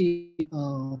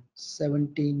 16,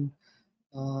 17,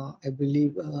 I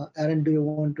believe, Aaron, do you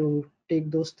want to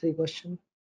take those 3 questions?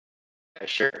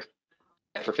 Sure.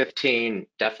 For 15,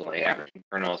 definitely averaging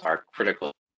kernels are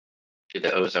critical to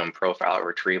the ozone profile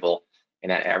retrieval,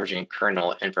 and that averaging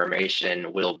kernel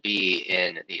information will be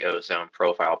in the ozone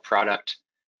profile product.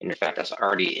 And in fact, that's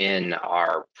already in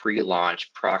our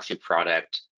pre-launch proxy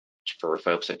product for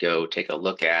folks to go take a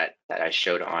look at that I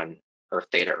showed on Earth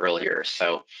Data earlier.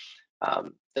 So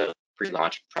the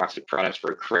pre-launch proxy products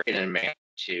were created in a manner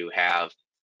to have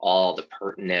all the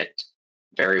pertinent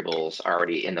variables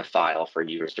already in the file for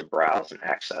users to browse and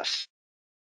access.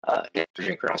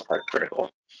 Averaging kernels are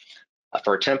critical.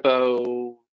 For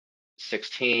tempo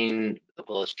 16,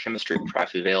 well as chemistry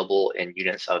products available in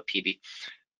units of PB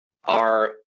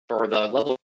are for the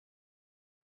level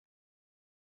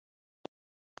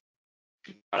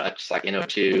products like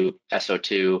NO2,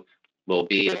 SO2 will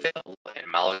be available in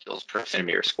molecules per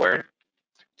centimeter squared.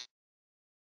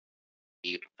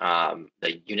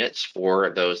 The units for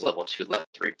those level 2, level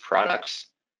 3 products.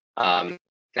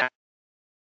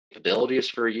 Capabilities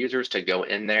for users to go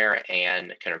in there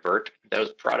and convert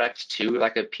those products to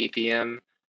like a ppm,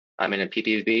 a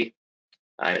ppb,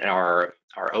 and our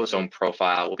ozone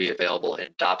profile will be available in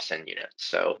Dobson units.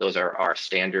 So those are our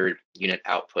standard unit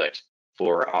output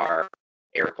for our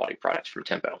air quality products from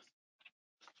Tempo.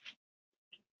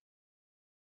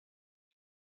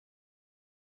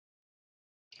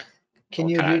 Can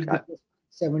you read the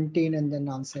 17 and then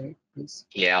answer it, please?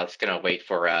 Yeah, I was going to wait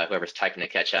for whoever's typing to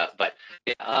catch up. But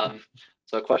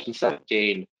so question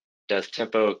 17, does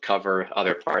Tempo cover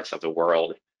other parts of the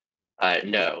world?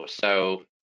 No. So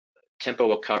Tempo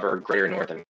will cover Greater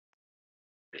Northern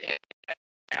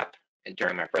app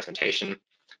during my presentation.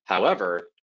 However,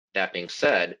 that being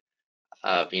said,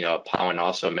 Pawan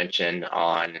also mentioned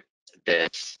on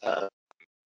this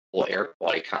air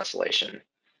quality constellation,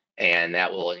 and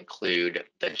that will include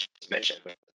the mission,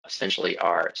 essentially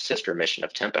our sister mission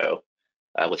of Tempo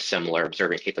with similar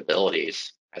observing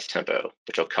capabilities. as TEMPO,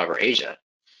 which will cover Asia.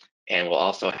 And we'll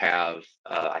also have,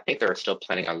 I think they're still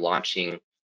planning on launching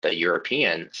the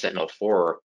European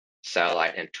Sentinel-4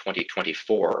 satellite in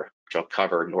 2024, which will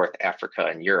cover North Africa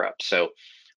and Europe. So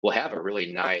we'll have a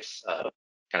really nice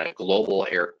kind of global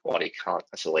air quality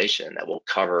constellation that will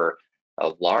cover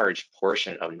a large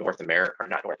portion of North America, or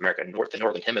not North America, the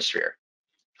Northern Hemisphere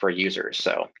for users.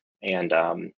 So, and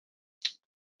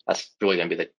that's really going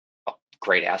to be the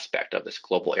great aspect of this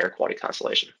global air quality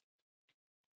constellation.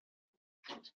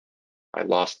 I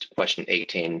lost question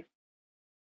 18.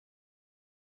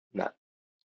 Not.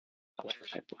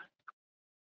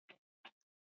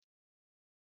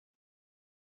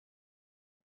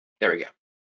 There we go.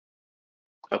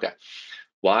 Okay.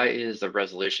 Why is the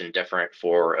resolution different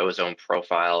for ozone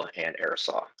profile and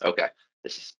aerosol? Okay,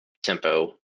 this is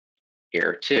TEMPO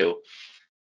here too.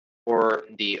 For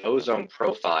the ozone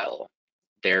profile,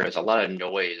 there is a lot of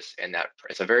noise in that.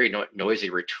 It's a very noisy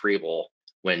retrieval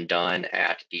when done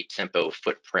at the TEMPO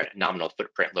footprint, nominal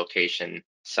footprint location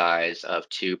size of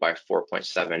 2 by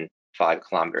 4.75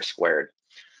 kilometers squared.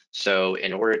 So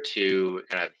in order to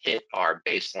kind of hit our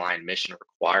baseline mission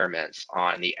requirements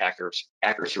on the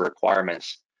accuracy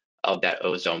requirements of that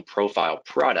ozone profile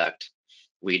product,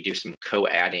 we do some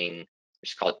co-adding,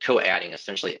 it's called co-adding,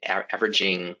 essentially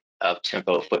averaging of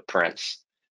TEMPO footprints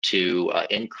to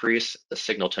increase the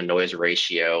signal to noise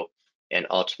ratio and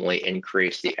ultimately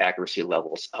increase the accuracy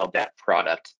levels of that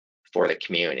product for the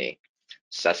community.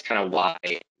 So that's kind of why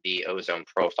the ozone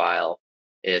profile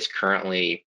is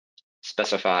currently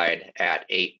specified at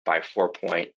 8 by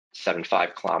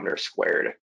 4.75 kilometers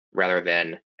squared, rather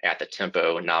than at the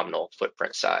TEMPO nominal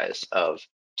footprint size of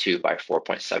 2 by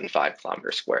 4.75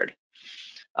 kilometers squared.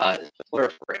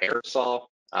 Similar for aerosol,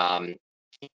 kind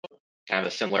of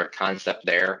a similar concept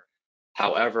there.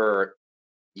 However,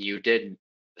 you did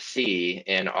see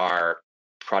in our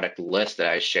product list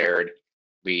that I shared,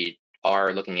 we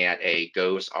are looking at a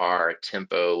GOES-R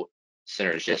TEMPO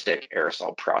synergistic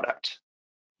aerosol product,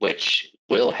 which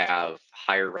will have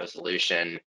higher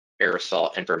resolution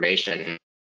aerosol information.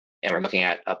 And we're looking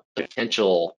at a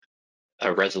potential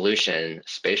resolution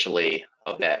spatially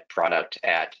of that product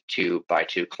at 2 by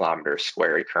 2 kilometers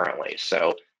squared currently.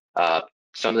 So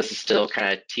some of this is still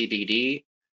kind of TBD,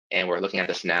 and we're looking at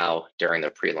this now during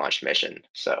the pre-launch mission.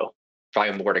 So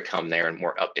probably more to come there and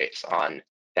more updates on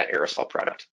that aerosol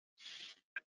product.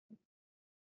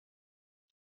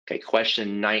 Okay,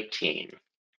 question 19.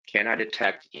 Can I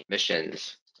detect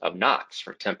emissions of NOx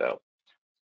from TEMPO?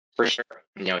 For sure.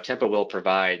 TEMPO will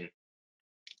provide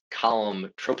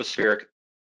tropospheric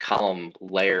column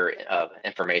layer of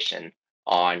information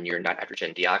on your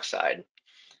nitrogen dioxide.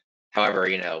 However,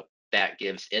 that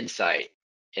gives insight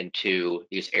into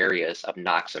these areas of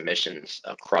NOx emissions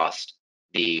across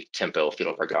the TEMPO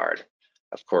field of regard.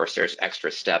 Of course, there's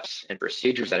extra steps and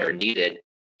procedures that are needed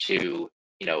to,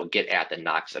 get at the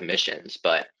NOx emissions,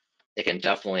 but it can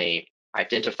definitely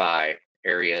identify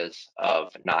areas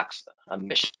of NOx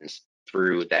emissions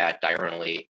through that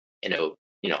diurnally,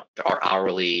 our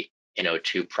hourly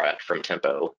NO2 product from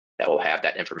TEMPO that will have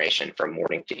that information from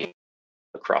morning to evening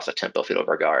across a TEMPO field of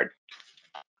regard.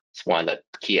 It's one of the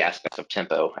key aspects of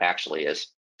TEMPO actually is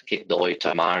the capability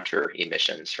to monitor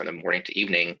emissions from the morning to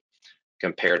evening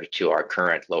compared to our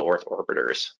current low Earth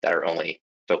orbiters that are only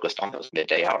focused on those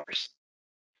midday hours.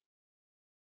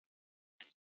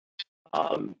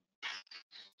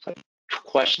 So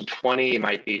question 20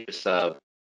 might be just a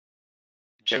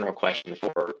general question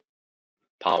for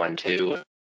Pawan too.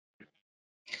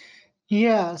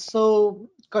 Yeah, so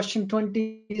question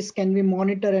 20 is, can we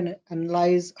monitor and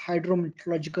analyze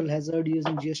hydrometeorological hazard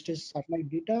using geostationary satellite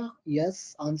data?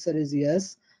 Yes, answer is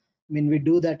yes. I mean, we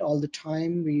do that all the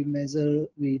time. We measure,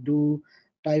 we do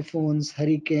typhoons,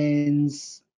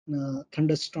 hurricanes,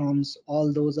 thunderstorms.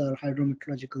 All those are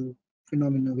hydrometeorological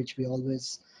phenomena which we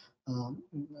always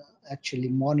actually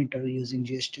monitor using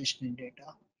geostationary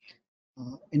data.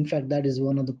 In fact, that is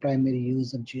one of the primary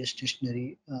use of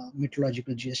geostationary,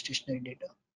 meteorological geostationary data.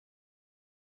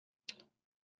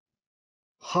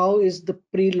 How is the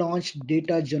pre-launch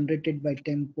data generated by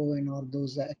TEMPO, and are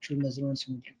those actual measurements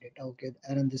data? Okay,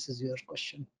 Aaron, this is your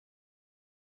question.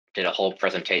 Did a whole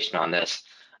presentation on this.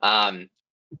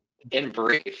 In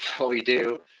brief, what we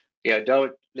do,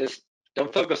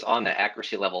 don't focus on the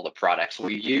accuracy level of the products.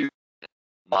 We use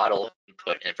model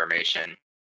input information.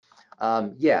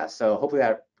 Yeah, so hopefully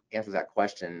that answers that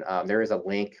question. There is a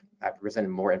link. I presented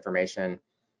more information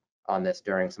on this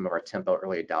during some of our TEMPO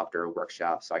early adopter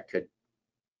workshops, so I could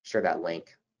share that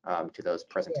link to those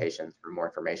presentations for more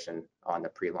information on the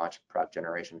pre-launch product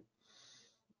generation.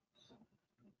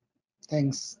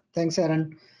 Thanks,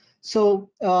 Aaron. So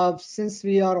since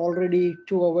we are already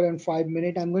 2 hours and 5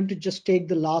 minutes, I'm going to just take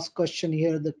the last question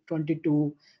here, the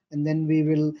 22, and then we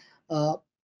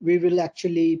will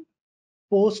actually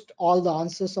post all the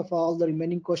answers of all the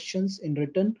remaining questions in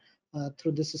written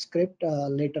through this script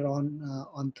later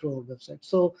on through our website.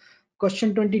 So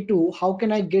question 22, how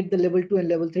can I get the level 2 and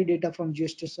level 3 data from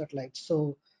geostationary satellites?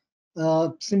 So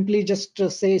simply just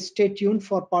say stay tuned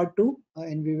for part 2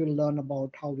 and we will learn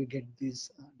about how we get these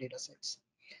data sets.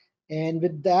 And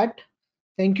with that,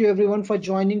 thank you everyone for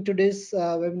joining today's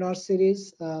webinar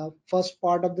series, first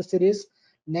part of the series.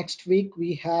 Next week,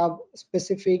 we have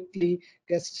specifically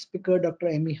guest speaker, Dr.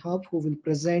 Amy Huff, who will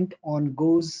present on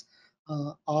GOES,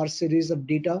 our series of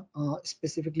data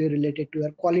specifically related to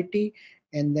air quality.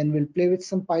 And then we'll play with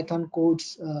some Python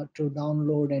codes to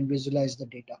download and visualize the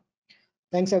data.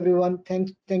 Thanks everyone.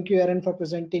 Thank you, Aaron, for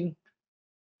presenting.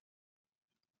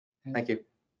 Thank you.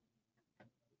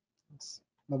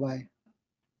 Bye-bye.